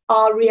set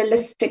are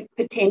realistic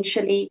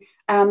potentially,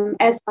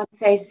 as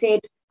Motse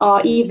said,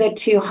 are either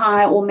too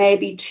high or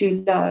maybe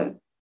too low?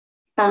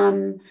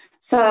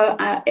 So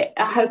I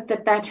hope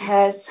that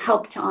has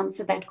helped to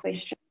answer that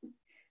question.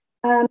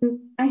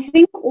 I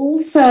think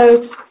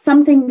also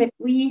something that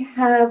we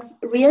have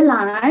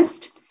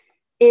realized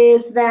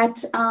is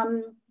that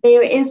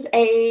there is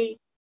a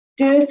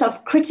dearth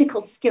of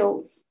critical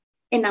skills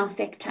in our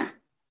sector.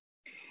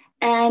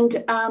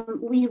 And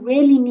we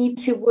really need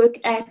to work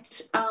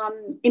at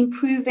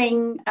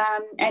improving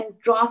and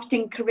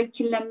drafting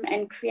curriculum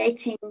and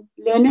creating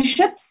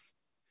learnerships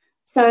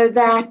so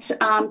that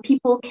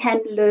people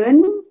can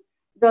learn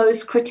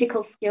those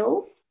critical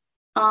skills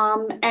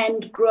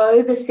and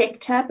grow the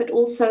sector, but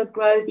also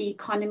grow the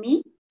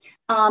economy.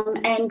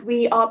 And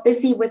we are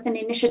busy with an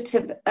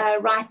initiative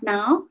right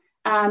now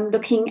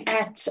looking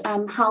at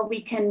how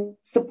we can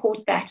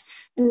support that.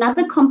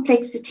 Another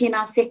complexity in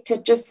our sector,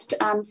 just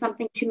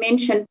something to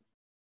mention,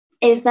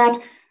 is that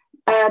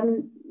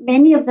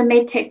many of the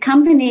medtech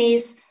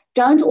companies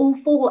don't all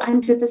fall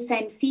under the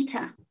same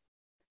CETA.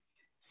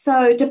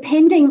 So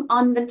depending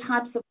on the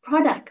types of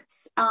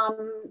products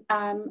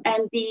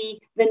and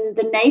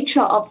the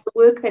nature of the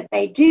work that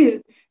they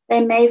do,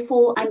 they may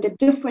fall under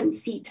different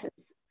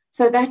CETAs.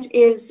 So that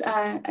is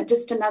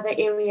just another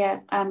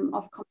area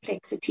of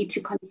complexity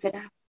to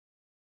consider.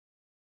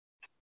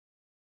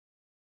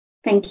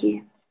 Thank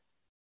you.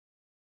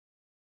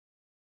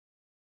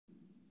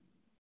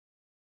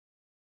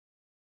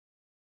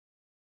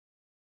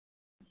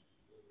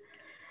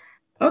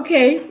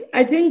 Okay,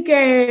 I think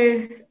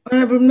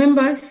honorable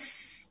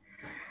members,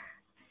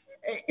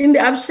 in the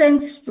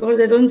absence,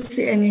 because I don't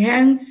see any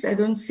hands, I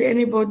don't see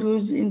anybody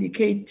who's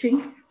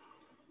indicating.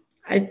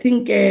 I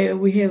think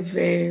we have.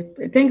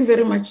 Thank you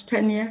very much,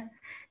 Tanya,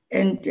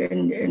 and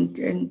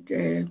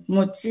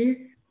Motse.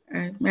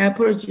 My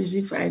apologies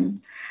if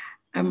I'm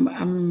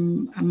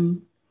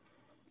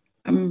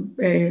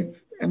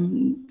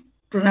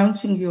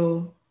pronouncing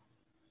your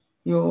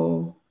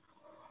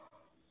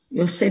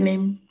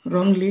surname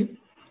wrongly.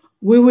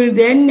 We will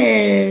then,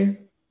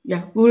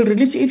 we will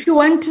release. If you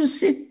want to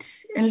sit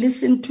and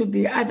listen to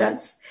the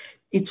others,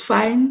 it's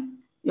fine.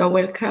 You're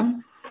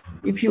welcome.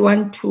 If you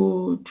want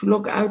to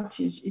log out,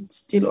 it's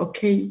still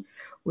okay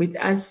with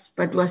us,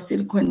 but we're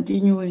still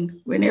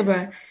continuing.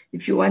 Whenever,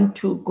 if you want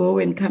to go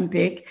and come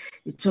back,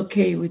 it's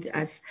okay with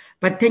us.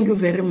 But thank you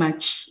very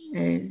much.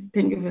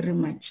 Thank you very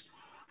much.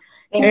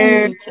 Thank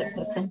you,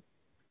 Chairperson.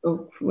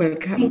 Oh,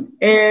 welcome.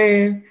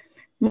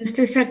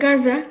 Mr.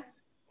 Sakaza,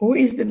 who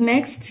is the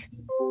next?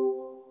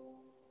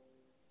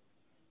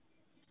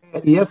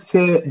 Yes,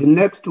 Chair. The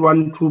next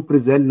one to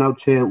present now,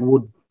 Chair,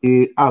 would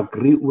be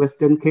Agri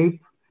Western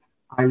Cape.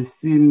 I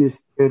see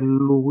Mr.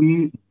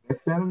 Louis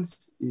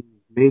Wessels is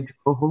made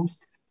co-host,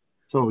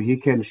 so he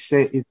can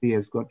share if he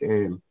has got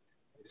a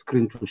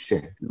screen to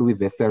share. Louis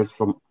Wessels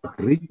from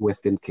Agri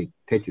Western Cape.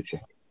 Thank you,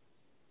 Chair.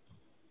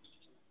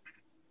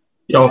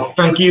 Yeah,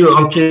 thank you,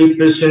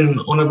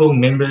 Chairperson, honourable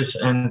members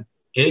and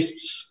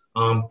guests.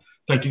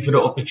 Thank you for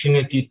the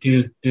opportunity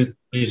to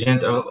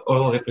present our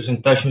oral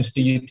representations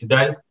to you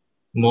today.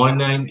 My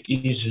name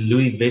is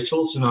Louis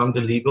Wessels, and I'm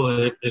the Legal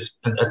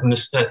and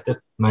Administrative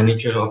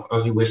Manager of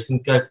Agri Western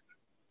Cape.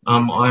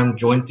 I am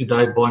joined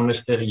today by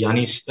Mr.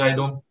 Yanni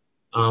Strydom,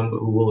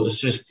 who will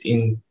assist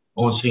in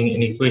answering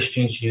any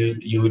questions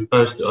you would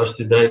pose to us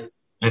today,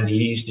 and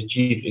he is the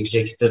Chief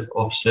Executive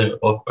Officer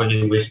of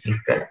Agri Western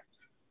Cape.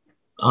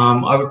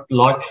 I would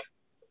like,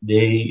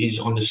 there he is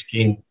on the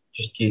screen,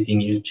 just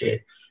getting you, Chair.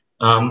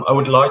 I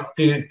would like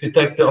to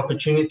take the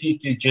opportunity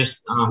to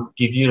just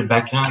give you a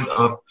background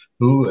of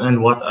who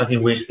and what Agri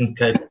Western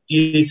Cape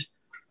is.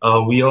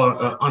 We are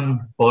an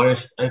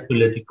unbiased,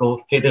 apolitical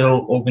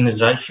federal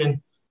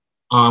organization.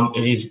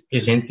 It is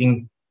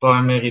presenting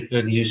primary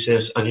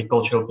producers,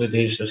 agricultural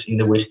producers in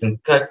the Western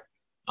Cape.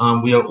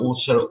 We are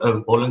also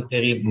a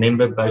voluntary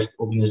member-based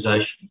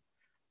organization.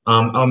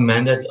 Our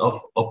mandate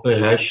of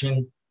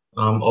operation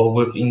are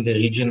within the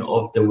region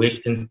of the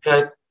Western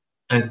Cape,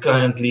 and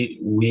currently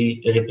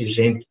we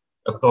represent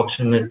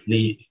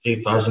approximately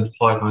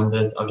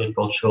 3,500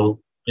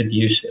 agricultural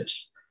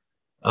producers.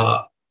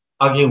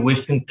 Agri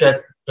Western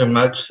Cape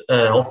promotes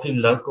a healthy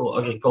local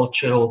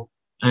agricultural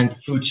and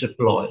food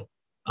supply.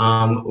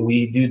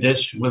 We do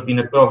this within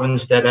a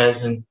province that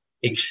has an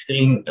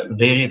extreme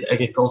varied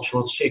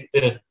agricultural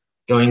sector,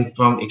 going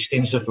from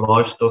extensive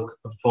livestock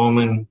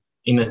farming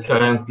in a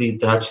currently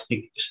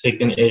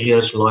drought-stricken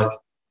areas like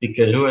the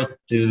Karoo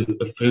to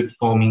fruit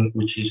farming,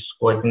 which is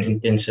quite an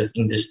intensive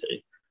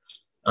industry.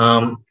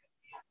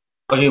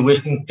 Agri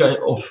Western Cape,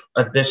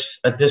 at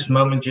this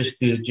moment, just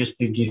to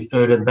give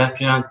further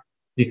background,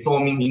 the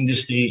farming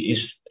industry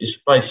is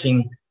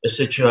facing a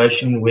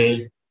situation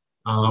where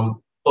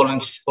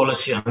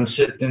policy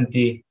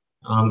uncertainty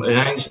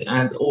reigns,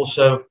 and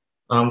also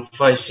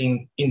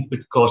facing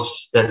input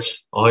costs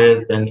that's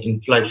higher than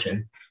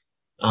inflation.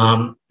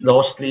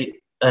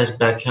 Lastly, as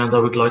background, I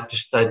would like to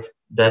state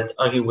that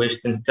Agri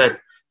Western Cape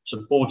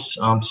supports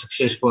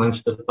successful and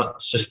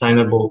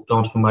sustainable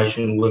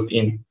transformation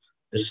within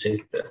the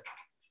sector.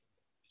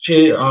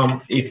 Chair,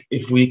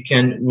 if we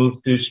can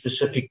move to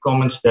specific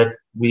comments that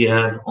we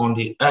have on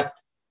the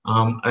Act,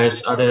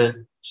 as others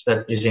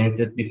that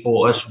presented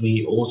before us,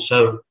 we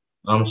also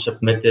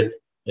submitted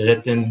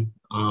written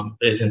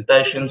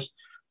presentations,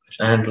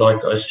 and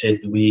like I said,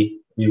 we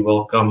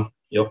welcome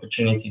the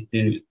opportunity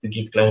to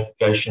give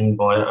clarification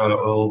via our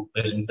oral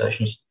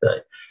presentations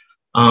today.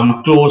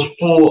 Clause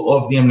 4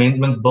 of the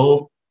amendment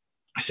bill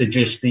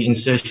suggests the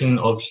insertion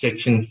of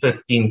section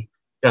 15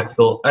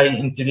 capital A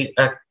into the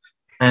Act,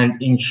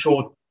 and in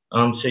short,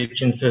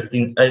 section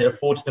 15A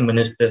affords the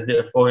Minister the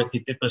authority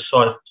to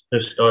prescribe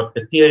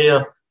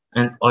criteria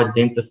and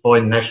identify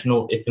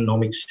national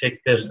economic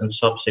sectors and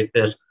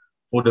subsectors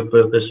for the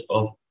purpose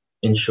of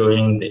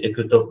ensuring the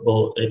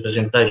equitable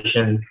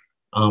representation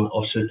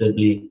of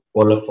suitably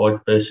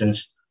qualified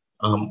persons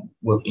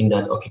within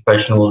that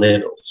occupational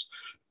levels.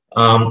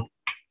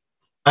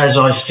 As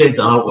I said,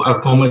 our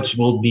comments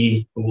will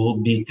be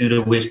to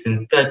the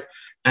Western Cape,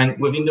 and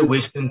within the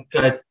Western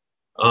Cape,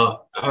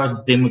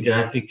 our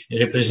demographic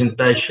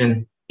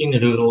representation in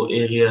rural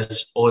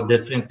areas are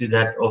different to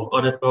that of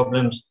other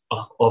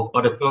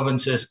other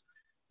provinces,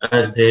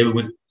 as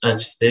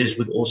theirs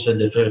would also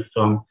differ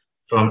from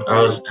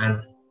ours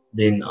and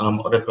then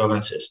other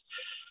provinces.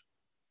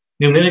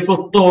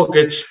 Numerical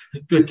targets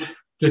could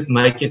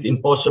make it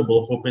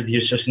impossible for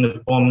producers in the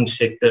farming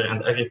sector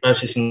and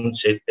agri-processing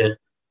sector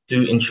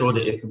to ensure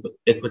the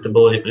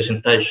equitable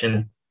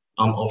representation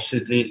of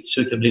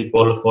suitably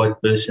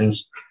qualified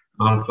persons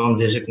from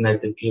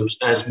designated groups,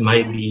 as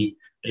may be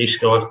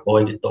prescribed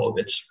by the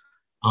targets.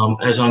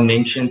 As I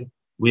mentioned,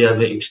 we have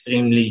an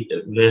extremely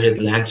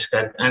varied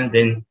landscape, and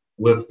then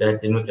with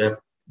that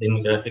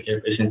demographic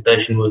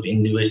representation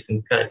within the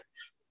Western Cape.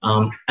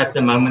 At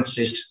the moment,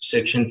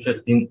 section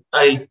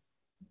 15A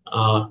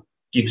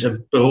gives a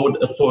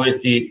broad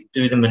authority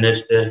to the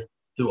Minister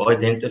to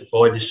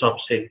identify the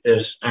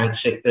subsectors and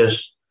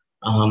sectors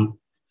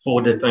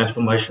for the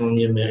transformational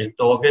numeric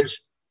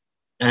targets,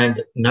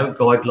 and no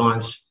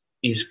guidelines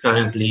is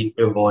currently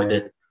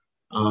provided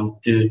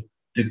to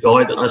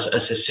guide us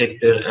as a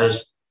sector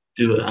as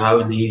to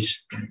how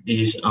these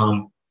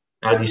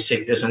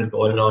sectors and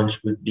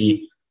guidelines would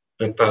be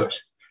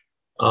proposed.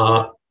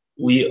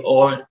 We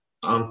are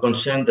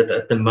concerned that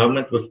at the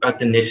moment, without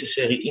the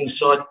necessary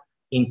insight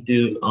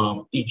into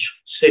each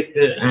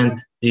sector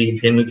and the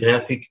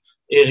demographic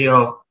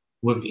area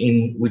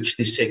within which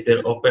the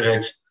sector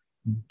operates,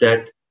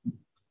 that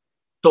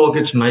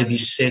targets may be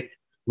set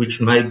which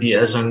may be,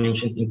 as I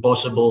mentioned,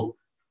 impossible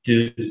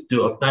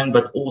to obtain,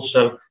 but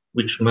also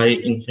which may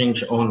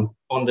infringe on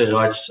the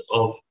rights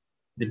of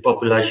the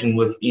population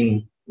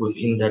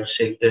within that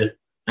sector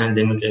and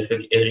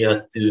demographic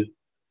area to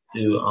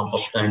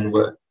obtain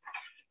work.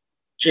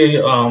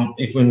 Chair,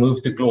 if we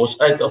move to clause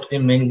 8 of the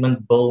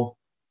amendment bill,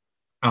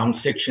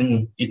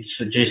 it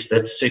suggests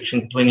that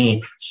section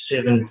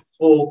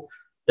 27(4)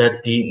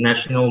 that the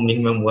National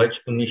Minimum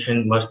Wage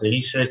Commission must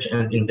research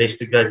and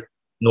investigate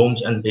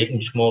norms and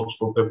benchmarks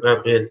for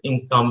appropriate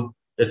income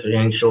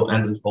differential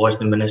and advise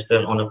the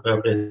Minister on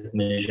appropriate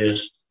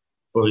measures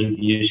for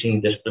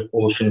reducing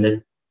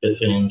disproportionate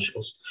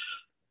differentials.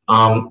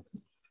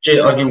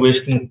 Chair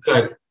Agri-Western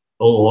Cape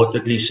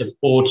wholeheartedly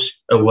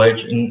supports a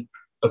wage in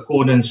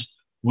accordance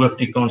with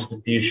the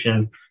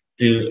Constitution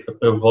to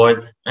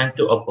provide and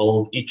to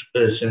uphold each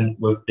person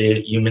with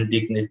their human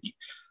dignity.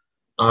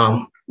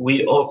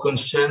 We are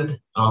concerned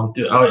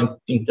to our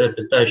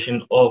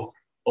interpretation of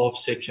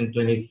Section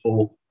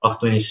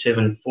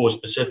 27(4)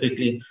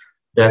 specifically,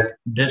 that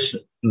this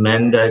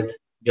mandate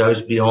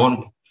goes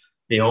beyond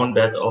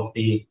that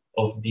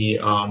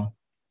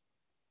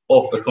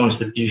of a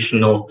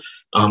constitutional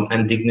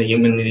and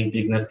humanly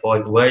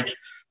dignified wage,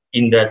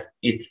 in that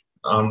it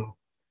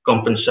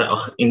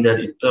compensates, in that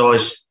it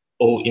tries,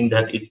 or in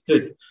that it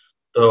could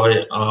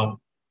try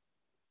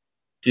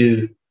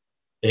to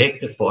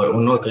rectify or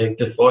not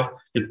rectify,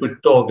 to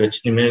put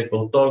targets,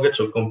 numerical targets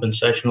or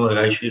compensational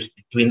ratios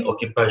between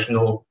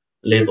occupational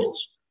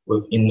levels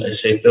within a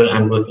sector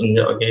and within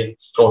the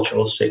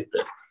agricultural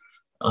sector.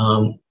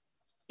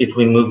 If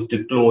we move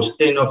to clause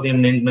 10 of the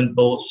amendment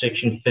bill,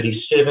 section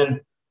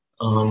 37,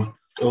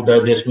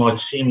 although this might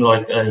seem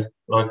like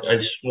a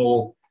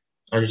small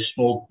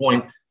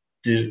point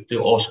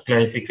to ask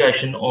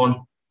clarification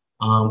on,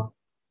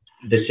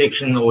 the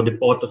section or the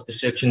part of the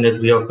section that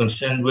we are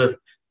concerned with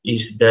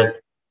is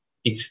that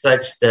it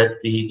states that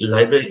the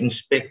labour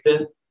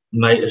inspector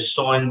may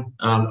assign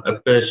a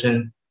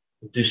person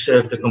to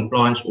serve the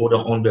compliance order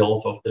on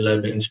behalf of the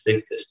labour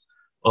inspectors.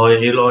 I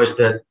realise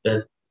that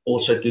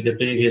also to the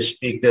previous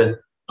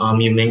speaker,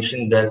 you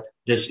mentioned that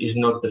this is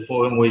not the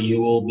forum where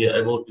you will be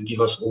able to give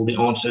us all the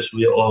answers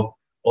we are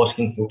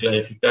asking for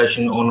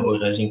clarification on or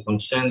raising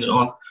concerns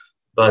on.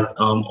 But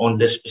on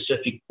this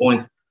specific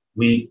point,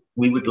 we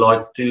would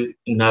like to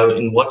know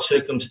in what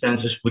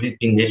circumstances would it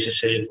be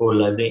necessary for a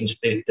labour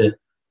inspector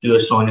to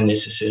assign a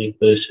necessary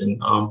person.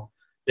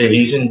 The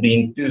reason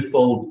being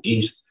twofold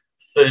is,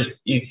 first,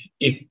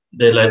 if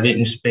the labour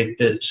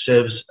inspector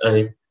serves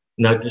a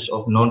notice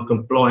of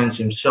non-compliance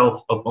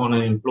himself upon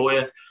an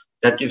employer,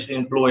 that gives the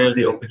employer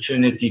the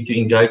opportunity to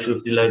engage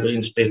with the labour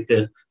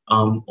inspector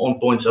on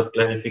points of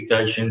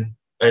clarification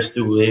as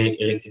to where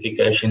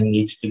rectification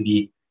needs to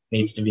be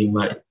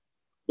made.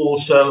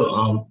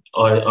 Also,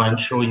 I'm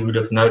sure you would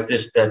have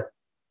noticed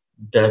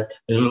that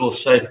rural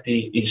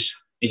safety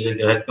is a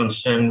great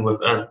concern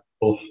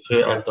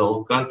throughout the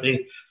whole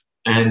country,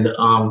 and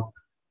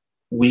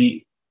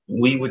we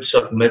would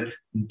submit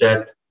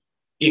that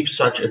if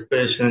such a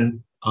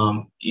person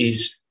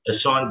is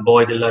assigned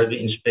by the labour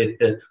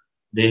inspector,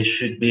 there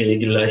should be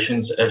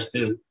regulations as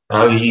to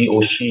how he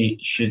or she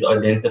should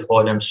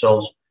identify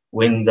themselves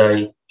when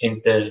they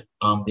enter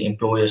the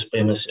employer's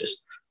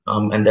premises,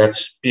 and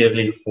that's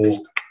purely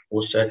for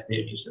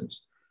safety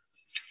reasons.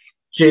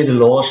 Chair, the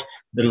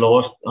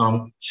last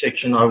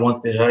section I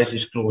want to raise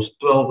is clause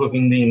 12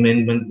 within the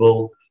amendment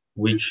bill,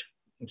 which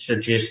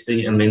suggests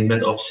the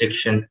amendment of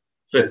section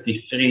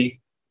 53,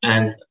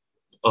 and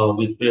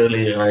we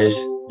purely raise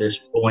this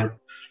point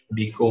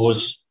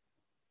because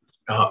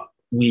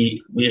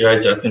we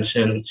raised our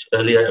concerns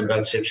earlier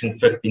about section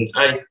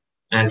 15A,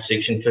 and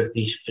section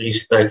 53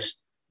 states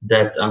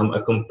that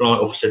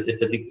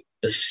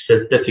a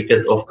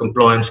certificate of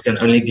compliance can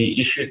only be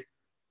issued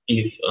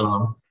if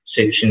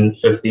section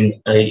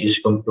 15A is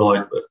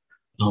complied with.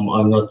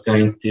 I'm not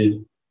going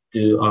to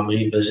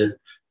revisit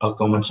our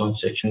comments on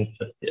section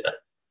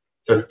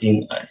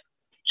 15A.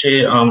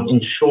 Chair, in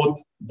short,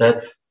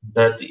 that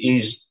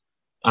is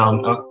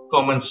our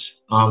comments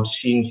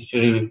seen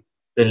through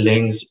the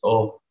lens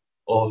of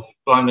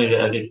primary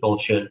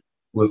agriculture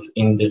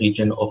within the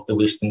region of the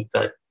Western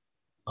Cape.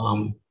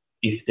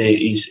 If there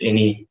is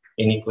any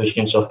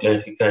questions of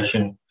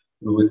clarification,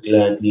 we would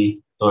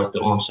gladly try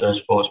to answer as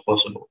far as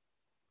possible.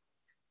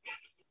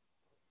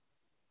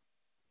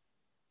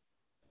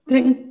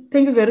 Thank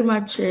you very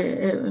much,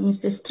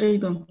 Mr.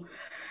 Strydom.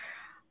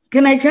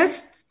 Can I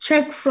just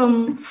check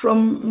from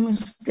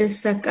Mr.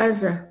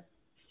 Sakaza?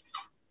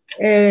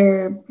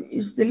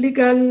 Is the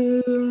legal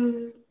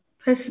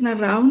person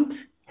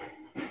around?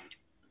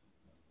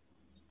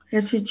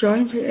 Has she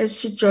joined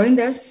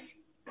us?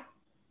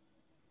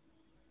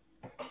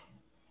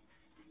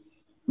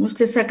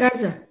 Mr.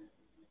 Sakaza?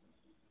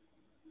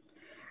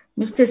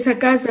 Mr.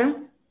 Sakaza?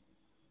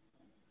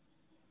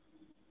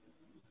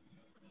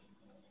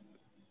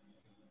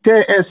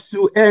 Chair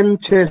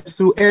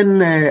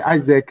Suen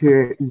Isaac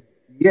is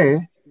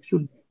here. He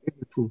should be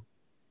able to.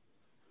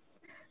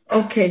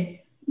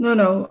 Okay.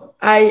 No.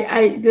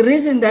 The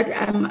reason that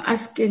I'm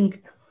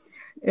asking,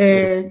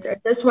 I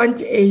just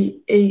want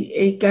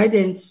a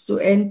guidance to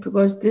end,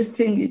 because this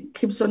thing, it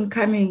keeps on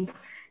coming,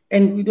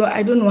 and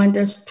I don't want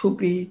us to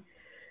be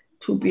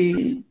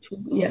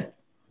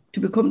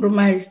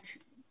compromised.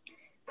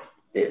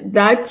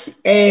 That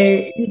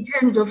in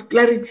terms of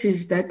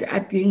clarities that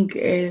are being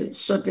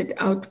sorted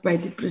out by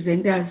the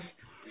presenters,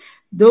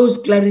 those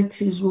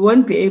clarities, we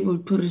won't be able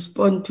to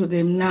respond to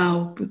them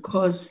now,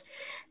 because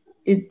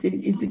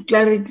the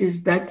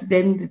clarities that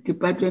then the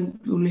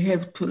department will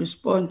have to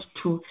respond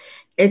to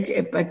at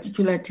a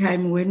particular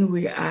time when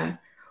we are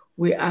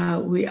we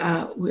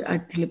are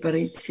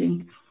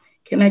deliberating.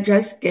 Can I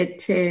just get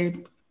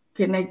the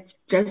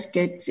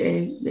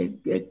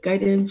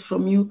guidance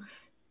from you?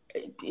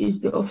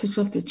 Is the office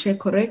of the chair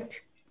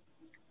correct?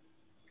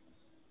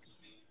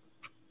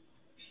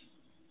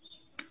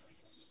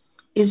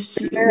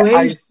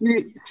 I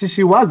see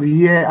she was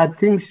here. I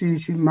think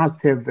she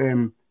must have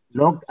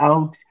logged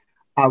out.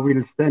 I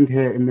will send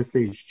her a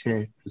message,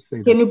 Chair, to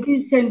say Can you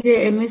please send her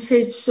a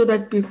message so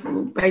that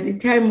by the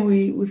time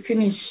we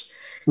finish,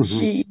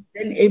 she is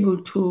then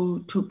able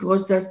to,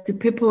 because that's the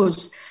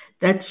purpose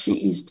that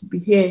she is to be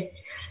here,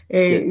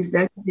 is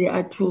that they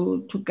are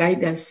to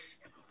guide us.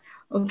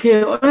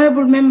 Okay,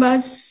 honorable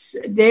members,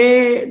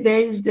 there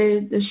is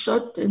the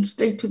short and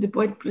straight to the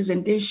point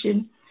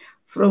presentation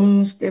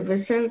from Mr.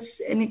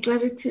 Wessels. Any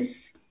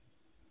clarities?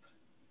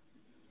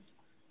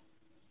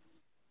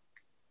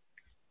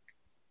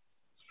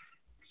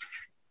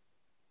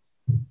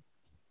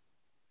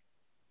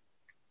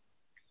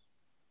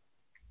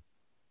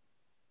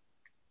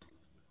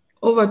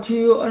 Over to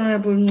you,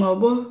 Honorable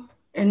Ngobo,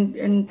 and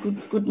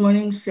good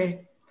morning, sir.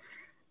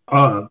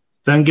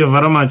 Thank you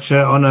very much,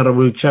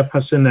 Honorable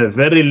Chairperson. A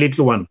very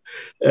little one.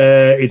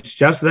 It's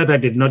just that I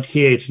did not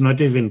hear. It's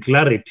not even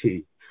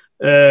clarity.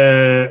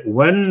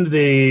 When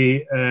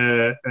the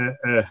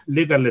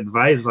legal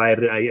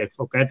advisor, I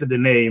forget the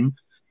name,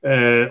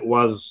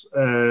 was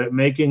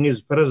making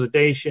his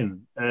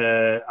presentation,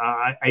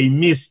 I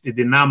missed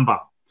the number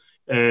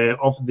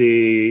of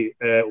the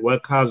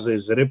workers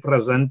is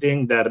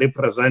representing.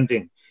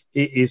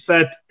 He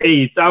said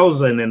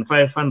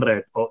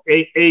 8,500 or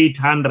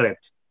 800.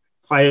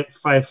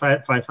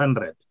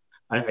 500.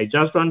 I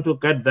just want to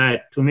get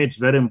that. To me, it's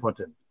very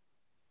important.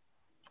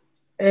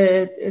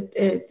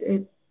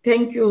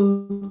 Thank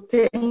you,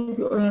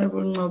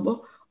 Honorable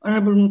Ngobo.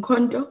 Honorable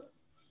Mkondo.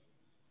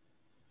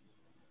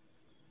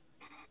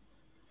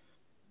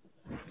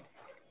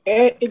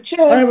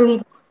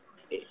 Chair.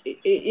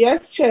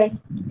 Yes, Chair.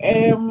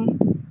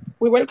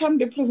 We welcome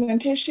the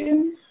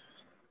presentation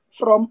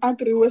from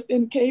Agri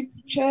Western Cape.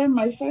 Chair,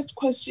 my first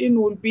question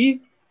will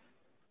be,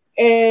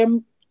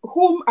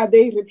 whom are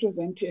they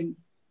representing?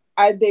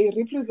 Are they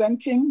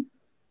representing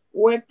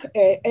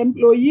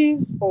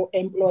employees or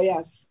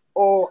employers,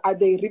 or are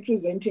they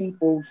representing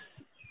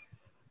both?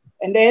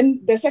 And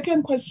then the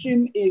second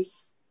question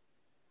is,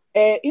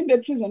 in the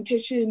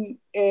presentation,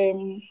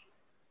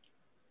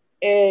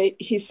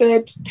 he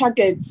said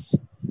targets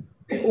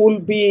will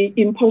be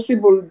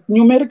impossible,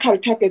 numerical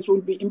targets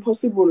will be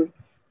impossible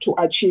to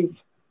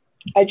achieve.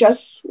 I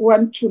just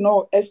want to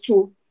know as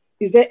to,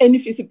 is there any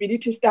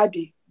feasibility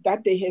study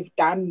that they have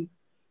done?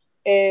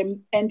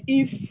 And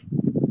if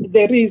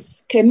there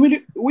is,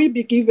 can we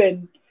be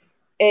given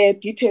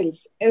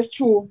details as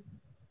to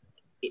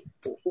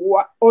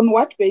on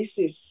what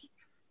basis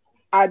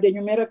are the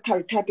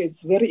numerical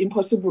targets very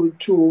impossible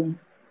to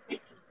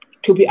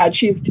be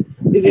achieved?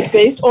 Is it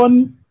based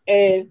on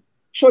a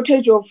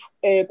shortage of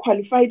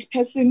qualified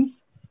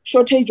persons,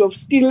 shortage of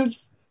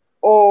skills,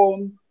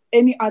 or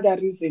any other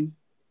reason?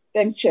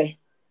 Thanks, Chair.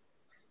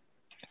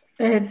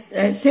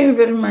 Thank you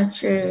very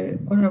much,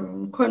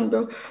 Honorable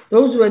Kondo.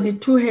 Those were the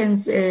two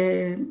hands,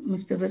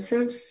 Mr.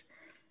 Wessels.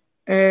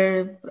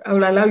 I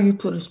will allow you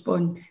to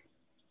respond.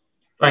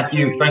 Thank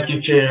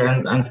you, Chair,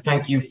 and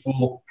thank you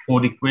for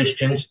the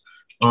questions.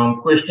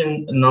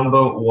 Question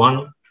number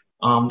one,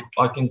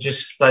 I can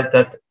just state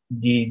that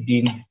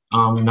the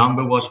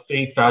number was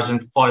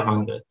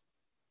 3,500.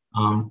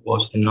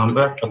 Was the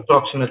number,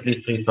 approximately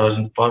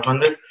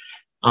 3,500.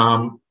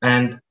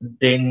 And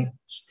then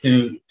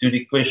to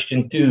the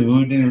question two,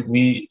 who do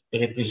we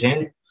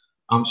represent?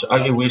 So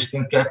Agri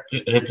Western Cape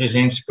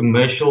represents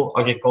commercial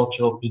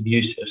agricultural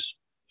producers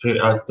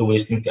throughout the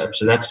Western Cape.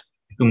 So that's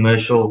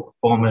commercial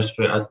farmers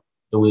throughout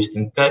the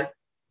Western Cape.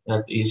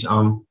 That is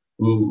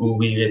who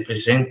we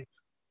represent.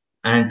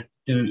 And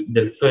to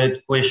the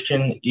third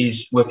question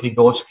is with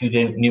regards to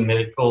the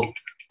numerical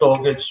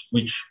targets,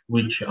 which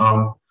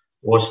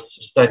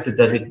was stated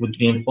that it would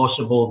be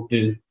impossible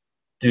to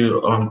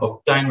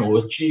obtain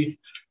or achieve.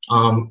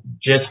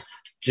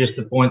 Just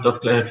a point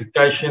of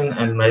clarification,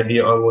 and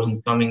maybe I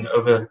wasn't coming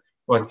over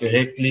quite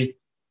correctly.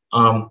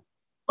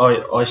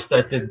 I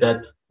stated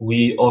that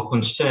we are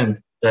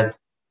concerned that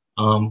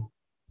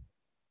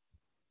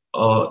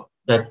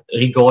that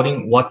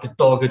regarding what the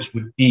targets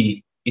would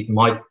be, it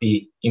might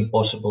be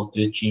impossible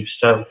to achieve.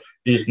 So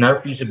there's no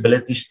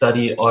feasibility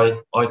study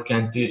I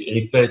can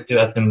refer to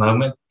at the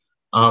moment,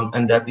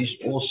 and that is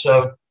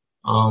also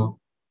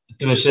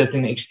to a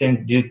certain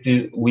extent due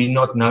to we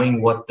not knowing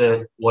what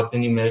the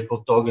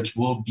numerical targets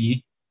will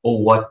be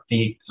or what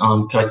the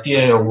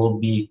criteria will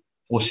be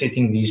for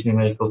setting these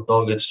numerical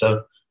targets.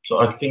 So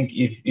I think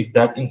if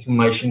that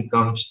information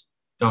comes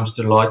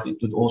to light,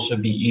 it would also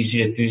be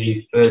easier to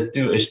refer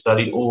to a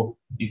study or,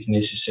 if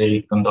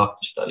necessary,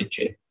 conduct a study,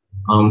 Chair.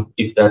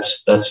 If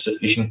that's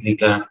sufficiently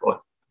clarified.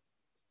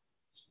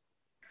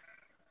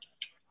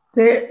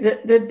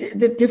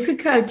 The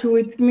difficulty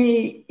with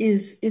me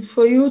is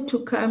for you to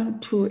come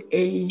to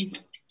a,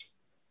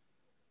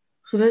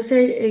 should I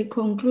say, a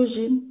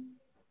conclusion?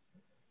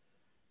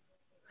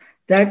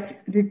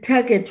 that the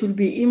target will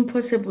be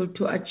impossible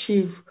to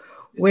achieve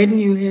when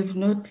you have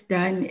not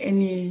done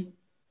any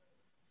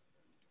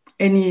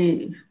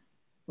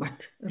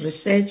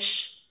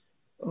research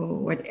or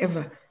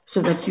whatever,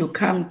 so that you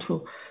come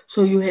to,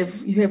 so you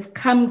have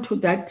come to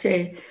that.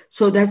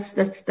 So that's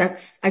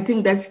I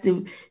think that's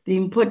the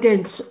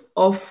importance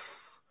of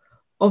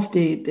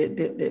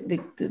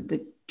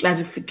the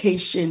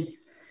clarification,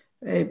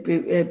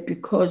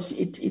 because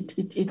it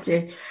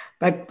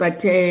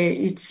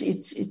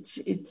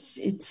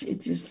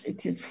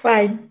is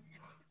fine.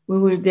 We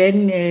will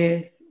then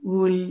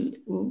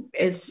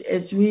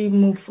as we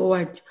move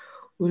forward,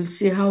 we'll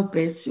see how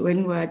best,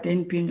 when we are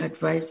then being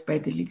advised by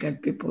the legal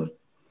people.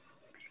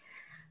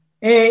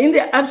 In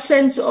the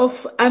absence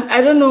of,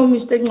 I don't know,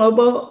 Mr.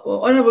 Ngobo,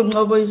 or Honorable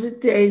Ngobo, is it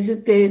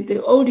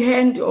the old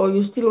hand, or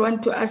you still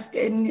want to ask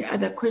any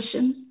other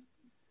question?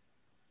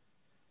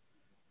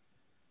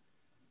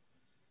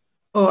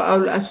 Or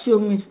I'll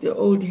assume it's the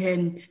old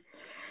hand.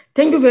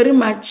 Thank you very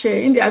much.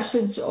 In the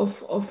absence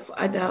of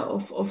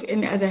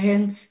any other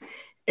hands,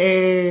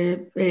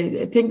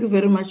 thank you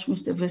very much,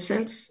 Mr.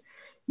 Vessels.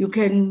 You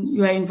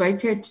are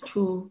invited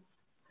to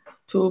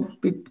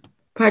be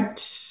part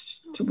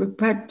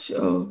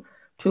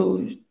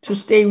to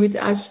stay with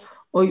us,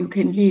 or you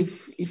can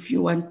leave if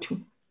you want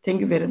to.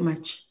 Thank you very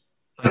much.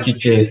 Thank you,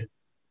 Chair.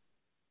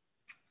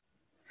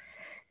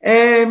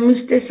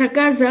 Mr.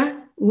 Sakaza,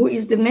 who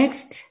is the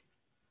next?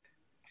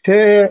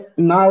 Chair,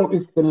 now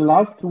is the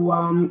last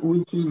one,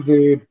 which is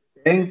the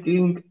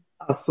Banking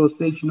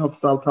Association of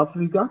South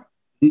Africa,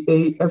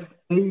 the ASA,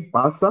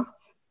 BASA.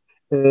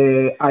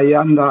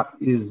 Ayanda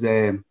he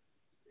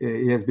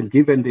has been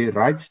given the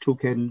rights to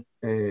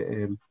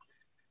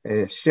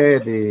share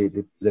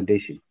the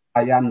presentation.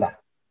 Ayanda.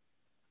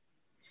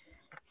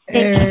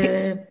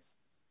 Thank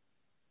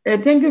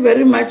you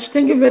very much.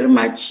 Thank you very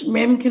much,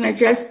 ma'am. Can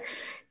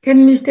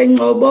Mr.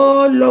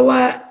 Ngobo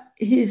lower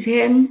his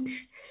hand?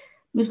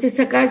 Mr.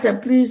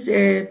 Sakaza, please,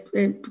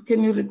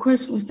 can you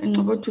request Mr.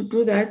 Ngobo to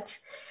do that?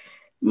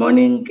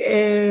 Morning,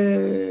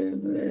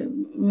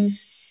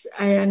 Miss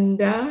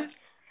Ayanda.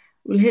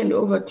 We'll hand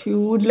over to you.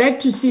 Would like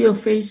to see your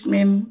face,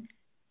 ma'am.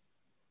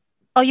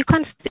 Oh, you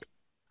can't see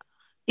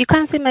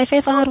my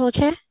face, Honorable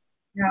Chair?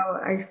 No,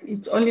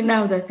 it's only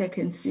now that I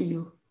can see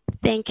you.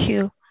 Thank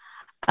you.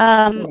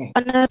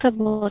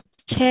 Honorable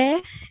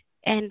Chair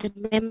and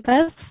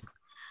members,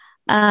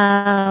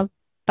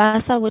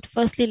 BASA would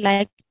firstly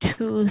like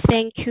to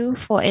thank you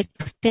for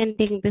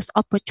extending this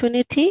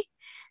opportunity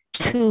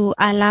to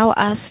allow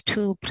us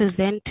to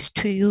present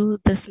to you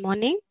this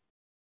morning.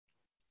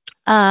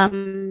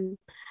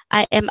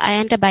 I am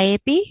Ayanda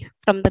Baepi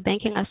from the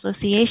Banking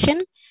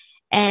Association,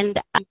 and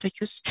I'm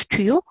introduced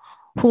to you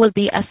who will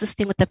be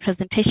assisting with the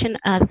presentation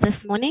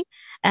this morning.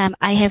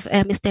 I have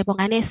Mr.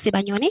 Bongane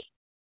Sibanyoni.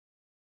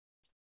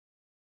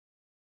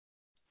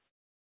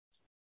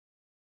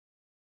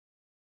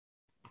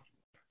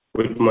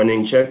 Good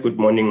morning, Chair. Good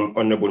morning,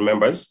 honorable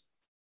members.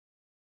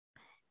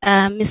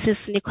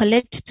 Mrs.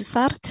 Nicolette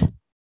Dussart.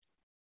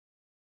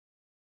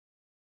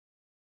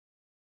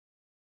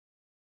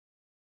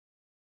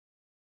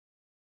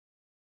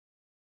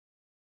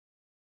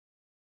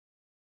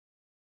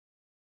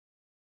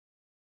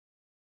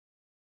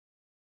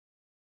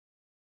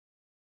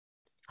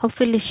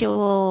 Hopefully she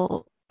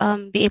will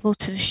be able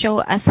to show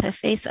us her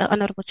face,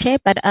 Honorable Chair,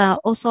 but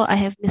also I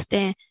have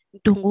Mr.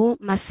 Dungu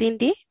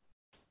Masindi.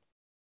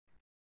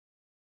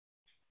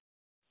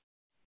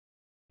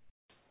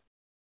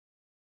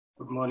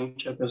 Good morning,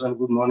 Chairperson.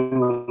 Good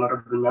morning,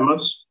 honorable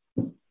members.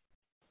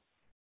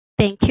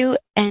 Thank you.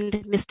 And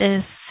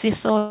Mr.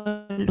 Swiso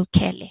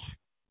Lukele.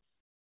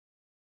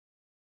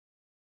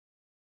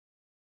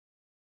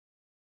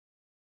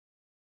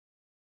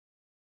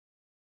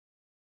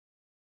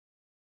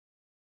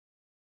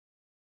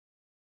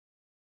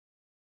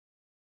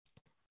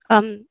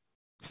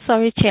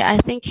 Sorry, Chair, I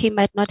think he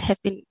might not have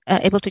been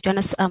able to join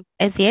us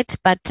as yet,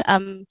 but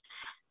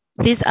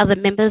these are the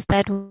members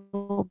that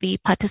will be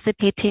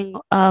participating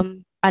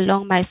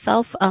along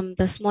myself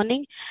this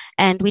morning,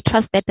 and we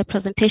trust that the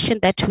presentation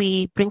that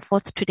we bring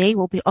forth today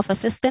will be of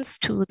assistance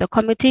to the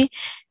committee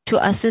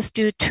to assist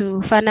you to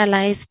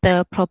finalize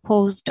the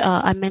proposed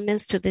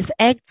amendments to this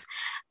act,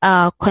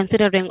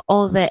 considering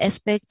all the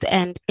aspects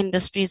and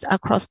industries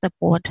across the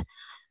board.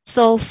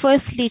 So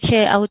firstly,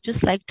 Chair, I would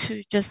just like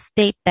to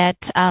state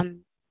that,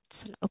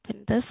 so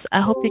open this,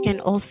 I hope you can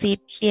all see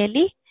it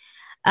clearly.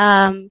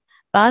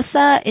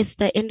 BASA is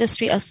the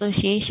industry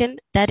association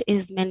that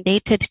is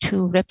mandated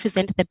to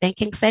represent the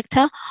banking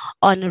sector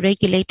on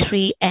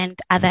regulatory and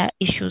other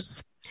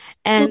issues.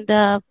 And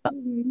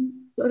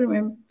sorry,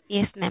 ma'am.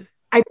 Yes, ma'am.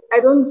 I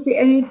don't see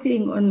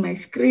anything on my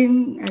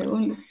screen. I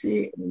only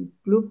see a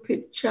blue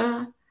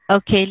picture.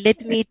 Okay,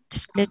 let me,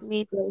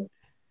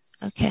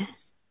 okay.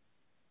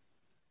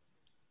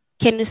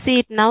 Can you see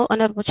it now,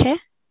 Honorable Chair?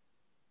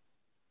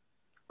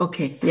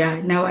 Okay,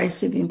 yeah, now I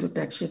see the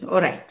introduction.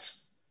 All right.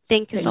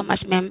 Thank you so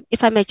much, ma'am.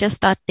 If I may just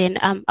start then,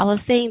 I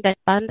was saying that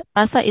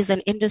BASA is an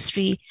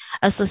industry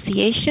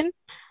association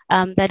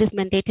that is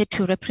mandated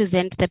to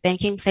represent the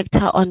banking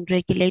sector on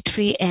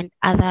regulatory and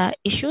other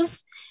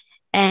issues.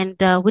 And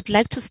would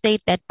like to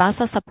state that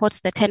BASA supports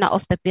the tenor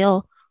of the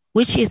bill,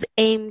 which is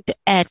aimed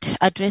at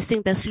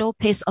addressing the slow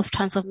pace of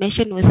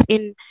transformation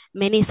within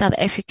many South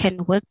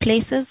African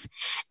workplaces.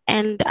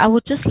 And I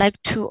would just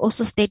like to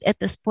also state at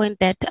this point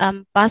that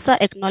BASA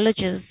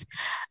acknowledges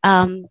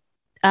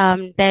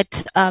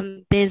that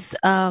there's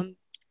a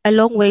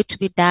long way to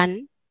be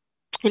done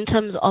in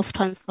terms of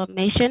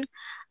transformation,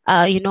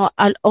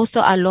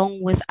 also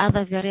along with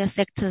other various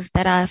sectors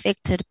that are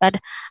affected. But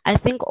I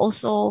think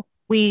also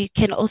we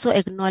can also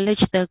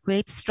acknowledge the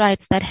great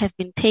strides that have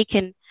been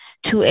taken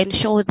to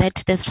ensure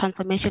that there's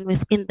transformation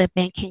within the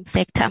banking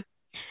sector.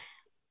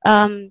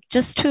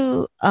 Just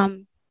to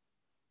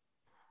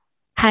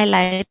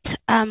highlight,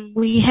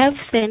 we have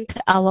sent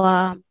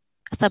our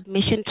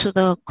submission to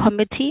the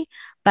committee,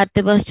 but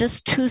there was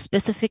just two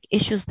specific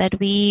issues that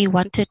we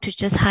wanted to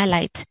just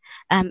highlight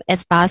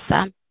as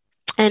BASA.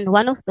 And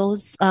one of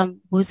those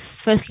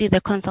was firstly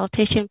the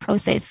consultation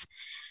process.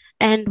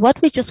 And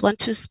what we just want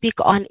to speak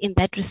on in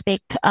that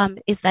respect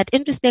is that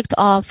in respect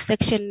of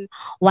Section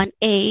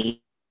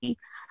 1A,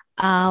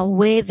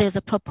 where there's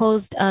a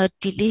proposed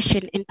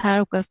deletion in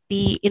paragraph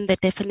B in the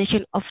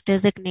definition of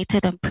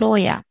designated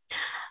employer.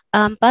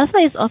 BASA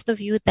is of the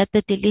view that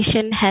the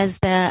deletion has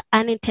the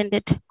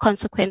unintended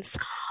consequence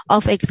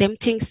of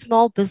exempting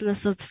small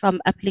businesses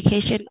from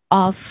application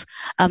of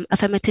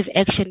affirmative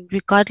action,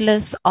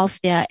 regardless of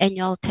their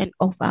annual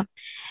turnover.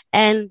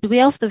 And we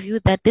are of the view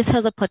that this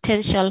has a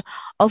potential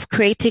of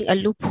creating a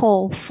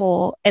loophole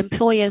for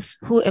employers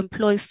who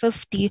employ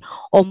 50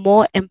 or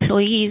more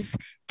employees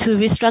to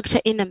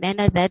restructure in a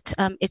manner that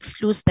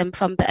excludes them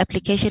from the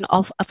application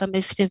of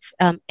affirmative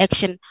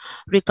action,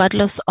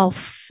 regardless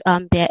of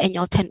their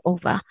annual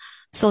turnover.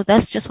 So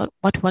that's just what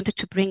I wanted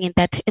to bring in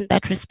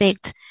that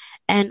respect.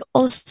 And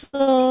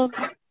also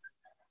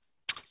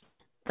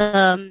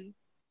the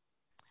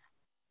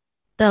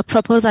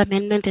proposed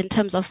amendment in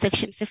terms of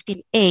Section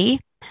 15A,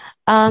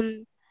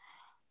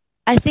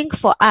 I think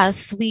for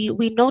us, we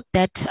note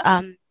that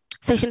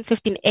Section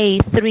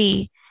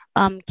 15A(3)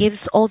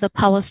 gives all the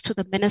powers to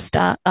the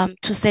minister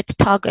to set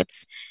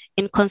targets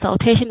in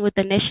consultation with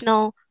the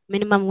National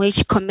Minimum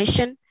Wage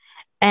Commission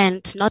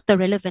and not the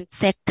relevant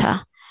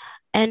sector.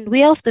 And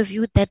we are of the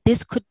view that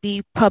this could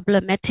be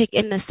problematic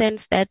in the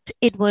sense that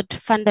it would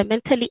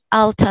fundamentally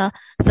alter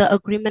the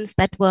agreements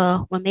that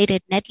were made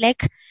at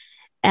NEDLAC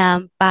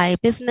by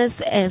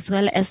business as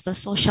well as the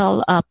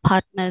social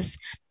partners.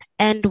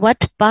 And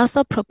what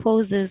BASA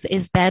proposes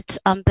is that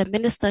the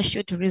minister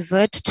should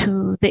revert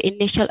to the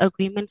initial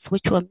agreements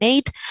which were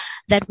made,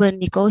 that were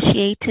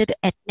negotiated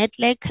at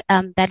NEDLAC,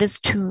 that is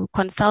to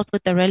consult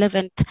with the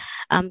relevant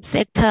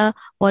sector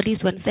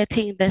bodies when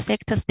setting the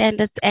sector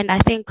standards. And I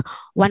think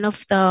one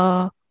of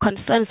the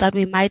concerns that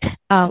we might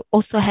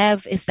also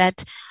have is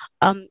that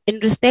in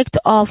respect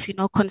of,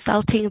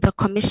 consulting the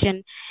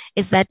commission,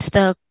 is that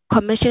the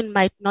commission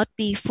might not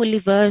be fully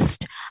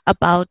versed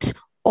about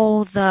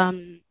all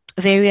the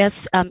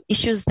various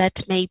issues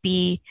that may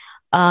be,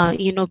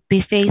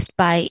 be faced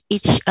by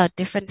each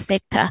different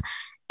sector.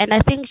 And I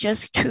think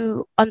just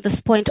on this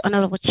point,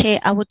 Honorable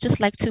Chair, I would just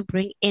like to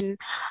bring in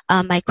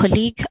my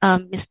colleague,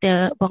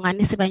 Mr.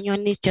 Bongani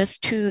Sibanyoni,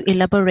 just to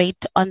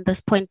elaborate on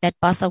this point that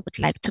BASA would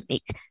like to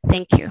make.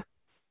 Thank you.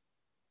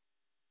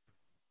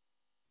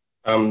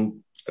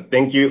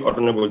 Thank you,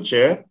 Honorable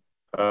Chair.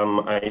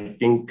 I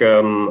think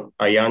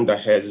Ayanda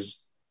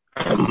has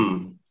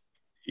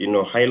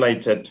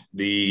highlighted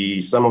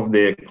some of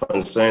the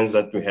concerns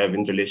that we have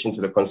in relation to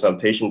the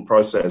consultation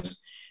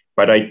process.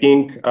 But I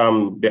think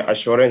the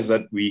assurance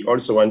that we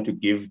also want to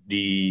give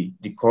the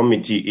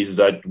committee is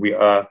that we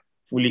are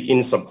fully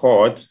in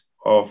support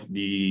of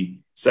the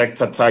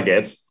sector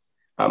targets.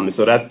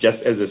 So that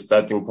just as a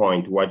starting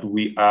point, what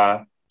we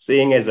are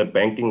saying as a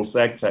banking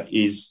sector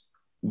is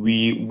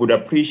we would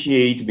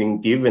appreciate being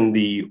given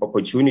the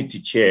opportunity,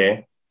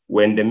 Chair,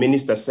 when the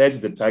minister sets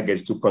the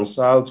targets, to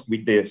consult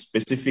with the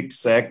specific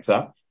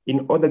sector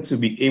in order to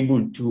be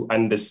able to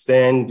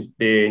understand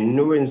the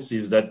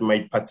nuances that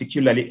might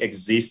particularly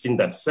exist in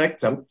that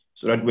sector,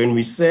 so that when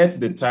we set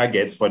the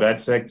targets for that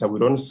sector, we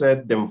don't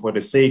set them for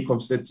the sake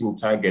of setting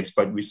targets,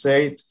 but we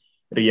set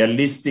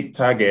realistic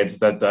targets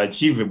that are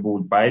achievable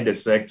by the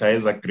sector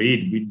as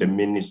agreed with the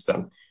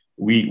minister.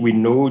 We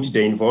note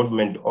the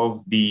involvement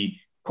of the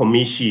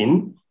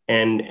commission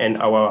and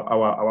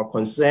our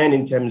concern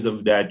in terms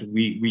of that.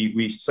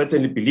 We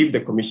certainly believe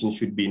the commission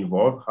should be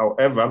involved.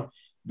 However,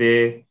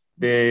 the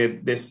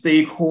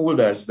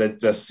stakeholders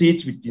that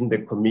sit within the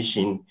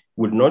commission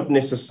would not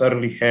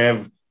necessarily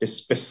have a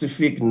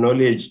specific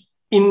knowledge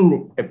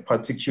in a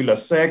particular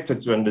sector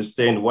to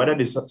understand what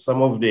are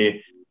some of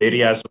the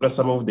areas, what are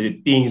some of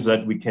the things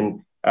that we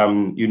can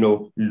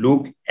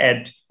look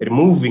at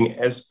removing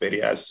as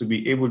barriers to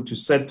be able to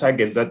set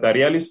targets that are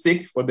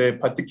realistic for the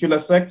particular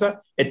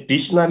sector.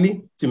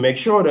 Additionally, to make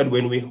sure that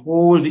when we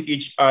hold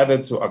each other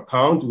to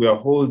account, we are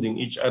holding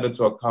each other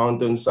to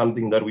account on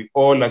something that we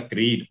all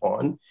agreed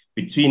on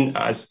between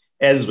us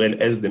as well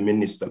as the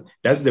minister.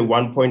 That's the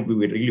one point we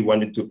really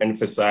wanted to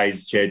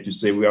emphasize, Chair, to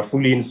say we are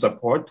fully in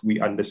support. We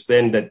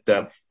understand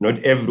that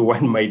not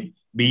everyone might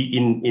be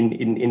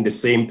in the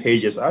same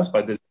page as us,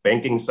 but the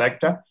banking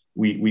sector,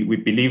 we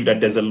believe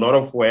that there's a lot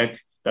of work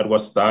that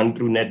was done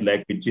through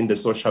NEDLAC between the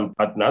social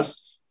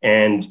partners,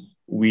 and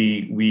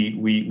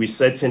we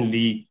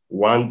certainly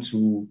want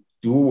to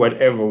do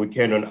whatever we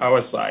can on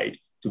our side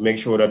to make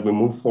sure that we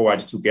move forward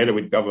together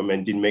with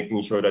government in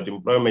making sure that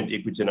employment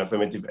equity and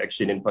affirmative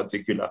action in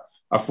particular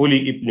are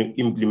fully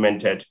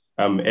implemented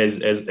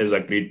as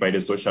agreed by the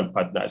social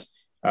partners.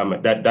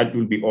 That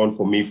will be all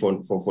for me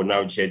for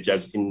now, Chair,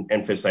 just in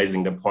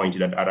emphasizing the point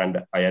that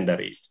Ayanda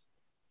raised.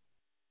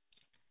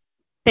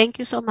 Thank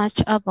you so much,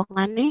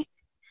 Bongani.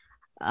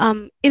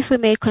 If we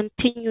may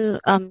continue,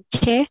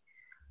 Chair.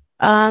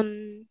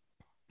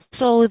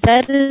 So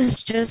that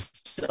is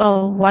just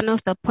one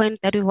of the points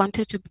that we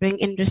wanted to bring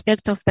in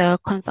respect of the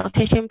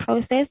consultation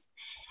process.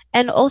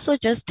 And also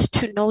just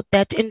to note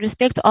that in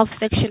respect of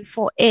Section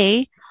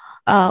 4A,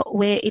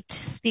 where it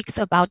speaks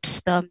about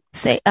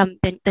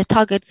the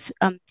targets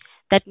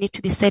that need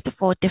to be set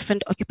for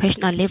different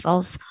occupational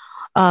levels,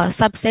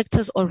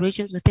 subsectors or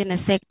regions within a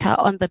sector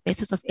on the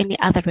basis of any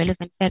other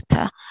relevant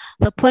factor.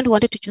 The point I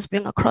wanted to just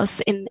bring across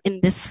in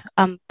this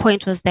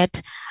point was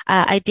that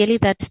ideally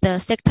that the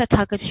sector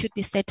targets should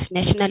be set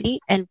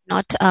nationally and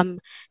not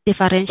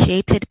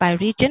differentiated by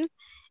region,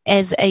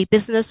 as a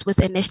business with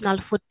a national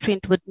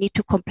footprint would need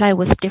to comply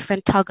with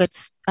different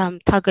targets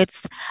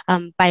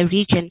by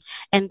region,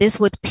 and this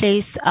would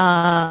place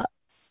a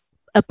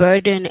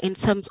burden in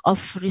terms of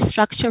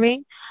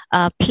restructuring,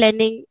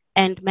 planning,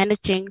 and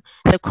managing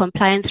the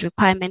compliance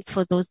requirements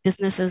for those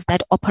businesses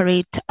that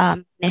operate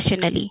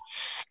nationally.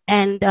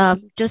 And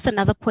just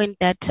another point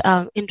that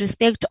in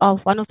respect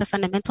of one of the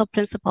fundamental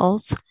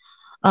principles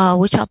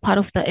which are part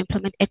of the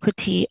Employment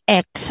Equity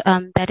Act,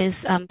 that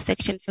is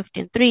Section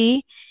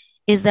 15.3,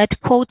 is that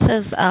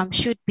quotas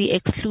should be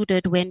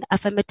excluded when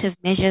affirmative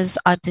measures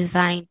are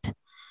designed.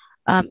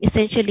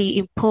 Essentially,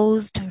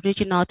 imposed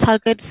regional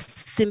targets,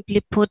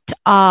 simply put,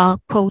 are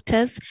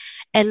quotas,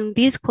 and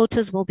these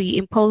quotas will be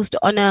imposed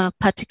on a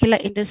particular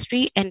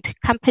industry, and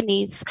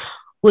companies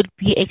would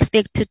be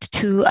expected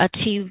to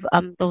achieve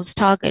those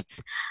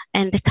targets.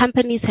 And the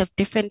companies have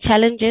different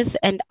challenges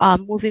and are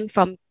moving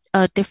from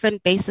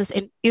different bases,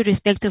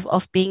 irrespective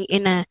of being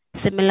in a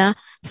similar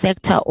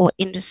sector or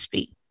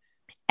industry.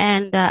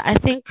 And I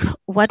think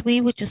what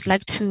we would just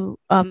like to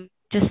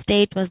just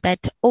state was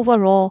that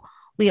overall,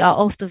 we are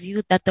of the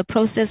view that the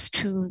process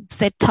to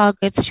set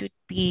targets should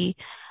be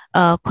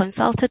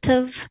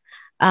consultative,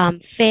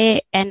 fair,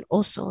 and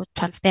also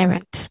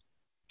transparent.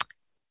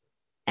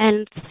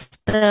 And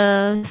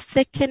the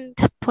second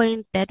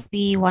point that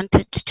we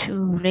wanted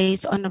to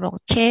raise, Honorable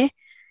Chair,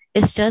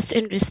 is just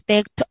in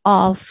respect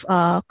of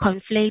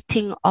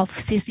conflating of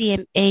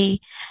CCMA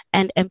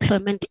and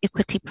employment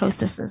equity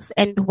processes.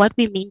 And what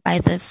we mean by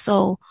this,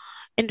 so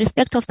in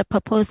respect of the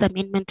proposed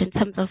amendment in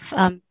terms of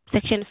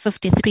Section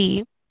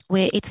 53,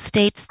 where it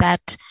states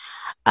that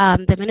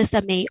the minister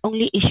may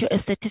only issue a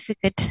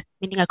certificate,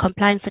 meaning a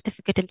compliance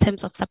certificate in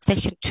terms of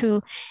subsection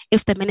 2,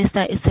 if the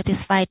minister is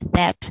satisfied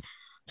that.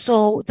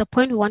 So the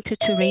point we wanted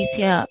to raise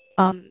here,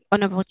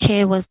 Honorable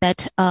Chair, was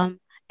that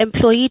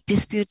employee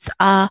disputes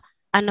are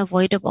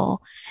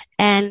unavoidable,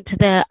 and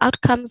the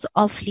outcomes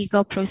of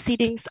legal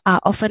proceedings are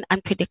often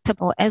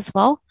unpredictable as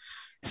well.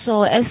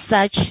 So as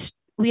such,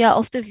 we are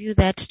of the view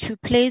that to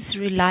place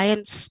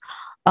reliance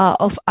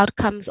of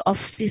outcomes of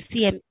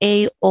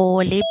CCMA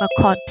or labor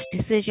court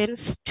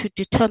decisions to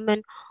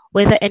determine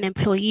whether an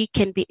employee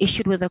can be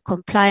issued with a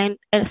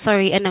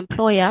an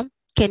employer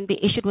can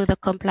be issued with a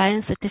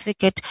compliance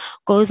certificate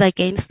goes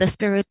against the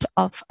spirit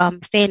of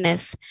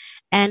fairness.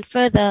 And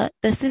further,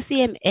 the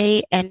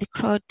CCMA and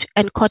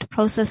court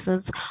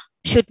processes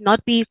should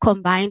not be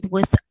combined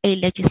with a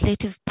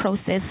legislative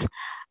process.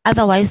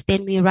 Otherwise,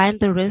 then we run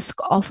the risk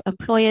of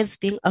employers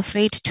being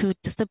afraid to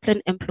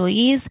discipline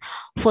employees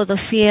for the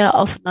fear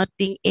of not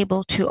being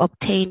able to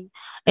obtain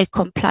a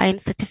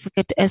compliance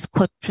certificate, as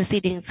court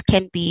proceedings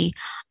can be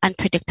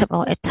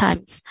unpredictable at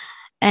times.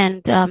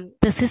 And the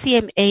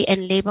CCMA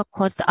and labor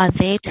courts are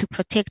there to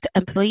protect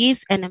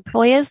employees and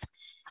employers,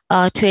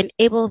 to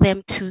enable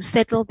them to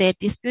settle their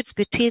disputes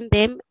between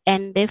them,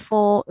 and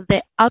therefore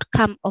the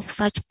outcome of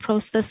such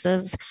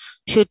processes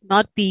should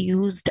not be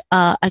used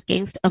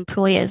against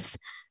employers.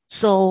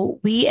 So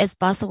we as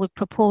BASA would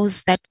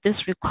propose that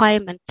this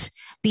requirement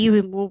be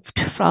removed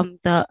from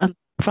the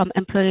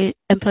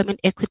employment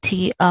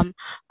equity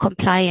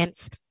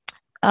compliance.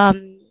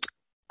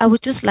 I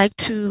would just like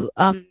to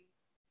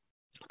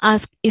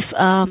ask if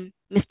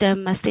Mr.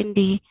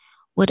 Masindi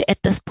would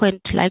at this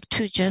point like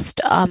to just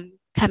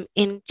come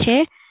in,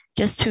 Chair,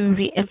 just to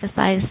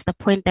re-emphasize the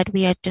point that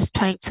we are just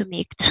trying to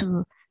make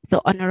to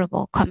the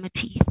Honorable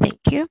Committee. Thank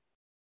you.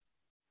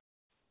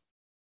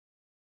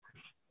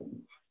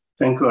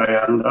 Thank you,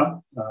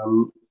 Ayanda.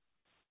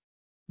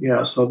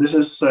 Yeah, so this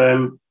is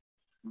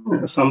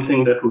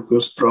something that we feel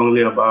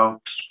strongly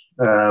about,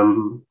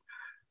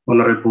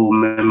 honorable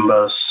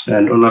members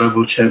and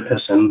honorable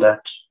chairperson,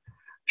 that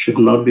should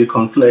not be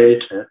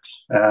conflated.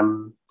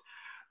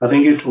 I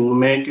think it will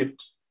make it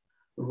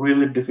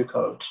really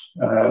difficult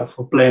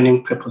for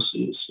planning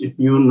purposes if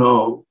you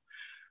know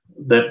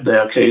that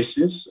there are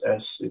cases,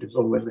 as it is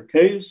always the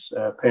case,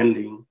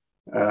 pending,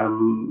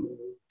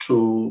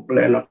 to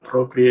plan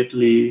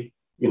appropriately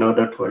in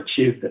order to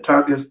achieve the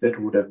targets that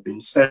would have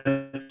been set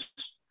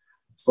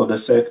for the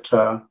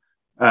sector.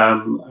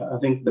 I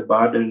think the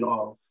burden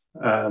of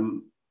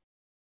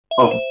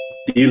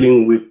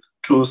dealing with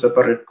two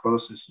separate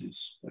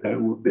processes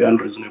would be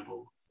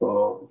unreasonable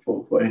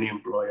for any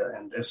employer,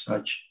 and as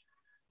such,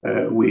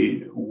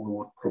 we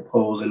would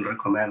propose and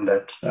recommend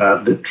that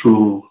the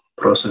two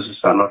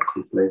processes are not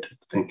conflated.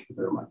 Thank you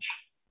very much.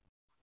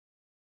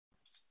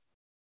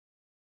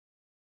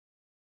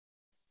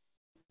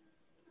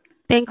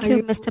 Thank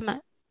you, Mr.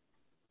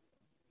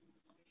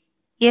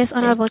 Yes,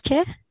 Honorable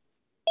Chair.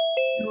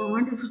 I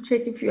wanted to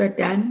check if you are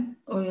done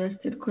or you are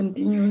still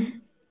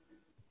continuing.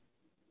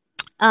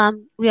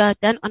 We are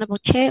done, Honorable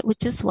Chair. We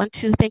just want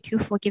to thank you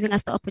for giving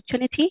us the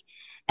opportunity,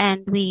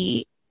 and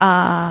we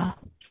are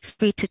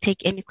free to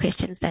take any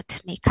questions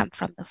that may come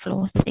from the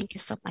floor. Thank you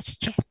so much,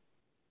 Chair.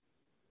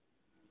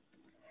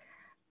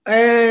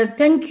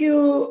 Thank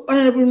you,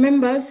 honorable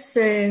members.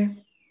 There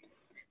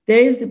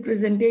is the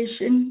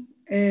presentation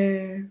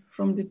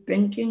from the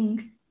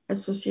Banking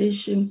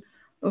Association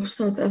of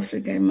South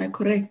Africa. Am I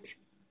correct?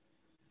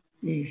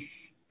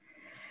 Yes.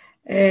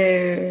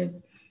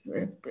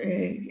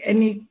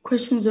 Any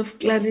questions of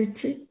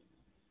clarity?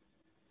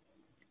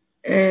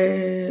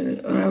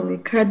 Honorable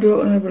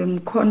Ricardo, Honorable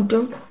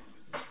Mkhonto.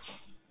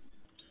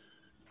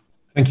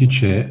 Thank you,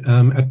 Chair.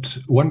 At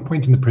one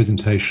point in the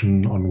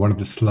presentation, on one of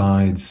the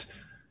slides,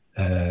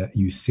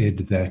 you said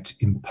that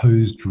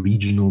imposed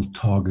regional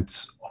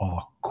targets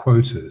are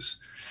quotas.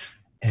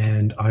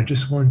 And I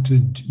just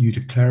wanted you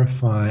to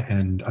clarify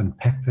and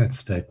unpack that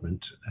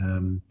statement.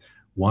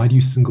 Why do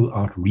you single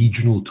out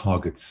regional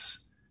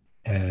targets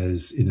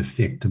as, in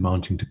effect,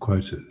 amounting to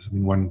quotas? I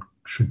mean, one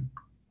should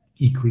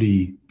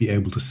equally be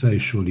able to say,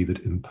 surely,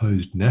 that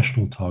imposed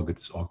national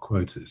targets are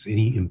quotas.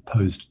 Any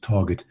imposed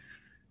target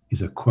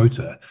is a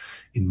quota,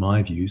 in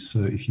my view.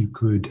 So if you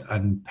could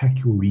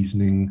unpack your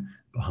reasoning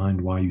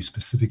behind why you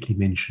specifically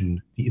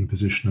mention the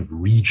imposition of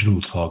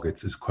regional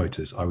targets as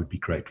quotas, I would be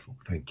grateful.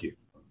 Thank you.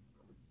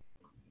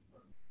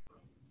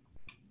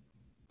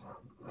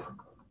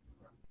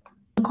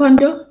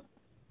 Mkhonto?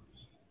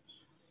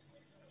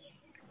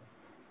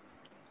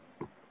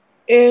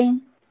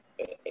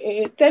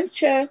 Thanks,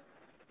 Chair.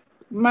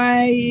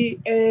 My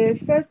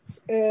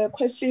first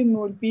question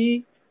would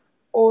be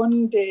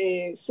on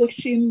the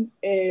section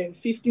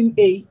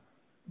 15A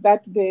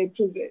that the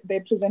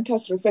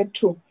presenters referred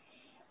to.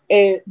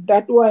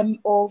 That one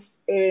of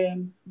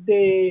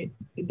they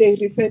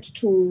referred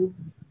to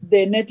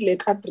the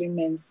NEDLAC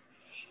agreements.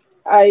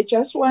 I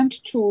just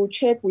want to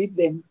check with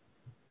them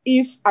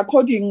if,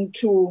 according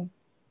to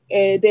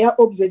their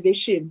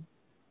observation,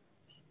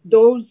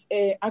 those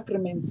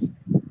agreements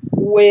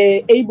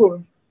were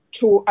able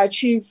to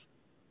achieve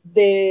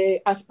the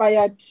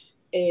aspired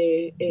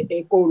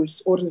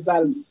goals or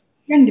results.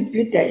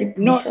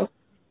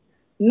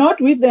 Not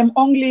with them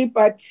only,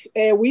 but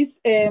with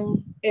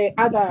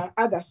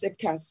other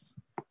sectors.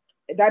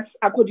 That's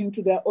according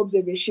to their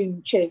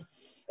observation, Chair.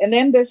 And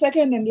then the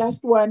second and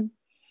last one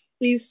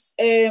is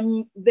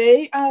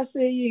they are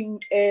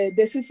saying the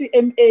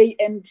CCMA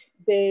and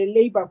the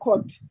Labour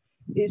Court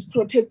is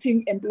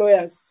protecting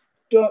employers.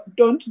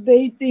 Don't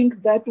they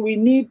think that we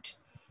need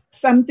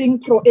something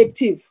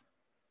proactive?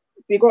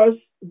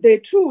 Because the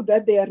two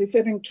that they are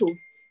referring to,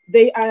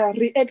 they are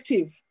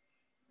reactive.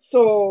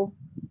 So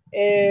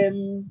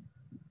is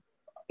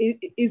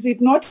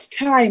it not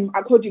time,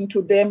 according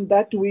to them,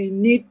 that we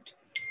need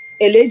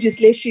a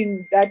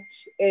legislation that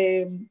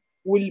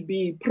will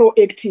be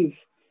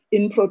proactive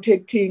in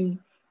protecting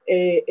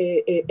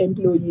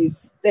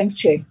employees? Thanks,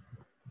 Chair.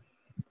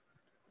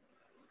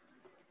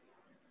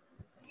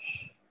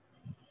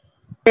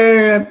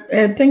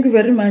 Thank you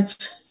very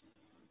much.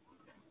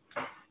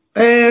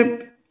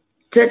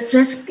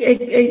 Just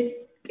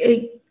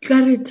a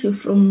clarity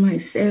from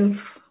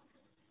myself.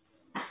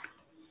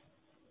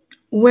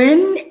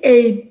 When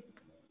a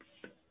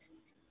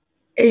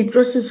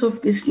process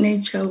of this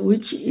nature,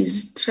 which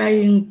is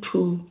trying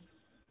to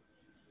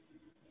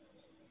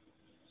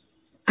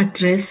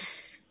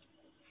address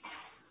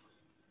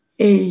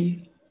a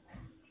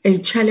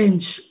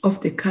challenge of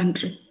the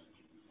country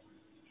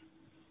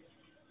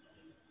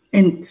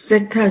and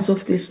sectors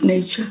of this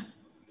nature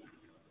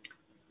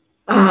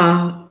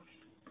are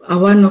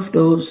one of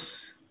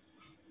those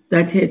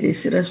that had a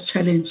serious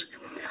challenge.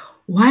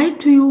 Why,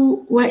 if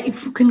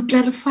you can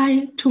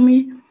clarify to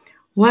me,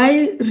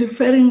 why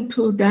referring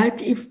to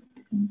that if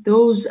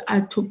those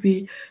are to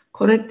be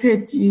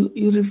corrected,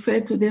 you refer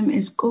to them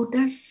as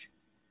quotas.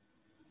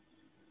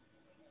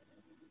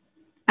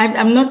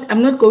 I'm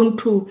not going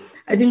to,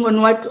 I think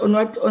on what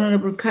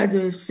Honorable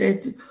Kado has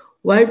said,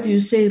 why do you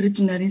say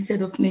regional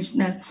instead of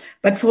national?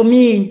 But for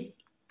me,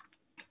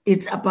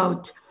 it's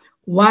about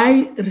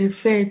why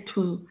refer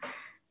to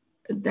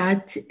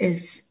that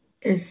as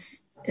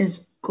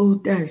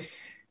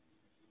quotas.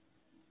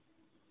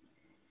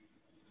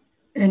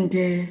 And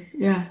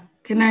yeah,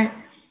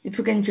 if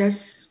you can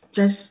just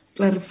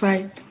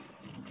clarify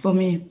for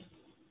me.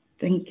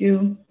 Thank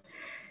you.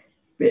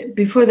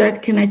 Before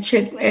that, can I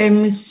check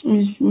Miss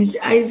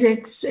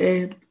Isaacs,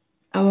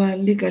 our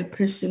legal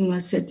person,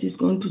 has said is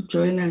going to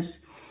join us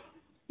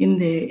in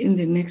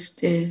the next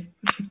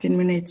 15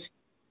 minutes.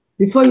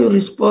 Before you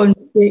respond,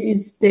 there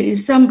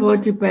is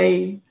somebody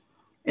by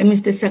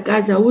Mr.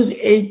 Sakaza who's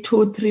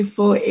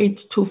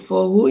 8234824.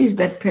 Who is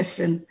that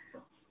person?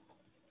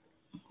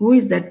 Who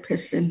is that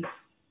person?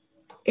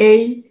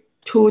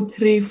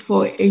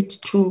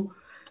 A234882.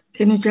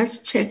 Can you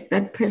just check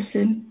that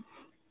person?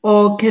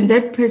 Or can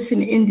that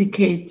person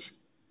indicate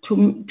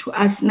to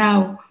us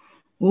now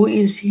who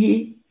is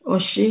he or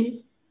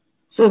she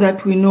so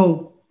that we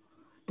know?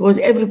 Because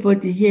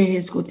everybody here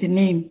has got a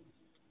name.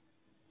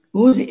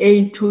 Who's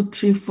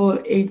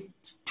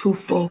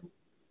A234824?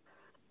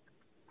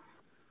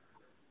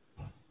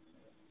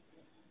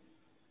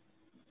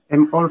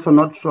 I'm also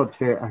not sure,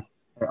 Chair.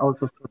 I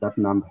also saw that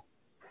number.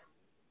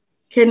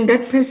 Can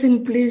that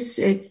person please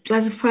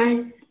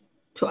clarify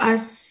to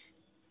us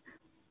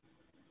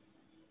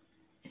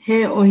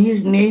her or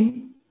his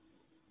name?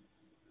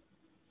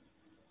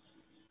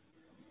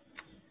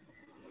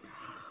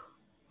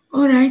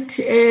 All right.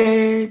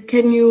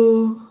 Can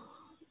you,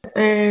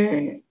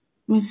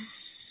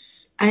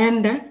 Ms.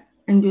 Ayanda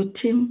and your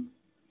team,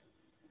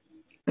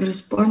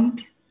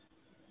 respond?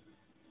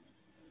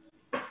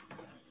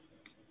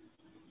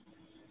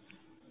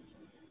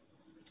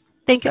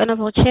 Thank you,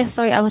 Honorable Chair.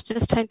 Sorry, I was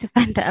just trying to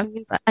find the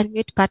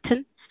unmute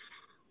button.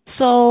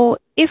 So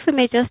if we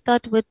may just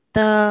start with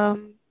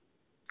the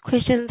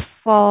questions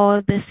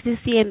for the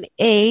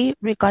CCMA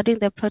regarding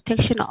the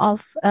protection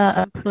of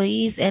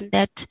employees, and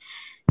that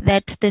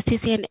the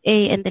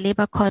CCMA and the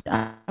Labour Court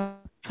are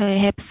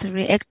perhaps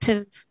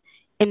reactive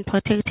in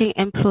protecting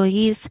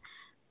employees.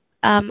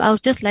 I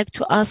would just like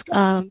to ask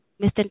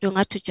Mr.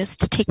 Ndunga to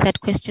just take that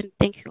question.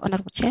 Thank you,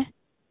 Honorable Chair.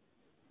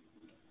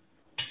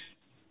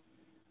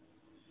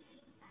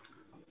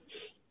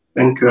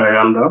 Thank you,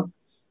 Ayanda.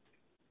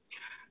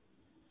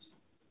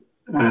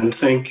 And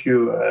thank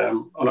you,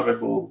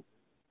 Honorable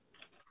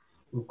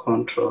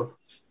Control.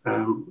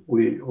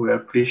 We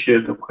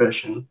appreciate the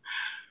question.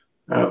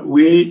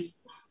 We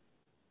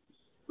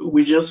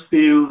just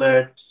feel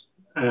that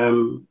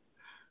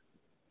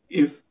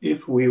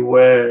if we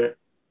were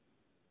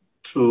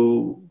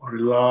to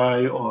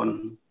rely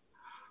on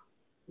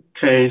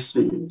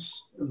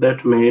cases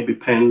that may be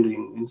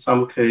pending, in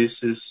some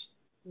cases,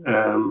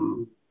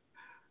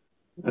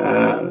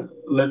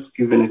 let's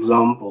give an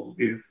example.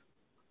 If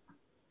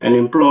an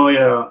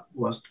employer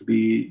was to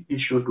be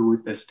issued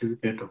with a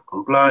certificate of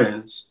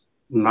compliance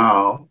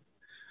now,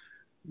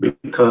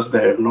 because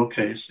they have no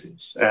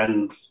cases,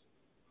 and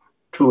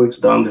 2 weeks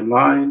down the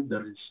line,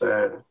 there is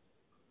a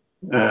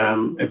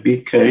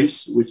big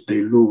case which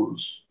they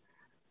lose.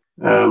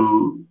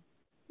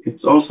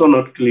 It's also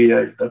not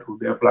clear if that will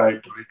be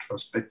applied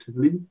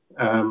retrospectively.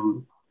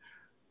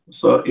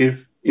 So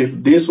if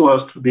this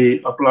was to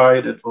be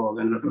applied at all,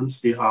 then I don't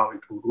see how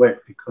it would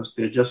work, because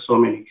there are just so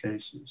many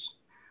cases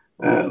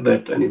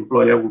that an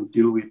employer will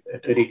deal with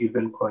at any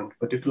given point,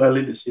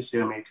 particularly the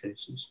CCMA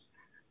cases,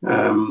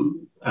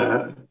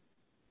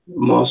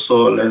 more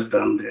so or less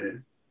than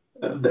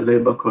the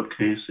Labour Court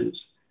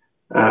cases.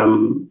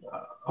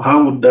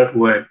 How would that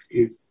work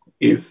if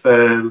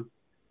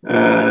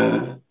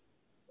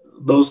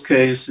those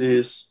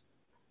cases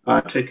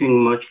are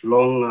taking much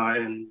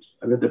longer, and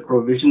the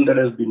provision that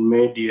has been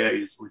made here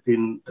is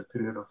within the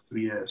period of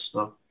 3 years,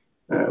 so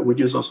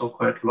which is also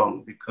quite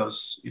long,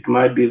 because it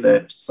might be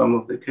that some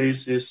of the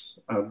cases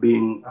are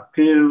being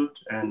appealed,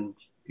 and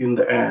in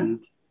the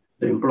end,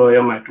 the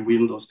employer might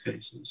win those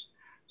cases.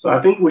 So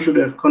I think we should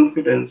have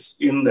confidence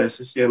in the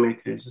CCMA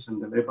cases and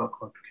the Labour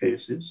Court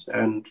cases,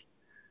 and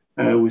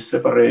we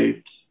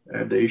separate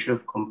the issue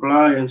of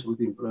compliance with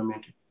the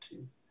employment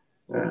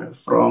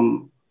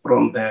from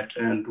that,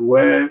 and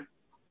where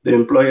the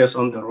employer is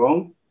on the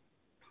wrong,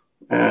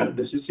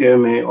 the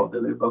CCMA or the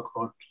Labour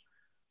Court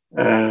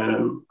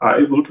are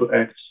able to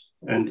act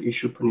and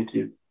issue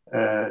punitive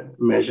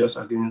measures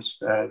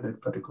against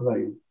that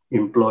particular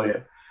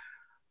employer.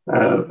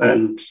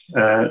 And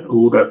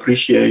would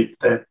appreciate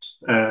that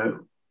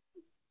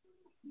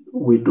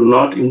we do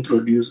not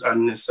introduce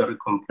unnecessary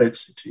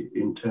complexity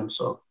in terms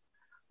of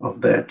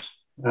that.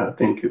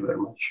 Thank you very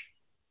much.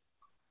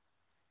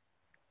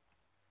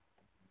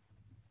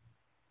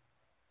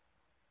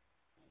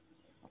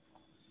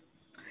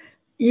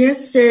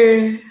 Yes.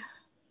 Is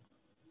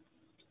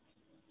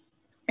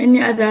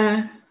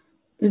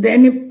there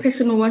any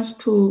person who wants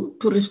to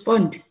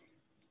respond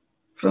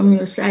from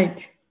your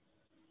side?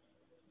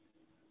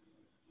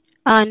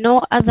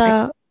 No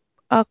other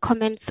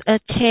comments,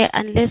 Chair,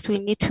 unless we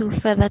need to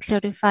further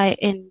clarify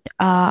and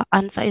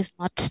answer is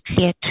not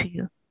clear to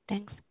you.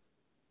 Thanks.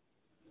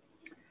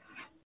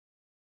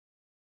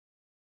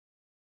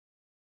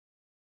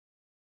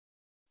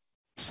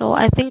 So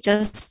I think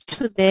just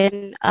to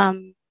then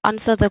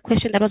answer the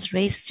question that was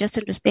raised just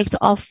in respect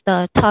of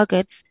the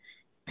targets,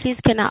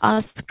 please can I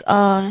ask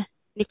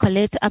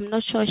Nicolette, I'm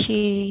not sure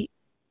she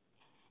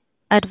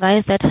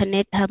advised that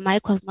her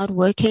mic was not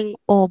working,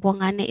 or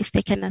Bongane, if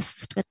they can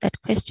assist with that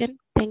question.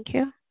 Thank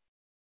you.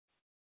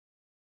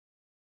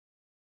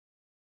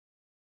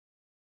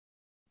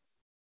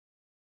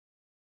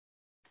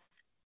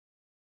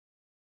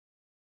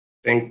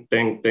 Thank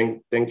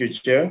you,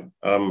 Chair.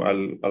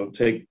 I'll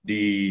take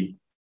the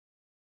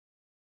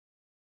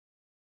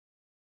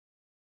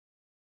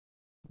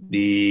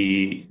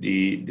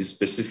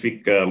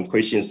specific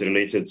questions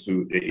related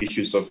to the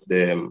issues of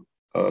the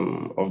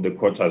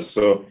quotas.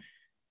 So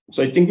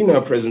I think in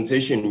our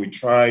presentation we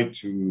try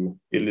to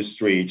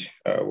illustrate,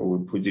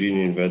 we put it in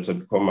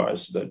inverted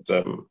commas, that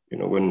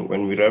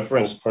when we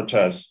reference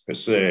quotas per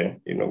se,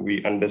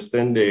 we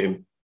understand the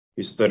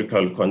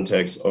historical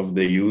context of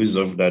the use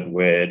of that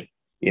word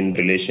in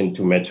relation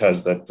to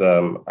matters that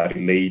are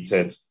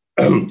related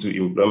to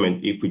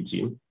employment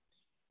equity,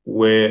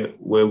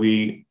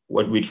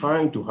 what we're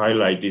trying to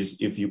highlight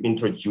is if you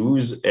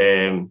introduce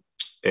a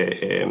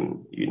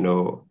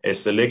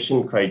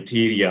selection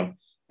criteria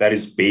that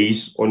is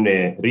based on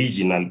a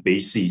regional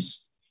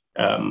basis,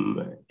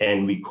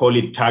 and we call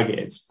it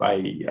targets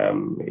by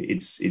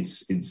it's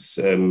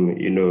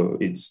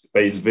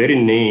by its very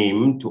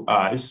name to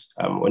us,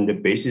 on the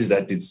basis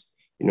that it's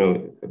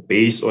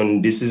based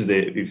on this is the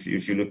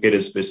if you look at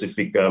a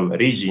specific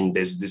region,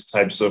 there's these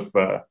types of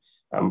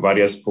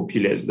various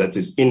populations that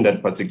is in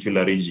that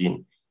particular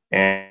region,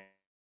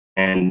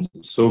 and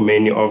so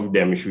many of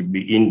them should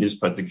be in these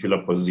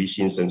particular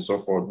positions and so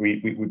forth. We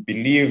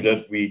believe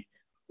that we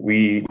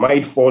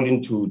might fall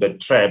into the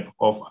trap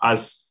of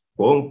us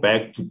going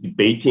back to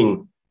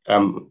debating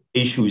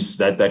issues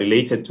that are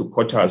related to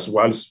quotas,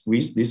 whilst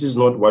this is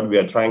not what we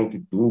are trying to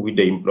do with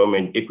the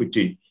Employment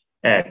Equity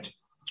Act.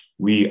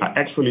 We are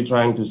actually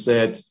trying to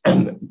set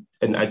and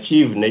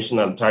achieve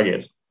national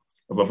targets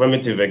of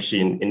affirmative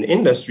action in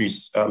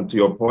industries, to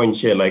your point,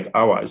 Chair, like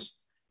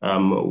ours,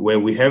 where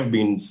we have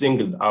been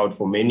singled out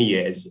for many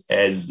years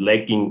as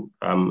lacking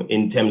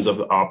in terms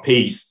of our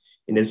pace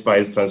in as far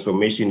as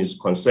transformation is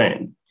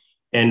concerned.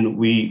 And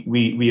we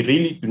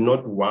really do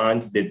not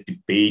want the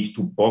debate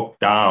to bog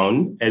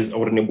down, as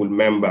Honorable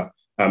Member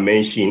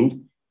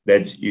mentioned,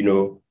 that,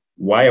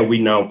 why are we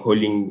now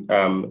calling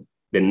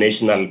the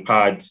national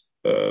part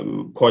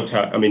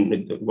quota? I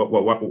mean,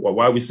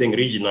 why are we saying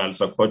regionals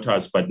are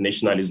quotas, but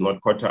national is not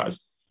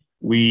quotas?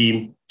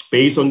 We,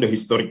 based on the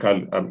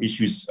historical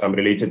issues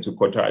related to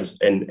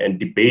quotas and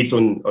debates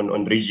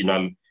on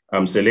regional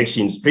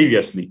selections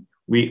previously,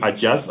 we are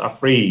just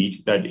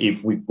afraid that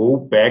if we go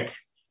back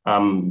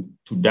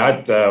to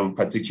that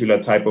particular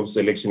type of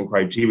selection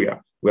criteria,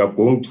 we are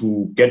going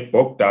to get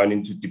bogged down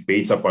into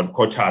debates about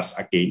quotas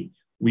again.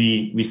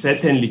 We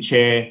certainly,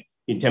 Chair,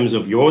 in terms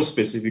of your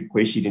specific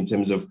question, in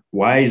terms of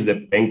why is the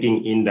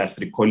banking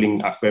industry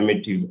calling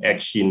affirmative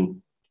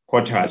action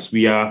quotas,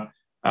 we are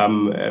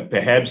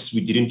perhaps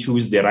we didn't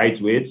choose the right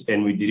words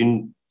and we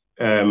didn't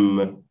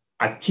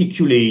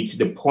articulate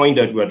the point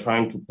that we're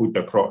trying to put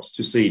across,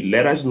 to say,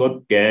 let us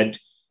not get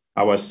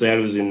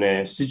ourselves in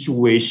a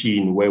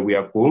situation where we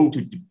are going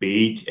to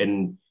debate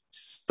and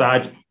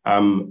start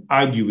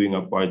arguing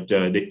about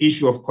the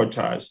issue of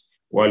quotas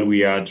while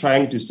we are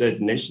trying to set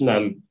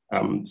national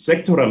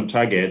sectoral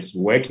targets,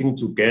 working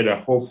together,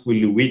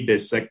 hopefully with the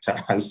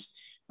sectors,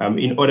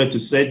 in order to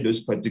set those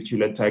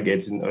particular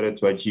targets in order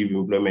to achieve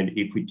employment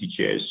equity,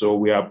 Chair. So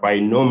we are by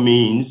no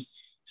means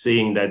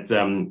saying that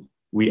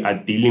we are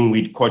dealing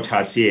with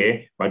quotas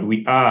here, but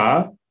we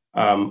are,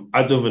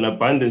 out of an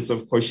abundance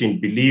of caution,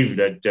 believe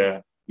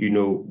that we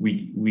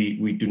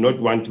do not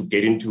want to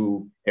get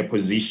into a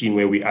position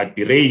where we are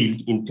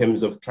derailed in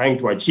terms of trying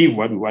to achieve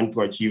what we want to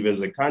achieve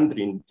as a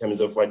country, in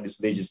terms of what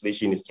this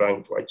legislation is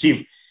trying to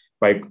achieve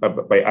by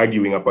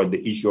arguing about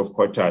the issue of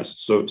quotas.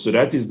 So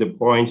that is the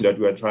point that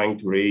we are trying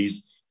to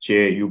raise,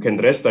 Chair. You can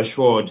rest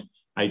assured,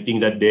 I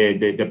think that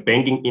the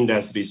banking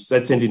industry is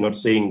certainly not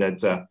saying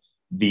that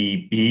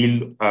the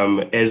bill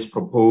as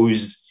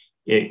proposed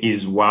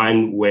is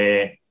one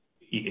where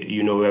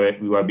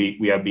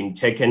we are being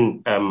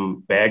taken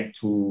back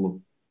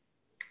to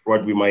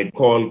what we might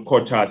call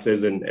quotas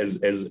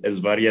as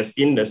various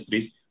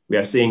industries. We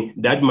are saying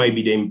that might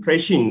be the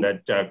impression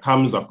that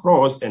comes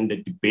across, and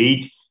the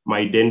debate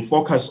might then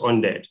focus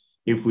on that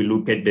if we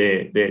look at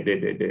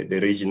the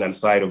regional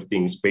side of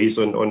things based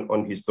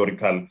on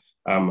historical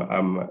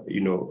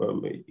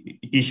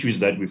issues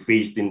that we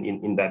faced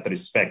in that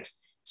respect.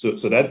 So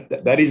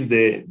that is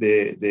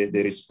the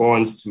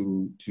response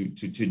to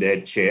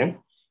that, Chair.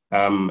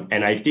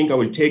 And I think I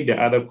will take the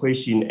other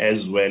question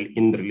as well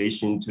in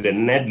relation to the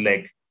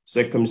NEDLAC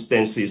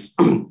circumstances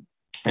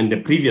and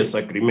the previous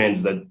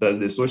agreements that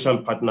the social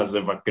partners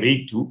have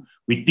agreed to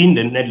within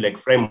the NEDLAC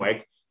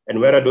framework, and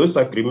whether those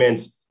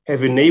agreements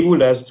have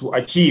enabled us to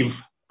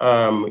achieve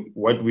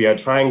what we are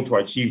trying to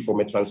achieve from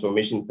a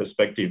transformation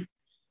perspective.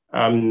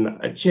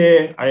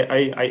 Chair,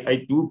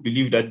 I do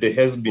believe that there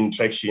has been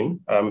traction.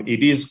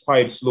 It is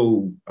quite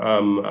slow,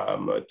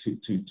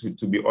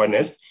 to be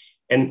honest.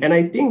 And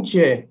I think,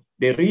 Chair,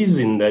 the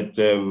reason that,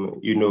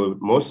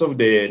 most of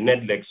the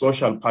NEDLAC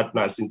social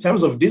partners, in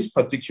terms of this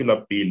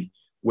particular bill,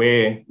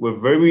 were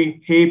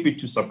very happy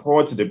to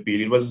support the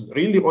bill. It was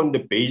really on the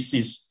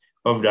basis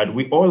of that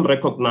we all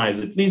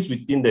recognize, at least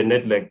within the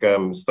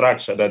NEDLAC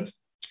structure, that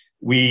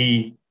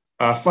we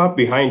are far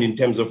behind in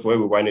terms of where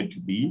we wanted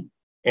to be.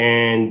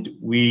 And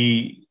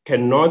we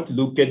cannot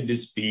look at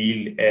this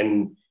bill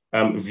and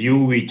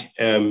view it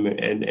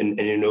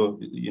the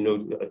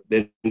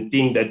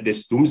thing that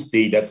there's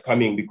doomsday that's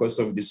coming because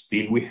of this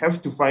bill. We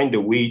have to find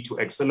a way to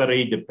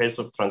accelerate the pace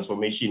of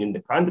transformation in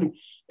the country.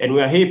 And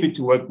we are happy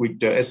to work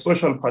with, as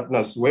social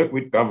partners, work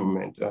with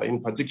government,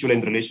 in particular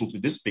in relation to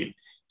this bill,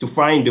 to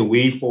find a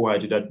way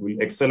forward that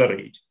will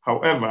accelerate.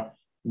 However,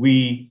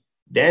 we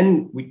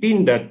then,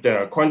 within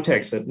that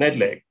context at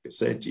NEDLAC,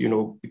 said,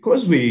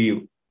 because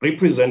we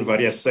represent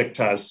various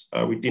sectors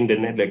within the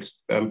NEDLAC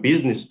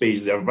business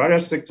space, there are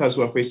various sectors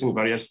who are facing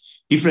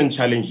various different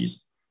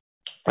challenges.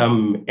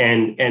 And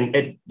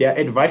they're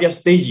at various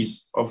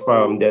stages of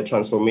their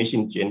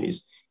transformation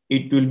journeys.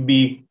 It will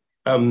be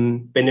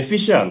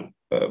beneficial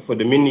for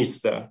the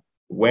minister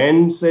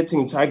when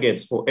setting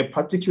targets for a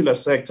particular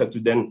sector to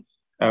then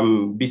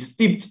be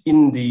steeped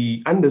in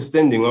the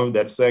understanding of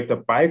that sector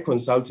by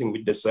consulting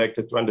with the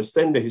sector to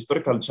understand the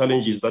historical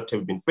challenges that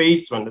have been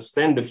faced, to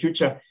understand the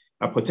future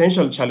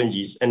potential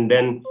challenges, and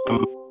then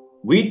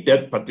with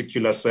that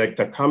particular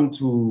sector come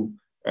to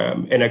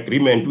an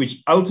agreement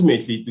which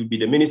ultimately will be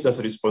the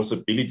minister's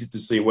responsibility to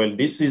say, well,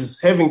 this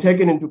is having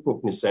taken into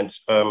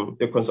cognizance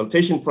the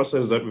consultation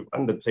process that we've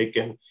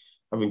undertaken,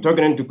 having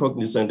taken into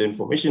cognizance the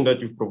information that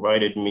you've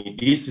provided me,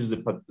 these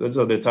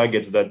are the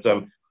targets that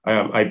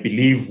I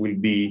believe will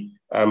be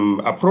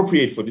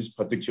appropriate for this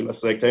particular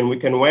sector, and we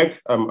can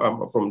work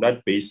from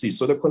that basis.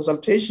 So the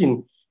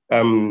consultation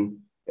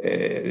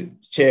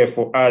chair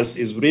for us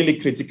is really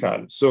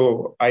critical.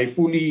 So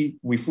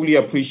we fully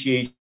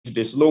appreciate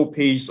the slow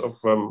pace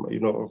of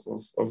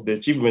the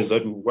achievements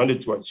that we wanted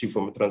to achieve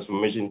from a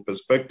transformation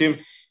perspective.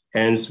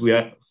 Hence, we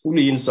are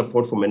fully in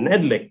support from a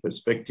NEDLAC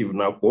perspective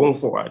now going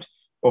forward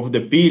of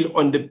the bill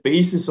on the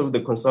basis of the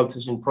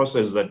consultation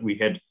process that we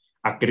had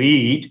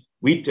agreed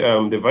with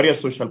the various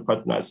social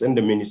partners and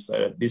the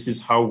minister. This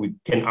is how we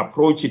can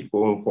approach it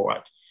going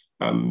forward.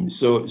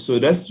 So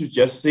that's to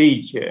just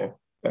say, Chair,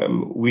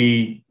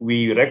 we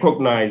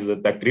recognize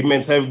that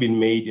agreements have been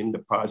made in the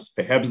past.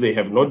 Perhaps they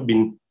have not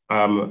been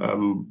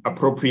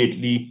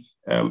appropriately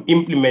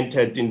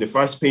implemented in the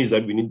first phase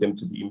that we need them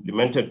to be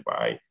implemented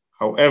by.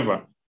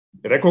 However,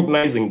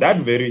 recognizing that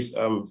very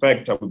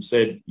fact, I would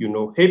say,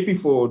 happy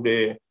for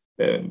the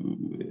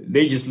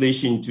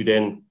legislation to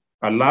then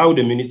allow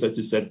the minister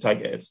to set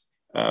targets,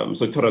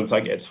 sectoral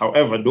targets.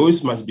 However,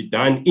 those must be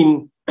done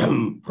in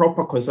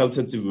proper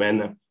consultative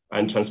manner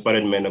and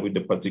transparent manner with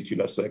the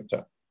particular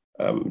sector.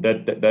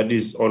 That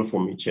is all for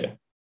me, Chair.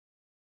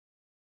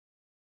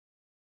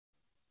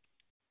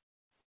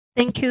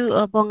 Thank you,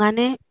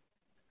 Bongane.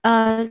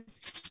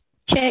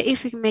 Chair,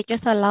 if you may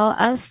just allow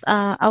us,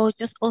 I would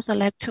just also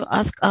like to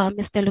ask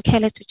Mr.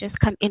 Lukele to just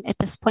come in at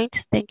this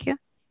point. Thank you.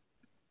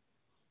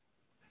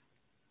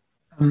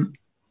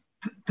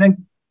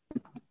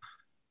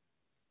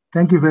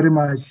 Thank you very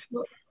much.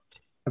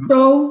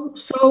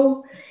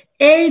 So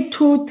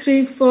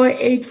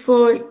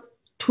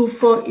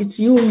 82348424, it's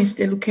you,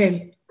 Mr.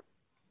 Lukele.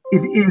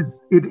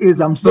 It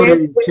is. I'm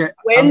sorry, Chair.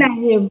 When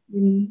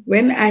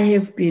I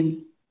have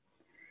been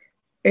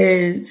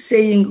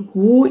saying,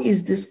 who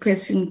is this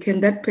person?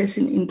 Can that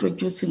person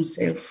introduce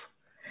himself?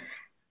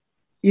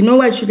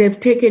 I should have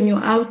taken you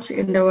out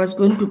and I was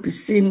going to be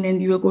seen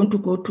and you were going to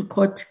go to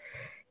court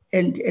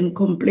and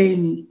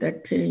complain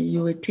that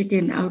you were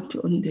taken out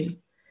on the...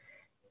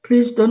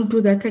 Please don't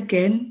do that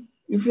again.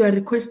 If you are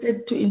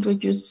requested to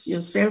introduce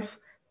yourself,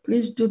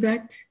 please do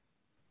that.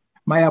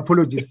 My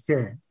apologies,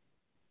 Chair.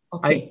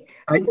 Okay.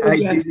 I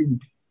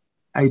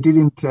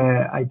didn't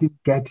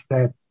get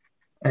that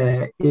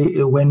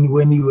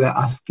when you were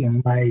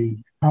asking. My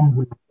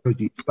humble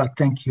apologies, but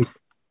thank you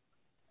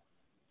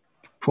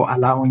for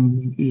allowing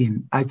me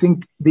in. I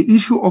think the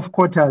issue of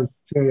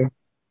quotas,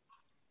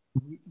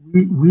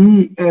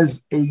 we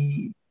as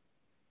a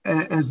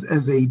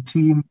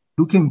team,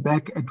 looking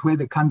back at where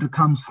the country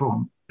comes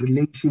from in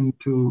relation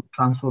to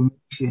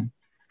transformation,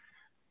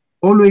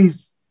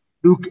 always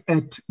look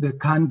at the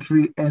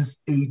country as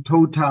a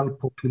total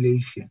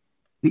population.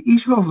 The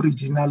issue of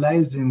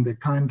regionalizing the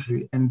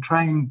country and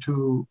trying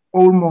to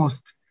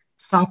almost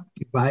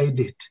subdivide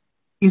it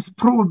is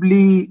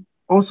probably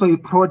also a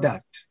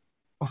product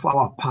of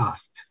our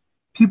past.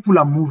 People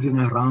are moving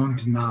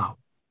around now.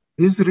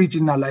 This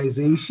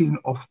regionalization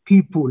of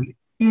people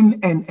in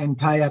an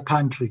entire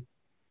country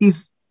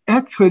is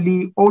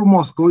actually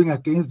almost going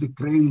against the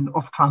grain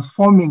of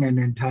transforming an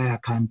entire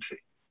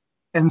country.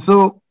 And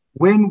so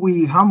when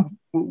we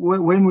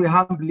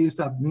humbly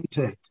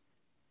submitted,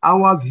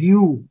 our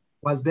view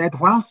was that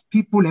whilst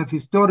people have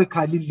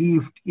historically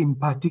lived in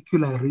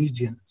particular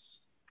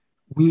regions,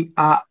 we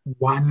are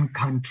one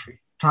country.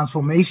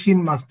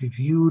 Transformation must be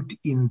viewed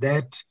in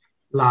that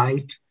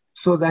light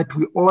so that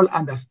we all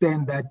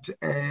understand that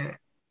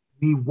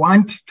we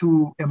want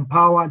to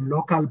empower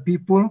local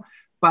people,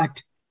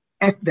 but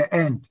at the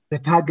end, the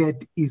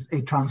target is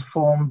a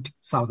transformed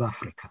South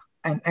Africa.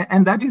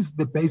 And that is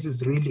the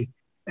basis really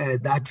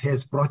that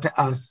has brought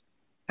us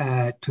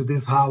to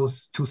this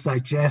house to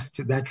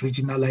suggest that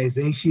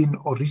regionalization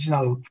or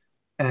regional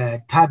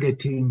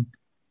targeting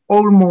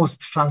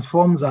almost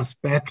transforms us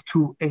back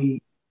to a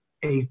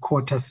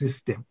quota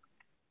system.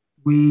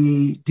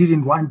 We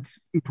didn't want,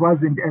 it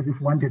wasn't as if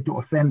we wanted to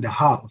offend the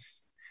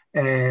house.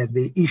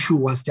 The issue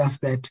was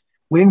just that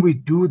when we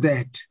do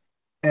that,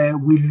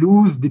 we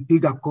lose the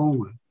bigger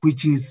goal,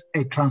 which is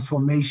a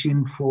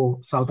transformation for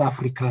South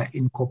Africa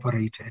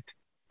Incorporated.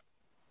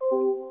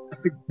 I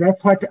think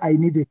that's what I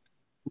needed to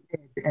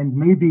add, and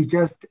maybe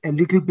just a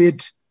little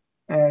bit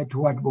to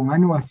what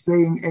Bongani was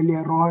saying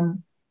earlier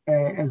on,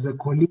 as a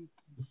colleague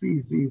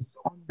is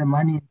on the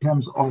money in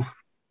terms of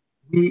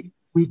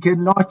we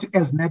cannot,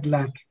 as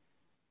NEDLAC,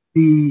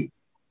 be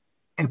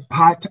a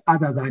part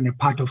other than a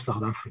part of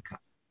South Africa.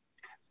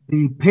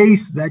 The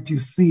pace that you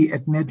see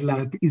at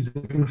NEDLAC is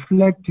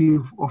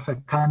reflective of a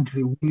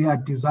country we are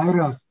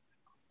desirous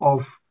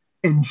of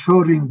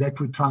ensuring that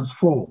we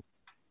transform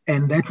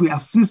and that we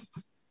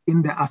assist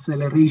in the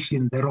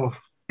acceleration thereof.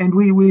 And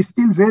we're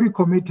still very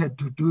committed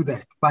to do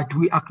that, but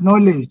we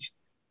acknowledge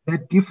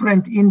that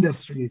different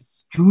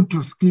industries, due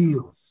to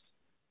skills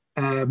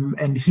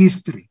and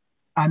history,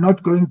 are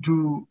not going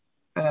to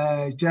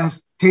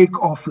just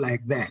take off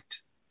like that.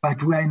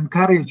 But we are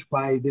encouraged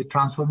by the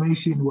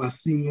transformation we are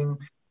seeing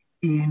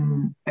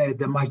in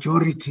the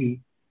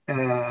majority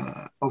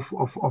of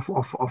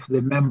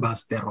the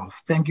members thereof.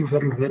 Thank you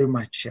very, very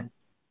much.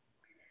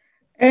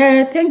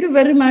 Thank you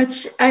very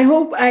much. I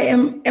hope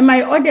am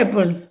I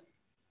audible?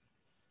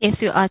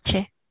 Yes, you are,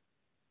 Chair.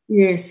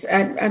 Yes,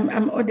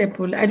 I'm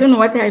audible. I don't know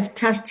what I've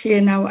touched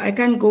here now. I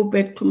can't go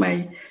back to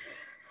my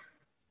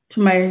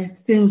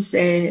things,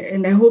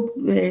 and I hope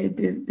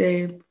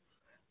the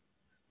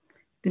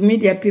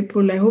media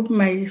people, I hope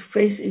my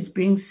face is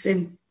being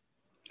seen.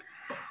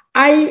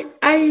 I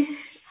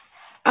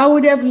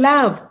would have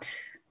loved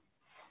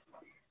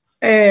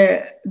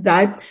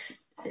that,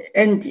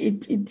 and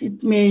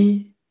it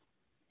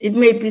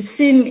may be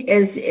seen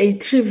as a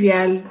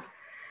trivial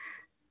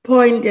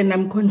point, and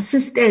I'm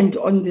consistent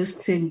on this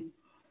thing,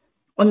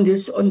 on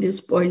this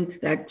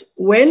point, that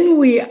when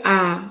we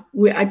are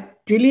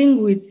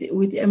dealing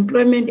with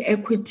employment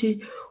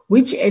equity,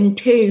 which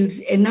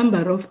entails a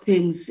number of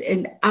things,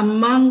 and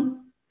among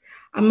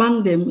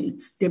them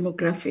it's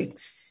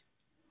demographics.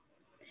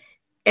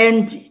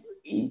 And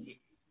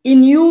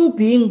in you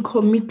being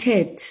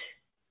committed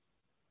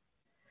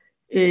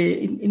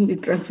in the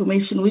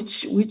transformation,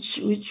 which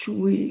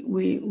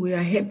we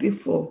are happy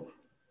for,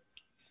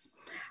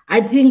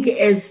 I think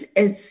as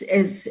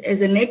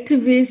an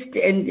activist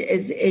and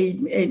as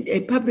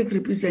a public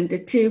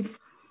representative,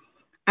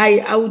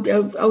 I would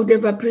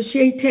have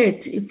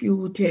appreciated if you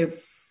would have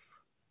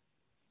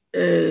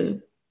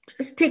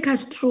just take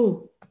us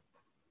through.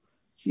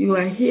 You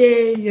are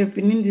here, you have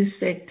been in this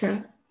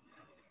sector.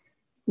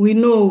 We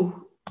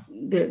know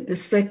the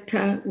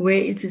sector, where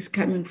it is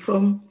coming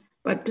from,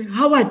 but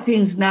how are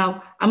things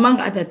now, among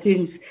other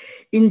things,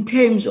 in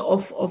terms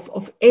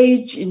of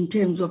age, in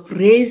terms of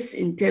race,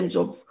 in terms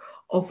of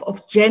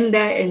gender,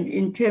 and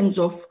in terms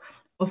of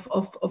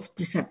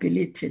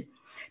disability?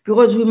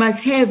 Because we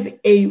must have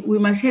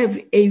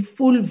a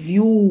full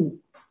view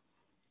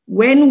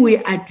when we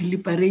are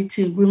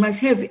deliberating. We must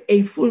have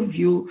a full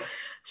view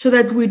so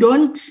that we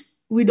don't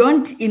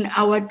in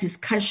our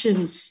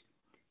discussions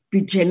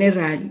be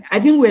general. I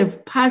think we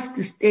have passed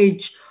the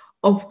stage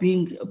of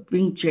being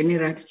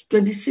general.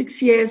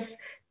 26 years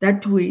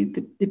that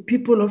the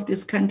people of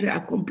this country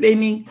are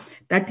complaining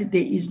that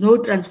there is no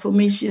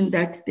transformation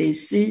that they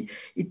see.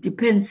 It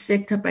depends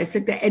sector by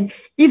sector. And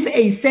if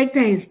a sector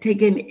has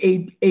taken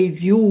a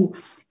view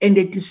and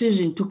a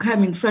decision to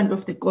come in front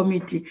of the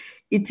committee,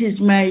 it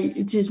is my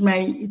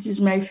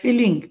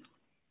feeling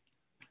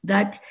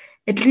that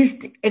at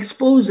least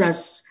expose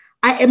us.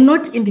 I am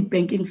not in the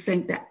banking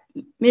sector.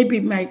 Maybe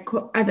my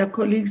other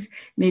colleagues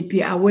may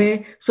be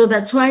aware. So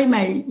that's why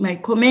my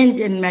comment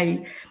and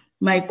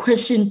my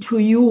question to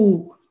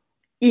you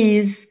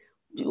is,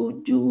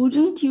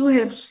 wouldn't you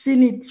have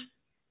seen it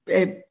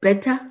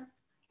better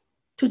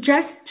to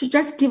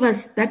just give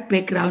us that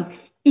background?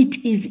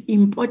 It is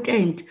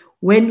important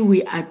when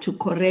we are to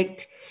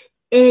correct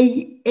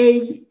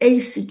a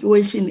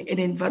situation, an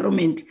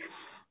environment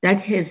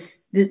that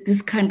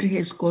this country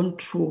has gone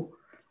through.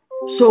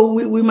 So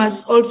you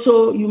must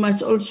also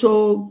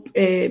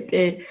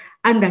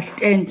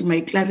understand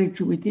my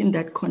clarity within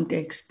that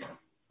context.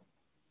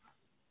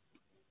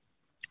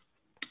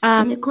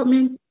 Any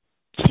comment?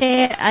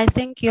 Chair, I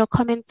think your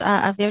comments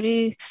are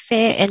very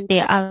fair and they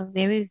are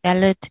very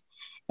valid.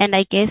 And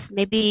I guess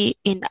maybe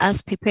in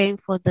us preparing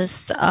for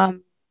this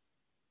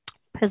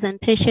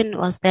presentation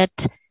was that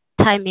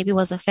time maybe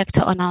was a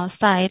factor on our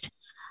side.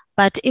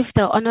 But if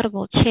the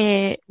Honorable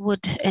Chair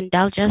would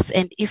indulge us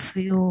and if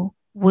you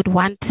would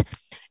want,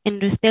 in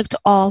respect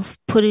of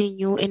putting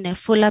you in a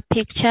fuller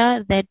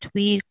picture, that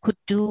we could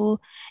do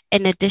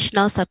an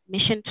additional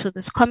submission to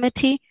this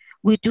committee.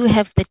 We do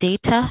have the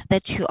data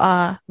that you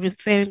are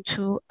referring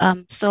to.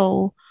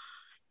 So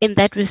in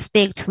that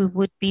respect, we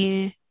would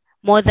be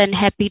more than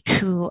happy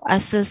to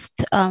assist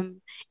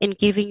in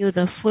giving you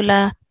the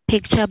fuller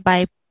picture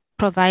by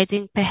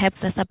providing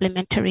perhaps a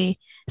supplementary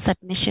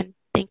submission.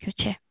 Thank you,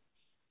 Chair.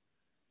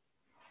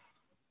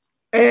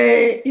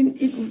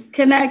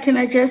 Can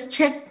I just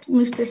check,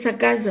 Mr.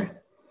 Sakaza?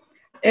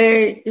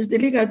 Is the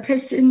legal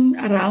person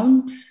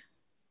around?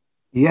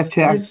 Yes,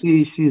 Chair.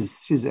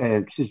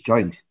 She's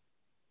joined.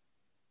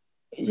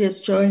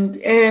 Yes, joined.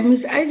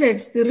 Ms.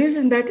 Isaacs, the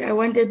reason that I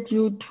wanted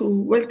you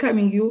to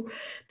welcoming you,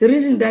 the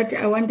reason that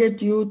I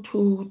wanted you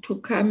to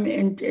come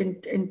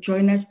and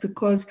join us,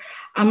 because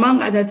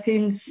among other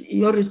things,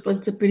 your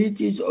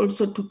responsibility is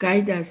also to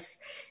guide us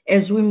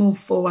as we move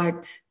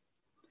forward.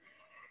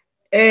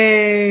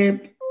 In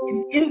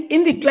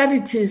the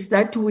clarities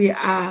that we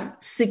are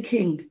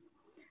seeking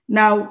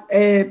now,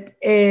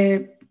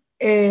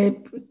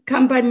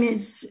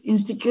 companies,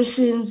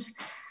 institutions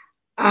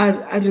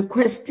are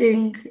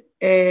requesting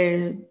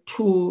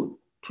to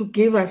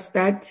give us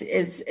that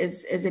as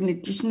an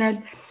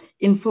additional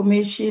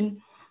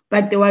information.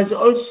 But there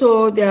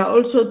are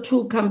also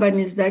two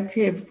companies that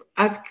have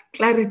asked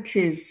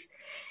clarities,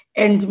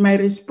 and my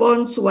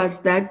response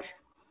was that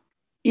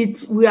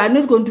we are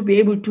not going to be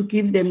able to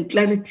give them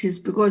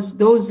clarities because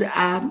those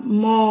are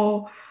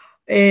more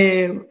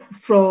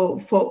for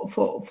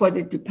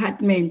the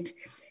department.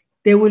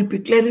 They will be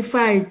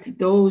clarified,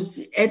 those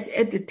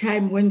at the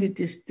time when the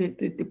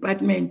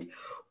department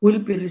will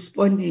be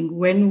responding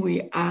when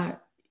we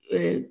are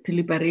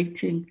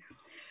deliberating.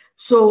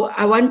 So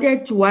I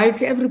wanted,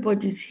 whilst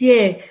everybody's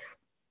here,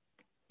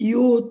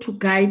 you to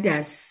guide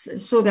us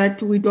so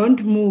that we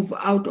don't move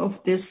out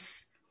of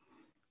this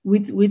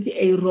with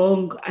a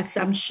wrong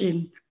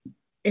assumption,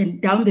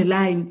 and down the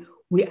line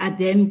we are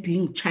then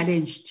being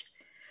challenged.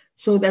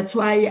 So that's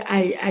why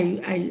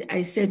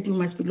I said you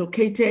must be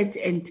located,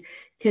 and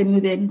can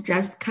you then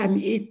just come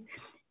in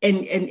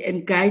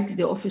and guide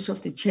the office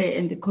of the chair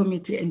and the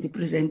committee and the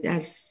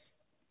presenters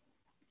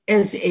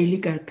as a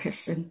legal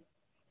person.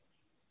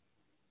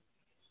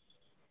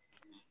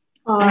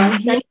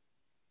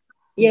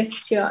 Yes,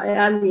 Chair, I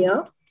am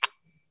here.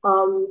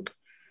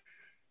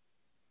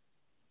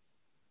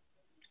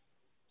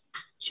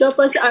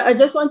 Chairperson, I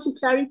just want to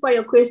clarify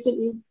your question.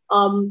 Is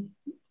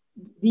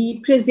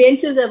the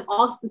presenters have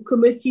asked the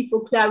committee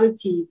for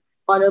clarity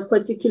on a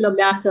particular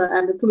matter,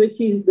 and the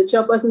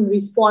chairperson's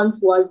response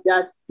was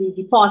that the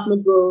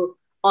department will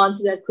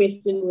answer that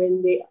question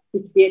when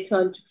it's their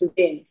turn to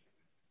present.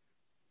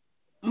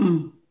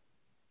 Mm.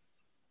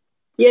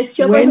 Yes,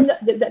 Chairperson,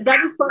 that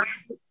is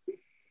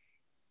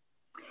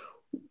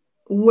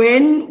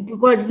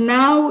because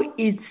now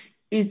it's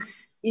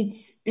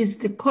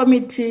the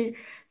committee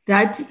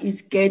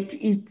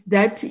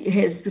that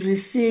has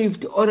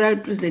received oral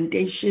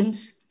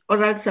presentations,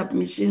 oral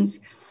submissions.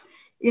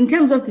 In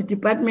terms of the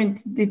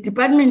department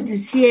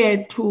is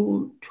here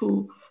to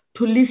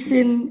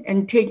listen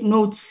and take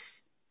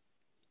notes.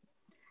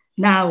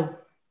 Now,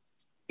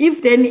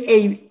 if then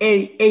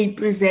a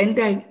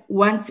presenter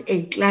wants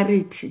a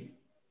clarity,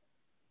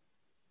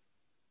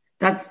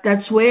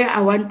 that's where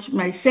I want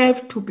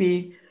myself to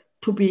be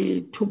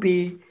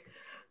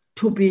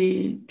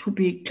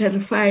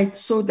clarified,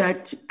 so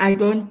that I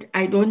don't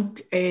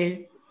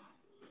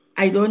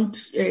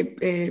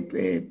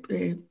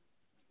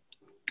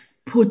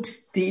put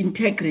the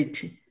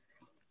integrity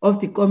of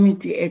the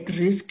committee at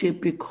risk,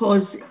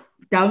 because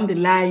down the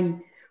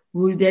line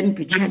we'll then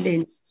be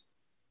challenged,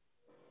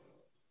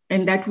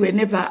 and that we're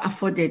never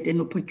afforded an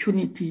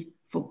opportunity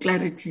for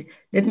clarity.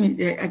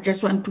 I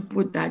just want to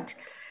put that,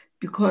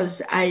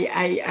 because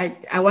I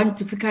want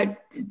difficult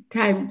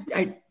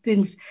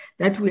things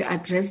that we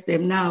address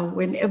them now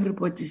when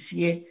everybody's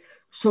here,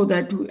 so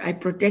that I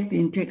protect the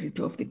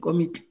integrity of the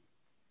committee.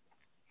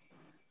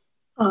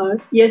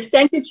 Yes,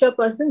 thank you,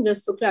 Chairperson,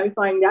 just for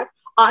clarifying that.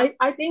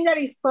 I think that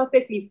is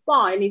perfectly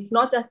fine. It's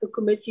not that the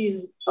committee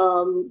is,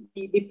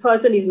 the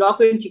person is not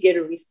going to get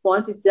a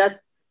response. It's that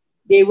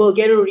they will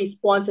get a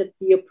response at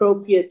the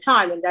appropriate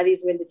time, and that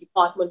is when the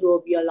department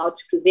will be allowed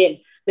to present.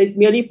 So it's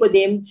merely for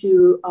them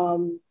to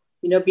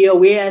be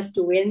aware as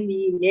to when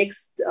the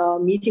next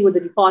meeting with the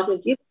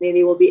department is. Then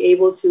they will be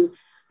able to,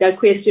 that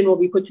question will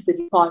be put to the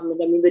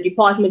department. I mean, the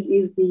department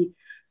is the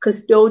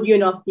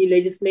custodian of the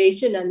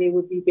legislation, and they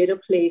would be better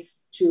placed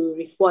to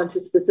respond to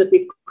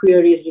specific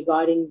queries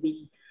regarding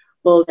the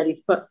bill that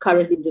is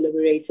currently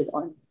deliberated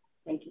on.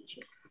 Thank you,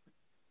 Chair.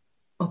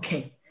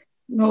 Okay.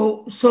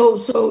 No, so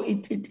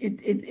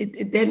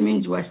it then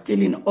means we're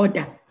still in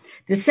order.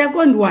 The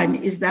second one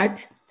is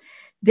that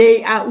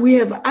we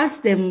have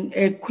asked them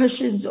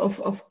questions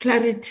of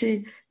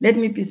clarity. Let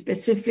me be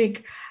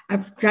specific. I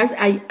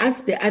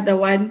asked the other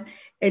one,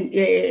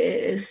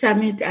 and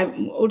Summit,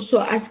 I'm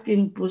also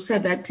asking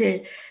Busa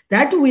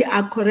that we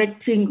are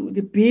correcting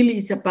the bill.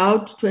 It's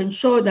about to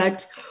ensure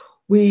that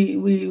we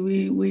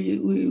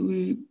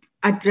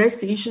address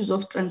the issues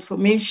of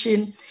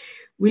transformation.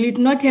 Will it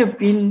not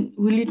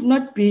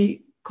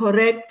be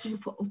correct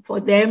for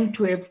them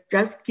to have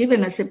just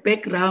given us a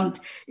background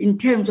in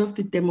terms of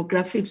the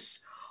demographics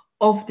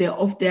of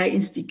their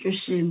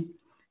institution,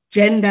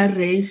 gender,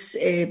 race,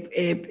 age,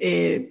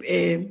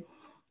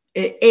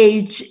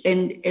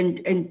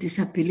 and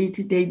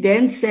disability? They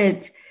then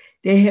said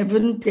they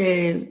haven't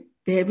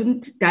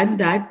done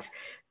that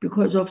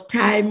because of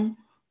time.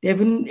 They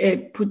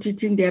haven't put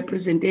it in their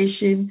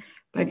presentation.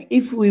 But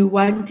if we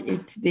want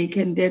it, they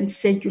can then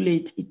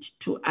circulate it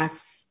to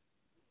us.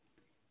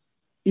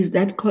 Is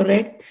that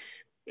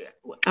correct?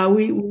 Are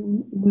we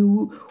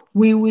will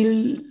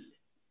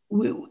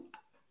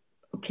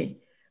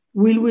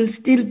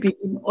still be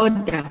in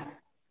order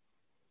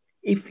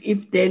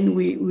if then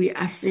we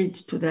accede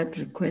to that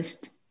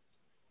request.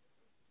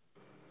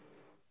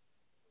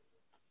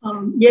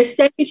 Yes,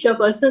 thank you,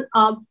 Chairperson.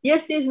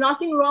 Yes, there's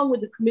nothing wrong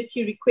with the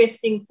committee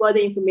requesting further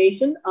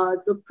information.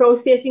 The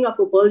processing of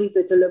a bill is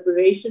a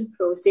deliberation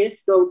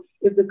process. So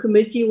if the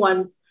committee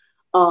wants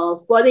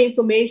further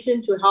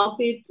information to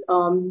help it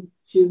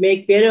to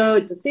make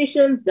better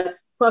decisions,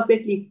 that's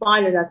perfectly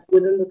fine, and that's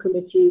within the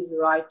committee's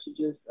right to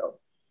do so.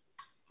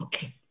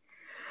 Okay.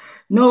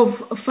 No,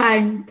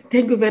 fine.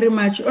 Thank you very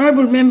much.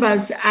 Honorable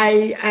members,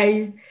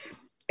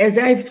 as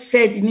I've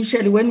said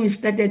initially when we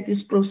started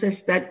this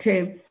process, that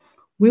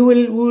we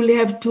will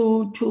have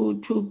to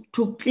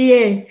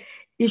clear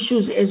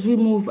issues as we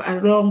move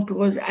along,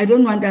 because I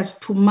don't want us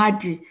to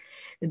muddy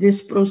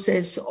this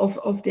process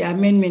of the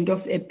amendment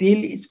of a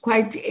bill. It's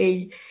quite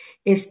a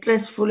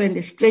stressful and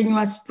a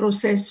strenuous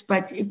process,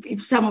 but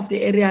if some of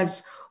the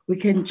areas we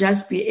can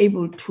just be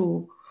able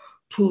to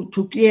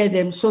clear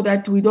them so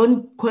that we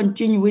don't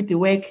continue with the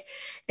work,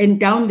 and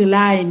down the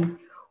line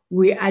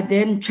we are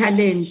then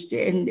challenged,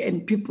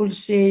 and people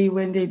say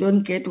when they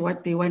don't get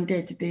what they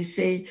wanted, they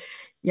say,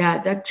 yeah,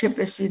 that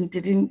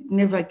chairperson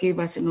never gave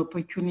us an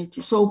opportunity.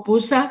 So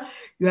Busa,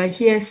 you are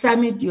here,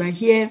 Summit, you are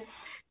here.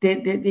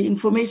 The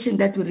information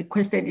that we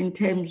requested in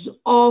terms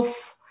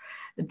of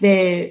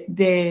the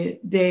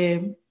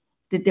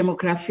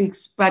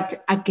demographics.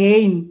 But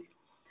again,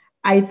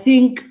 I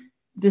think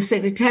the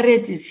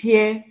Secretariat is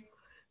here,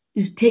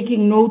 is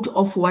taking note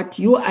of what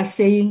you are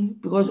saying,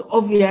 because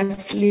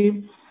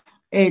obviously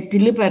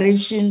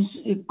deliberations,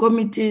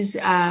 committees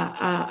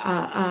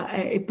are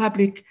a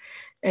public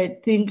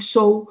thing.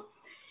 So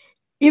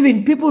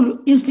even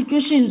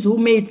institutions who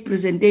made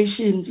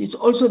presentations, it's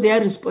also their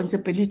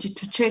responsibility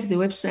to check the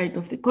website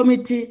of the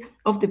committee,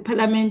 of the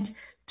parliament,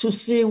 to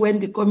see when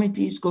the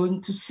committee is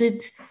going to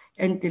sit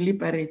and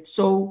deliberate.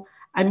 So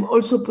I'm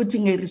also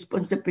putting a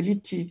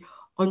responsibility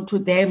onto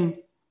them,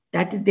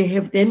 that they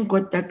have then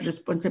got that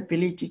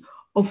responsibility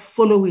of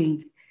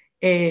following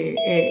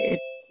a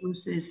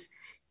process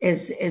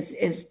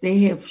as they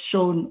have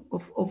shown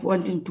of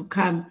wanting to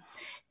come,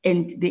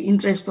 and the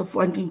interest of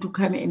wanting to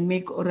come and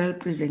make oral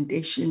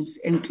presentations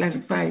and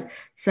clarify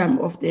some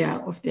of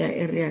their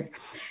areas.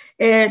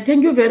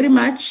 Thank you very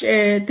much.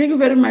 Thank you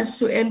very much,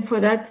 Suen, for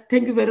that.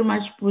 Thank you very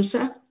much,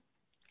 Busa.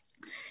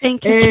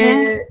 Thank you,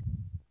 Chair.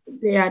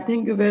 Yeah,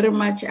 thank you very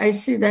much. I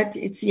see that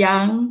it's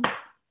young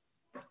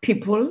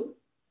people.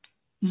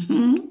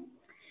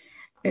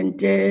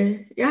 And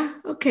yeah,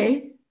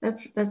 okay,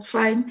 that's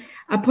fine.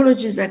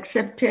 Apologies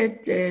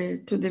accepted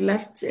to the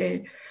last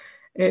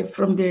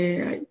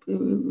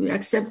we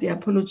accept the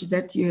apology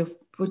that you have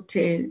put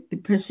the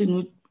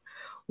person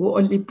who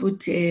only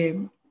put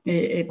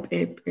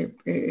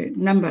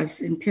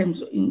numbers in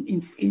terms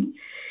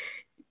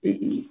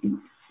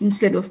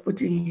instead of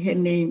putting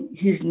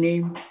his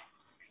name.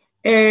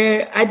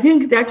 I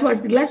think that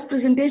was the last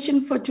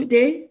presentation for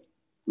today.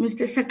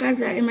 Mr.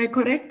 Sakaza, am I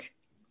correct?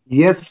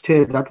 Yes,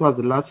 Chair, that was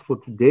the last for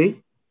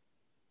today.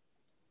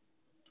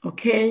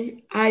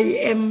 Okay,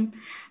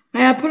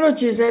 my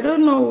apologies. I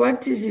don't know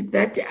what is it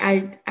that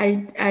I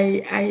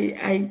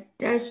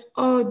dash.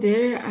 Oh,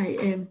 there I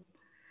am.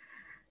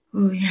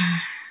 Oh yeah.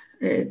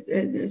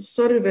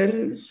 Sorry,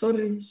 very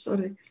sorry.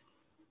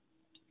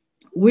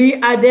 We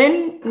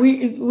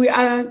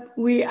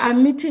are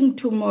meeting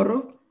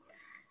tomorrow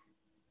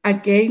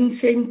again,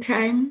 same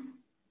time.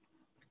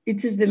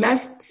 It is the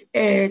last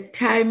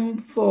time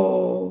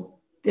for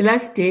the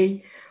last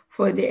day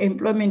for the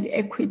employment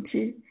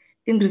equity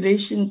in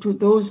relation to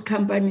those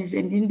companies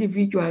and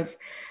individuals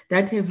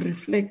that have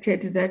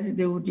reflected that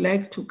they would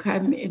like to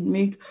come and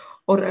make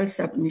oral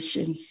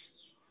submissions.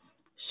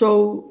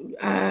 So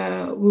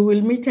we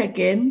will meet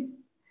again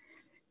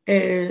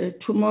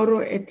tomorrow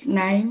at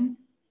 9.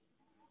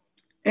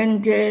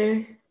 And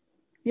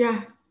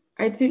yeah,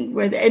 I think,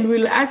 and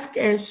we'll ask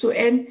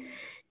Suen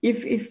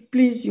if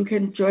please you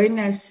can join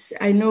us.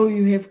 I know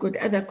you have got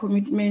other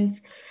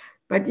commitments,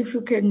 But if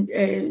you can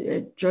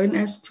join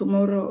us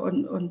tomorrow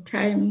on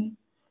time,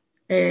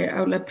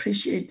 I will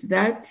appreciate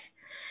that.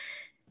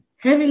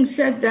 Having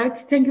said that,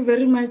 thank you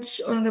very much,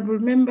 honorable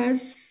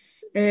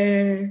members.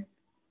 Until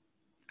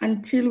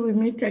we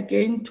meet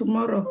again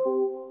tomorrow.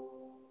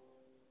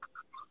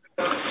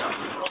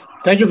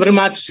 Thank you very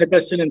much,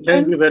 Chairperson, and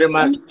thank you very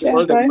much to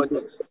all the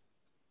colleagues.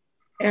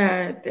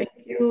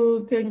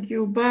 Thank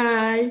you.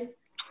 Bye.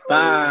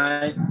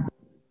 Bye.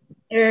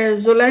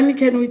 Zolani,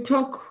 can we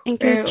talk?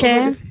 Thank you,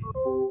 Chair.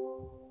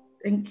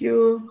 Thank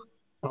you.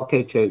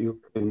 Okay, Chair,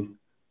 you can.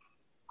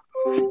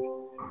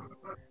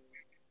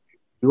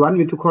 You want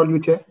me to call you,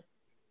 Chair?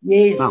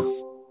 Yes. Now?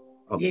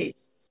 Okay. Yes.